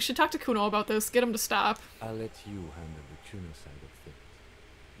 We should talk to Kuno about this, get him to stop. I'll let you handle the Kuno side of things.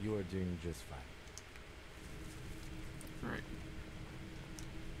 You are doing just fine. Alright.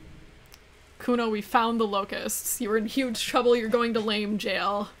 Kuno, we found the locusts. You were in huge trouble, you're going to lame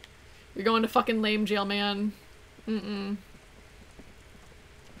jail. You're going to fucking lame jail, man. Mm-mm.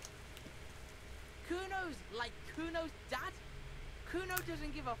 Kuno's like Kuno's dad. Kuno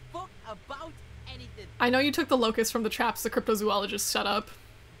doesn't give a fuck about anything. I know you took the locusts from the traps the cryptozoologist set up.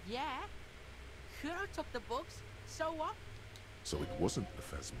 Yeah. Kuno took the bugs. So what? So it wasn't the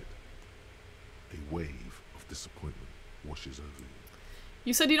phasmid. A wave of disappointment washes over you.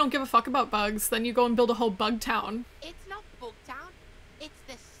 You said you don't give a fuck about bugs, then you go and build a whole bug town. It's not Bugtown. It's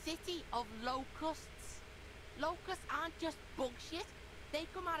the city of locusts. Locusts aren't just bug shit. They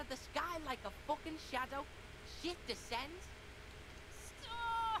come out of the sky like a fucking shadow. Shit descends.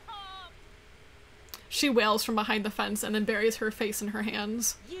 Stop! She wails from behind the fence and then buries her face in her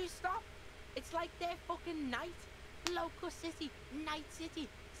hands. You stop. It's like their fucking night. Locust City, Night City,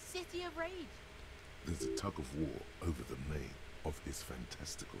 City of Rage. There's a tug of war over the name of his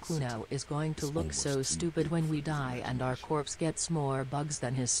fantastical city. Kuno is going to It's look almost so too stupid big when for we his die and our imagination. corpse gets more bugs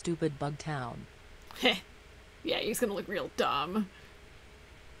than his stupid bug town. Heh. Yeah, he's gonna look real dumb.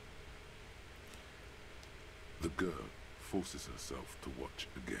 The girl forces herself to watch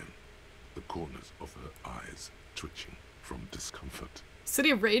again, the corners of her eyes twitching from discomfort. City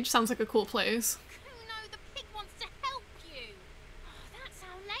of Rage sounds like a cool place. Kuno, the pig wants to help you. Oh, that's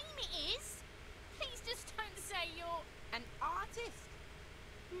how lame it is. Please just don't say you're... An artist.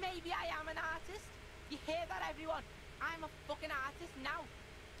 Maybe I am an artist. You hear that, everyone? I'm a fucking artist now.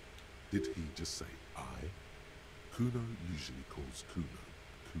 Did he just say I? Kuno usually calls Kuno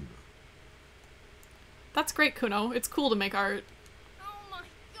Kuno. That's great, Kuno. It's cool to make art. Oh my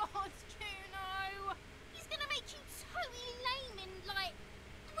god, Kuno! He's gonna make you totally lame in, like,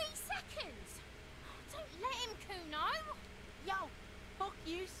 3 seconds. Oh, don't let him, Kuno. Yo, fuck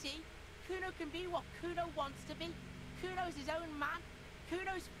you, see? Kuno can be what Kuno wants to be. Kuno's his own man.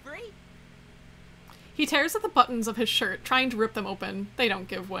 Kuno's free. He tears at the buttons of his shirt, trying to rip them open. They don't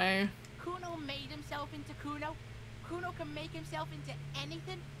give way. Kuno made himself into Kuno. Kuno can make himself into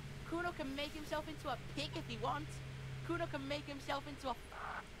anything. Kuno can make himself into a pig if he wants. Kuno can make himself into a...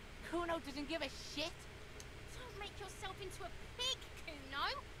 Kuno doesn't give a shit. Don't make yourself into a pig,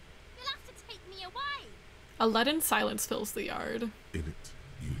 Kuno. You'll have to take me away. A leaden silence fills the yard. In it,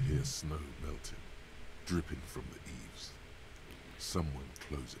 you hear snow melting, dripping from the eaves. Someone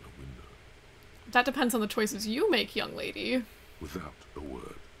closing a window. That depends on the choices you make, young lady. Without a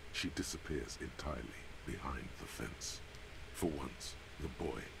word, she disappears entirely behind the fence. For once, the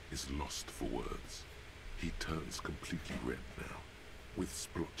boy is lost for words. He turns completely red now, with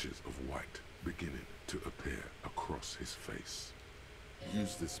splotches of white beginning to appear across his face.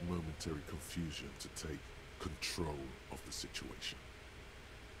 Use this momentary confusion to take control of the situation.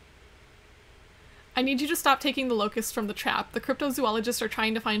 I need you to stop taking the locusts from the trap. The cryptozoologists are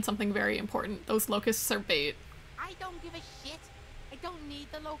trying to find something very important. Those locusts are bait. I don't give a shit. I don't need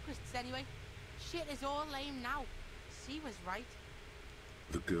the locusts anyway. Shit is all lame now. C was right.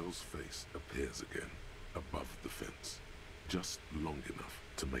 The girl's face appears again, above the fence, just long enough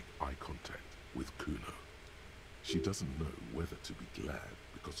to make eye contact with Kuno. She doesn't know whether to be glad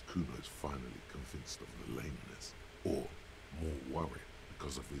because Kuno is finally convinced of the lameness, or more worried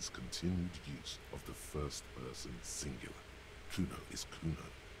because of his continued use of the first person singular. Kuno is Kuno,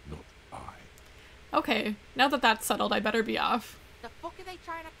 not I. Okay, now that that's settled, I better be off. The fuck are they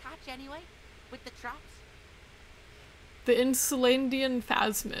trying to catch anyway? With the traps? The Insulandian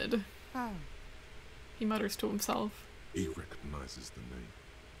phasmid. He mutters to himself. He recognizes the name.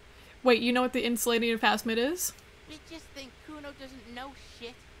 Wait, you know what the Insulandian phasmid is? Bitches think Kuno doesn't know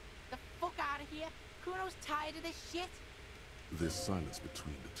shit. The fuck out of here. Kuno's tired of this shit. There's silence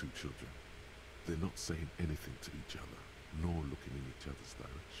between the two children. They're not saying anything to each other, nor looking in each other's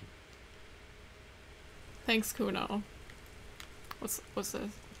direction. Thanks, Kuno. What's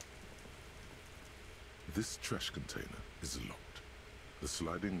this? This trash container is locked. The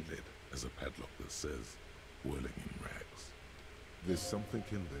sliding lid has a padlock that says, "Whirling in rags." There's something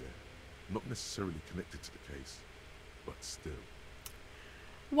in there, not necessarily connected to the case, but still.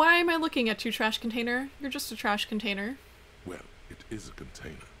 Why am I looking at you, trash container? You're just a trash container. Well, it is a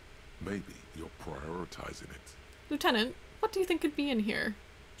container. Maybe you're prioritizing it. Lieutenant, what do you think could be in here?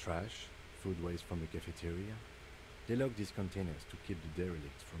 Trash, food waste from the cafeteria. They lock these containers to keep the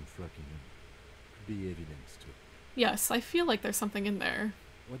derelicts from flocking in. Could be evidence too. Yes, I feel like there's something in there.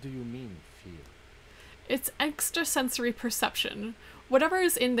 What do you mean, feel? It's extrasensory perception. Whatever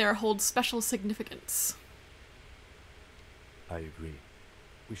is in there holds special significance. I agree.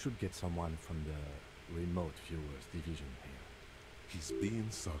 We should get someone from the remote viewers division here. He's being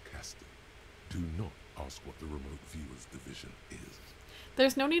sarcastic. Do not ask what the remote viewers division is.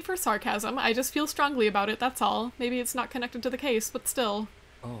 There's no need for sarcasm. I just feel strongly about it, that's all. Maybe it's not connected to the case, but still.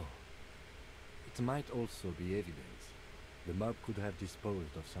 Oh. It might also be evidence. The mob could have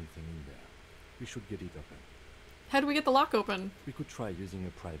disposed of something in there. We should get it open. How do we get the lock open? We could try using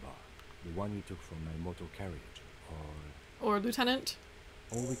a pry bar. The one we took from my motor carriage. Or Lieutenant?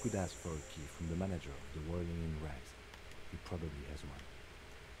 Or we could ask for a key from the manager of the Whirling in Rags. He probably has one.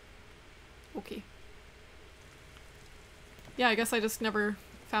 Okay. Yeah, I guess I just never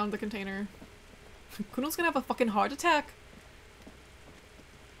found the container. Kuno's gonna have a fucking heart attack.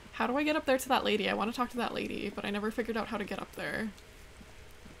 How do I get up there to that lady? I want to talk to that lady, but I never figured out how to get up there.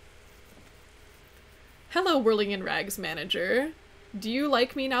 Hello, Whirling in Rags manager. Do you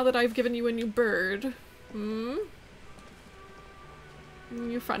like me now that I've given you a new bird? Hmm?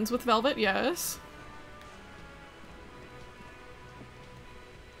 You friends with Velvet? Yes.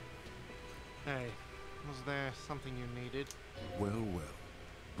 Hey, was there something you needed? Well, well.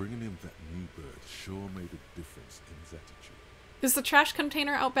 Bringing him that new bird sure made a difference in his attitude. Is the trash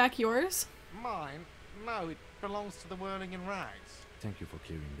container out back yours? Mine? No, it belongs to the Whirling in Rags. Thank you for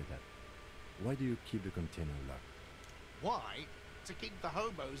clearing that up. Why do you keep the container locked? Why? To keep the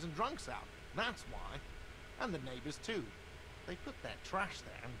hobos and drunks out. That's why. And the neighbors too. They put their trash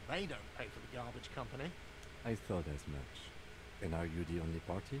there and they don't pay for the garbage company. I thought as much. And are you the only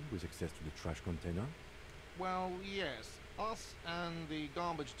party with access to the trash container? Well, yes. Us and the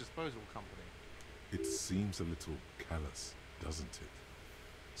garbage disposal company. It seems a little callous, doesn't it?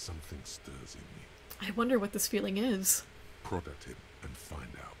 Something stirs in me. I wonder what this feeling is. Prod at him and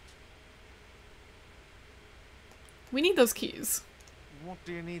find out. We need those keys. What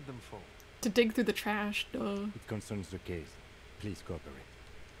do you need them for? To dig through the trash, duh. It concerns the case. Please cooperate.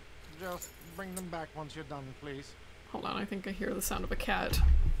 Just bring them back once you're done, please. Hold on, I think I hear the sound of a cat.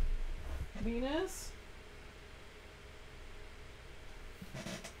 Venus?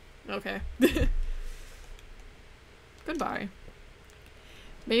 Okay. Goodbye.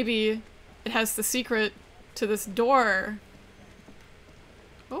 Maybe it has the secret to this door.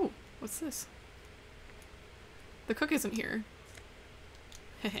 Oh, what's this? The cook isn't here.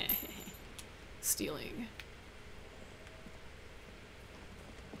 Stealing.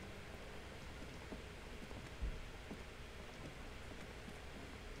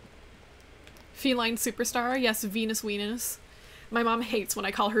 Feline superstar? Yes, Venus Weenus. My mom hates when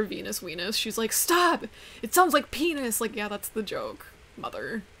I call her Venus Weenus. She's like, stop! It sounds like penis! Like, yeah, that's the joke,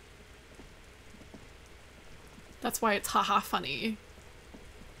 mother. That's why it's haha funny.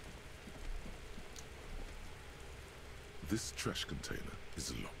 This trash container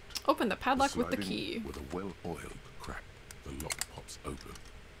is locked. Open the padlock with the Sliding key. With a well-oiled crack, the lock pops open.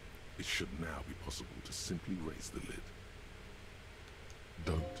 It should now be possible to simply raise the lid.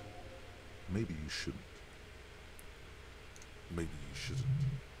 Don't. Maybe you shouldn't. Maybe you shouldn't.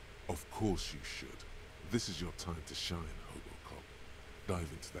 Of course you should. This is your time to shine, Hobocop. Dive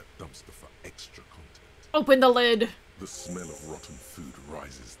into that dumpster for extra content. Open the lid. The smell of rotten food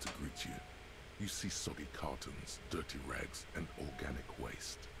rises to greet you. You see soggy cartons, dirty rags, and organic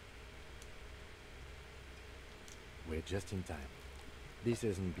waste. We're just in time. This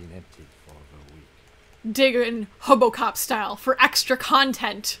hasn't been emptied for over a week. Dig in Hobocop style for extra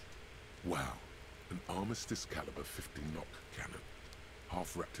content. Wow. An Armistice caliber 50 knock cannon.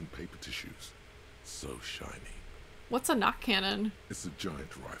 Half wrapped in paper tissues. So shiny. What's a knock cannon? It's a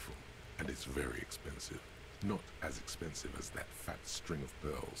giant rifle, and it's very expensive. Not as expensive as that fat string of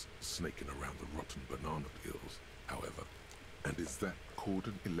pearls snaking around the rotten banana peels, however. And is that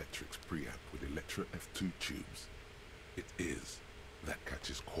Cordon Electric's preamp with Electra F2 tubes. It is. That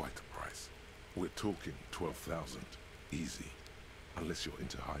catches quite a price. We're talking 12,000. Easy. Unless you're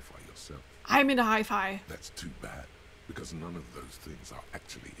into hi-fi yourself. I'm into hi-fi. That's too bad, because none of those things are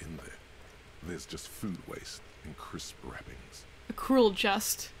actually in there. There's just food waste and crisp wrappings. A cruel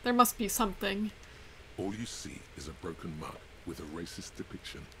jest. There must be something. All you see is a broken mug with a racist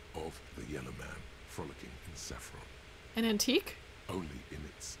depiction of the Yellow Man frolicking in saffron. An antique? Only in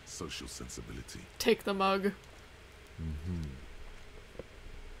its social sensibility. Take the mug. Mm-hmm.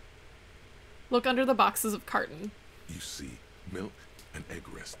 Look under the boxes of carton. You see milk and egg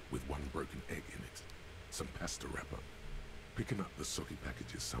rest with one broken egg in it. Some pasta wrapper. Picking up the soggy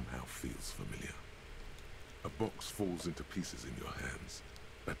packages somehow feels familiar. A box falls into pieces in your hands.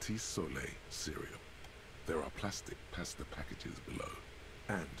 Batiste Soleil cereal. There are plastic pasta packages below.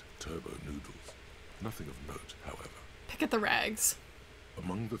 And turbo noodles. Nothing of note, however. Pick at the rags.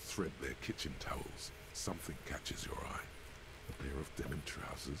 Among the threadbare kitchen towels, something catches your eye. A pair of denim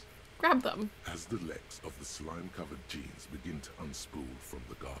trousers. Grab them. As the legs of the slime-covered jeans begin to unspool from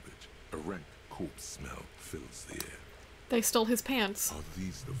the garbage, a rank corpse smell fills the air. They stole his pants. Are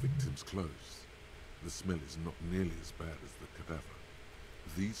these the victim's clothes? The smell is not nearly as bad as the cadaver.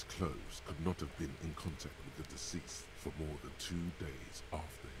 These clothes could not have been in contact with the deceased for more than 2 days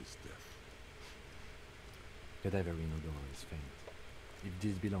after his death. Cadaver inodor is faint. If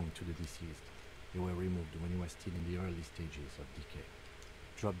these belong to the deceased, they were removed when he was still in the early stages of decay.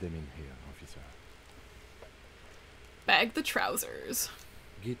 Drop them in here, officer. Bag the trousers.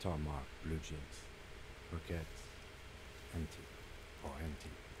 Guitar mark blue jeans. Pockets empty. Or empty.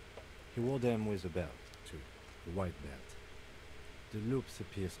 He wore them with a belt, too. A white belt. The loops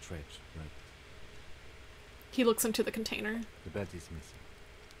appear stretched, but He looks into the container. the belt is missing.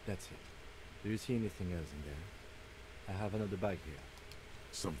 That's it. Do you see anything else in there? I have another bag here.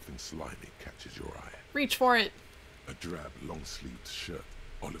 Something slimy catches your eye. Reach for it. A drab, long-sleeved shirt,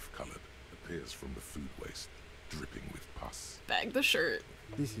 olive-colored, appears from the food waste, dripping with pus. Bag the shirt.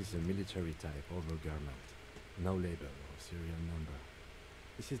 This is a military-type overgarment. No label or serial number.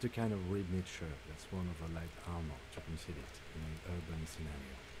 This is the kind of ribbed shirt that's worn over light armor to conceal it in an urban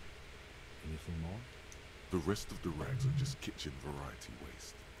scenario. Anything more? The rest of the rags are just kitchen variety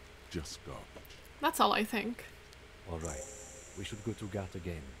waste. Just garbage. That's all I think. Alright. We should go to Gart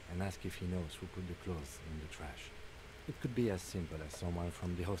again and ask if he knows who put the clothes in the trash. It could be as simple as someone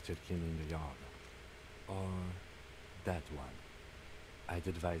from the hostel cleaning the yard. Or that one. I'd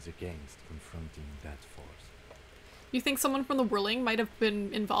advise against confronting that force. You think someone from the Whirling might have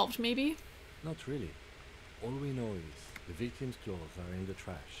been involved, maybe? Not really. All we know is the victim's clothes are in the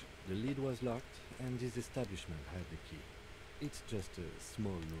trash. The lid was locked and his establishment had the key. It's just a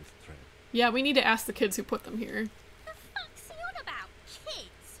small loose thread. Yeah, we need to ask the kids who put them here. The fuck's he on about?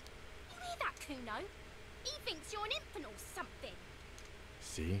 Kids? You hear that, Kuno? He thinks you're an infant or something.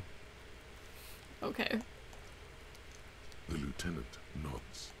 See? Okay. The lieutenant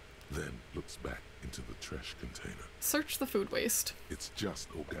nods, then looks back into the trash container. Search the food waste. It's just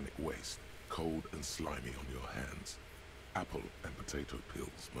organic waste, cold and slimy on your hands. Apple and potato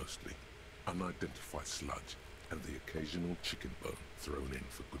peels, mostly. Unidentified sludge, and the occasional chicken bone thrown in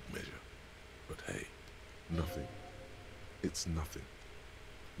for good measure. But hey, nothing. It's nothing.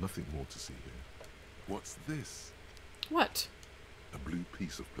 Nothing more to see here. What's this? What? A blue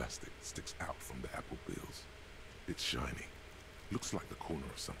piece of plastic sticks out from the apple peels. It's shiny. Looks like the corner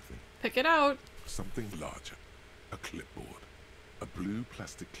of something. Pick it out. Something larger. A clipboard. A blue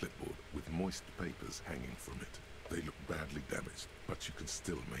plastic clipboard with moist papers hanging from it. They look badly damaged, but you can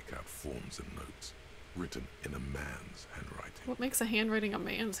still make out forms and notes, written in a man's handwriting. What makes a handwriting a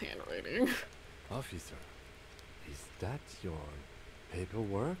man's handwriting? Officer, Is that your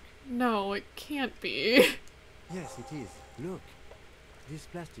paperwork? No, it can't be. Yes, it is. Look. This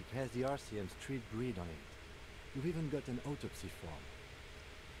plastic has the RCM's street breed on it. You've even got an autopsy form.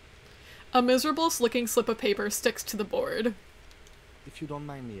 A miserable-looking slip of paper sticks to the board. If you don't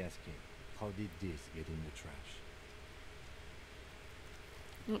mind me asking, how did this get in the trash?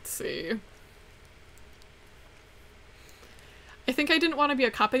 Let's see. I think I didn't want to be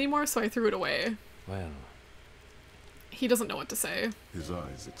a cop anymore, so I threw it away. Well... He doesn't know what to say. His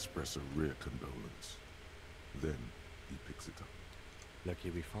eyes express a rare condolence. Then he picks it up. Lucky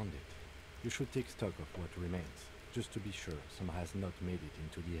we found it. You should take stock of what remains, just to be sure some has not made it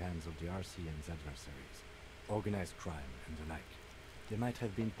into the hands of the RCM's adversaries. Organized crime and the like. There might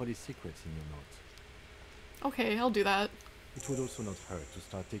have been police secrets in your notes. Okay, I'll do that. It would also not hurt to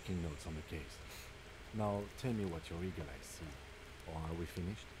start taking notes on the case. Now, tell me what your eagle eyes see. Or are we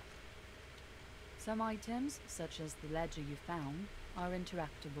finished? Some items, such as the ledger you found, are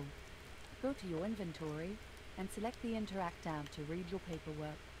interactable. Go to your inventory and select the Interact tab to read your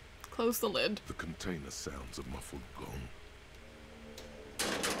paperwork. Close the lid. The container sounds a muffled gong.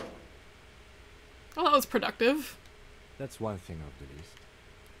 Oh, that was productive. That's one thing off the list.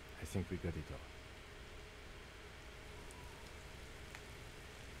 I think we got it all.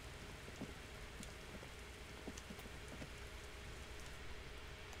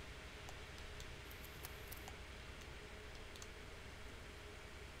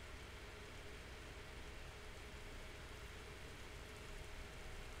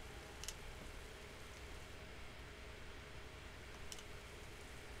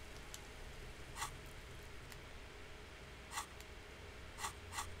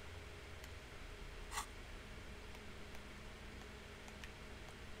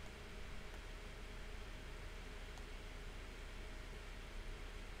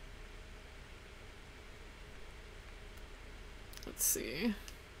 Let's see.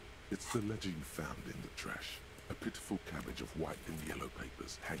 It's the ledger you found in the trash. A pitiful cabbage of white and yellow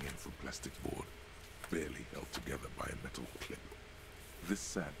papers hanging from plastic board, barely held together by a metal clip. This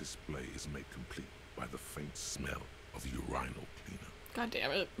sad display is made complete by the faint smell of urinal cleaner. God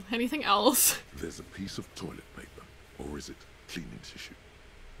damn it. Anything else? There's a piece of toilet paper, or is it cleaning tissue?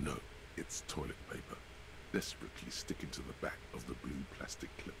 No, it's toilet paper, desperately sticking to the back of the blue plastic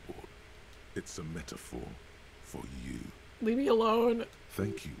clipboard. It's a metaphor for you. Leave me alone.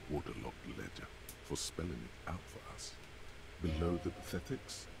 Thank you, waterlogged ledger, for spelling it out for us. Below the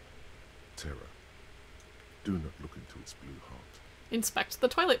pathetics, terror. Do not look into its blue heart. Inspect the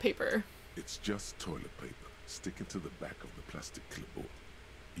toilet paper. It's just toilet paper, sticking to the back of the plastic clipboard.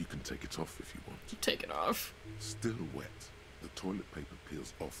 You can take it off if you want. Take it off. Still wet, the toilet paper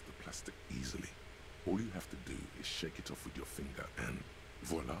peels off the plastic easily. All you have to do is shake it off with your finger and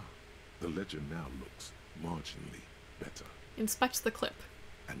voila! The ledger now looks marginally better. Inspect the clip.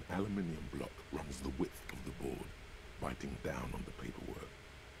 An aluminium block runs the width of the board, biting down on the paperwork.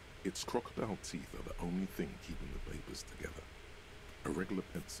 Its crocodile teeth are the only thing keeping the papers together. A regular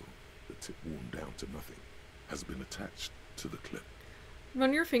pencil, the tip worn down to nothing, has been attached to the clip.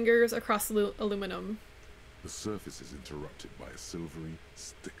 Run your fingers across the aluminum. The surface is interrupted by a silvery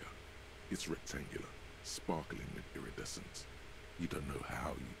sticker. It's rectangular, sparkling with iridescence. You don't know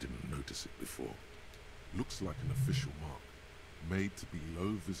how you didn't notice it before. Looks like an official mark, made to be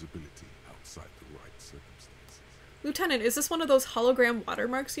low visibility outside the right circumstances. Lieutenant, is this one of those hologram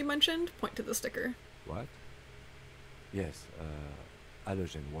watermarks you mentioned? Point to the sticker. What? Yes,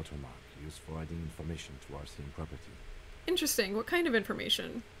 halogen watermark used for adding information to RCM property. Interesting. What kind of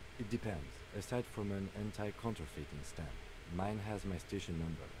information? It depends. Aside from an anti-counterfeiting stamp, mine has my station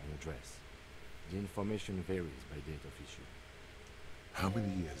number and address. The information varies by date of issue. How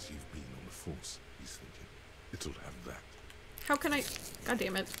many years you've been on the force, he's thinking. It'll have that. How can I... God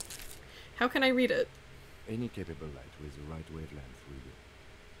damn it. How can I read it? Any capable light with the right wavelength will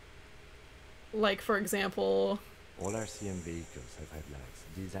do. Like, for example... All RCM vehicles have headlights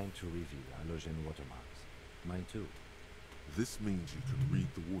designed to reveal halogen watermarks. Mine too. This means you can read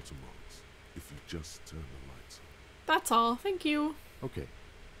the watermarks if you just turn the lights on. That's all. Thank you. Okay.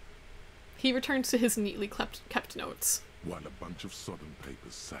 He returns to his neatly kept notes. While a bunch of sodden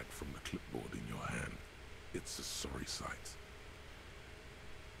papers sag from the clipboard in your hand, it's a sorry sight.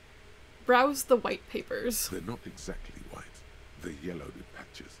 Browse the white papers. They're not exactly white. They're yellowed in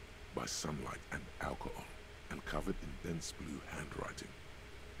patches by sunlight and alcohol, and covered in dense blue handwriting.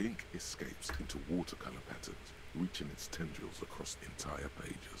 Ink escapes into watercolor patterns, reaching its tendrils across entire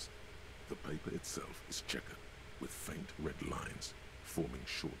pages. The paper itself is checkered, with faint red lines, forming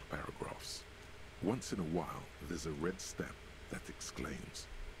short paragraphs. Once in a while, there's a red stamp that exclaims,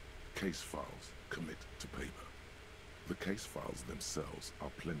 "Case files, commit to paper." The case files themselves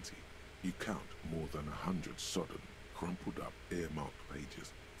are plenty. You count more than 100 sodden, crumpled up, earmarked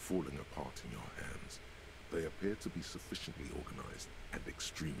pages falling apart in your hands. They appear to be sufficiently organized and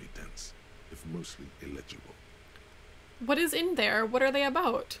extremely dense, if mostly illegible. What is in there? What are they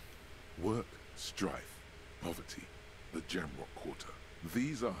about? Work, strife, poverty, the Jamrock Quarter.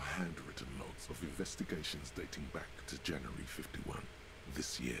 These are handwritten logs of investigations dating back to January 51,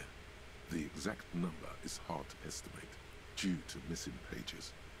 this year. The exact number is hard to estimate, due to missing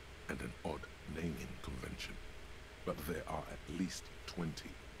pages and an odd naming convention. But there are at least 20,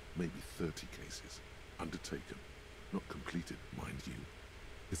 maybe 30 cases, undertaken, not completed, mind you.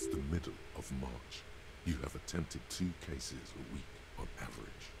 It's the middle of March. You have attempted 2 cases a week on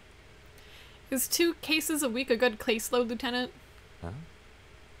average. Is 2 cases a week a good caseload, Lieutenant? Huh?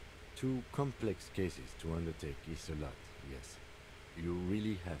 2 complex cases to undertake is a lot, yes. You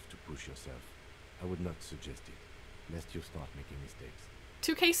really have to push yourself. I would not suggest it, lest you start making mistakes.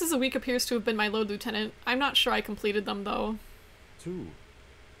 2 cases a week appears to have been my load, Lieutenant. I'm not sure I completed them, though. 2?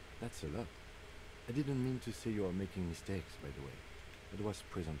 That's a lot. I didn't mean to say you are making mistakes, by the way. It was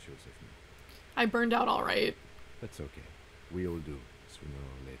presumptuous of me. I burned out all right. That's okay. We all do, sooner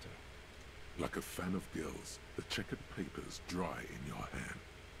or later. Like a fan of gills, the checkered papers dry in your hand.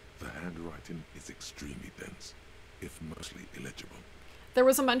 The handwriting is extremely dense, if mostly illegible. There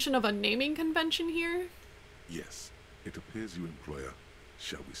was a mention of a naming convention here? Yes, it appears you employ a,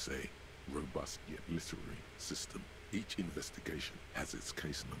 shall we say, robust yet literary system. Each investigation has its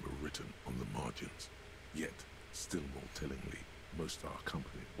case number written on the margins. Yet, still more tellingly, most are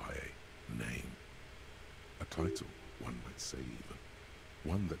accompanied by a name. A title, one might say even.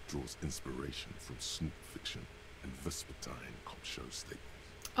 One that draws inspiration from snoop fiction and vespertine cop show staples.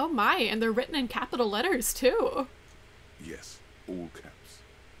 Oh my, and they're written in capital letters, too. Yes, all caps.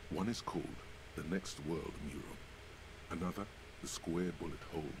 One is called The Next World Mural. Another, The Square Bullet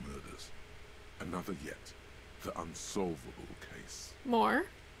Hole Murders. Another yet, The Unsolvable Case. More?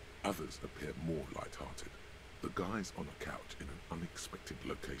 Others appear more light-hearted. The guys on a couch in an unexpected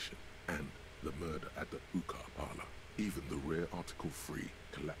location, and the murder at the hookah parlor. Even the rare article-free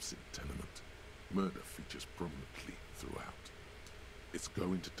collapsing tenement. Murder features prominently throughout. It's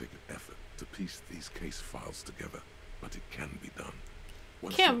going to take an effort to piece these case files together, but it can be done.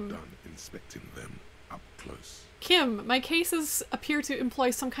 Once Kim. you're done inspecting them up close. Kim, my cases appear to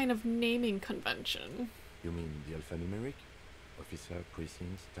employ some kind of naming convention. You mean the alphanumeric? Officer,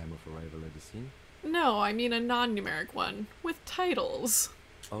 precinct, time of arrival at the scene? No, I mean a non-numeric one, with titles.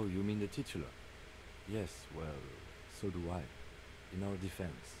 Oh, you mean the titular? Yes, well, so do I. In our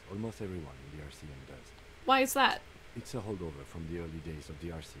defense, almost everyone in the RCM does. Why is that? It's a holdover from the early days of the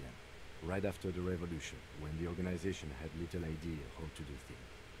RCM, right after the revolution, when the organization had little idea how to do things.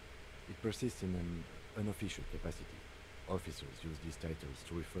 It persists in an unofficial capacity. Officers use these titles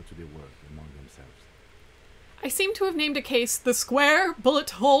to refer to their work among themselves. I seem to have named a case The Square Bullet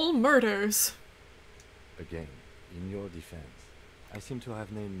Hole Murders. Again, in your defense, I seem to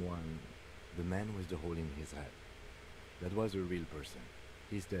have named one The Man with the Hole in His Head. That was a real person.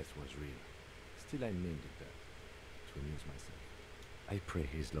 His death was real. Still, I named it that, to amuse myself. I pray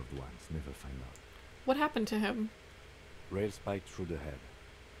his loved ones never find out. What happened to him? Rail spiked through the head.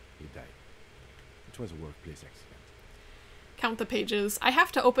 He died. It was a workplace accident. Count the pages. I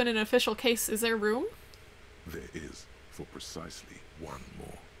have to open an official case. Is there room? There is, for precisely one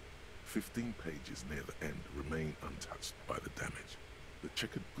more. 15 pages near the end remain untouched by the damage. The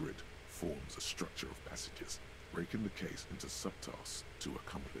checkered grid forms a structure of passages, breaking the case into subtasks to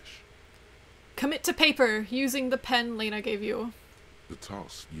accomplish. Commit to paper, using the pen Lena gave you. The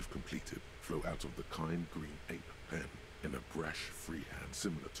tasks you've completed flow out of the kind green ape pen in a brash freehand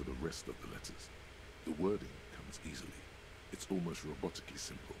similar to the rest of the letters. The wording comes easily. It's almost robotically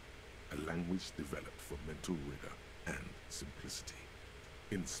simple, a language developed for mental rigor and simplicity.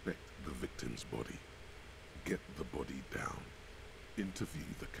 Inspect the victim's body. Get the body down. Interview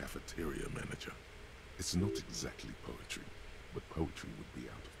the cafeteria manager. It's not exactly poetry, but poetry would be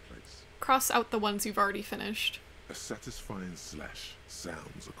out of place. Cross out the ones you've already finished. A satisfying slash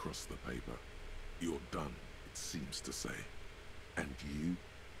sounds across the paper. You're done, it seems to say. And you,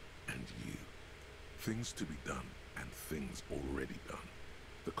 and you. Things to be done, and things already done.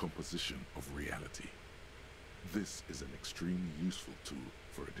 The composition of reality. This is an extremely useful tool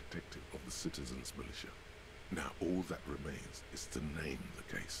for a detective of the citizens' militia. Now all that remains is to name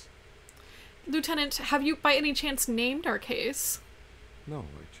the case. Lieutenant, have you by any chance named our case? No,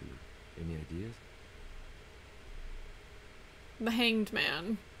 actually. Any ideas? The Hanged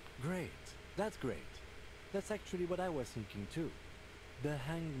Man. Great. That's great. That's actually what I was thinking too. The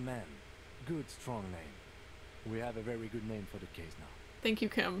Hanged Man. Good, strong name. We have a very good name for the case now. Thank you,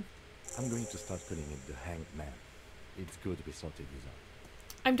 Kim. I'm going to start calling it the Hanged Man. It's good we sorted this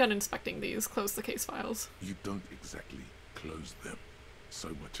out. I'm done inspecting these. Close the case files. You don't exactly close them, so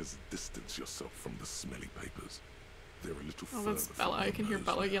much as distance yourself from the smelly papers. They're a little Oh, further that's from Bella. I your can hear nose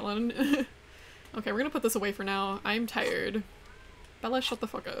Bella now. yelling. Okay, we're gonna put this away for now. I'm tired. Bella, shut the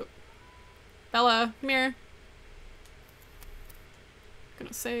fuck up. Bella, come here.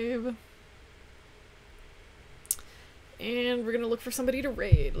 Gonna save. And we're gonna look for somebody to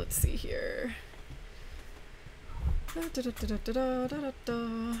raid. Let's see here. Da, da, da, da, da, da, da,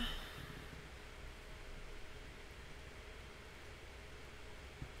 da.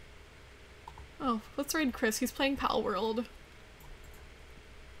 Oh, let's raid Chris. He's playing Pal World.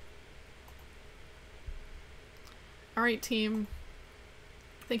 Alright, team.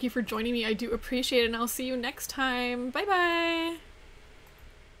 Thank you for joining me. I do appreciate it, and I'll see you next time. Bye-bye!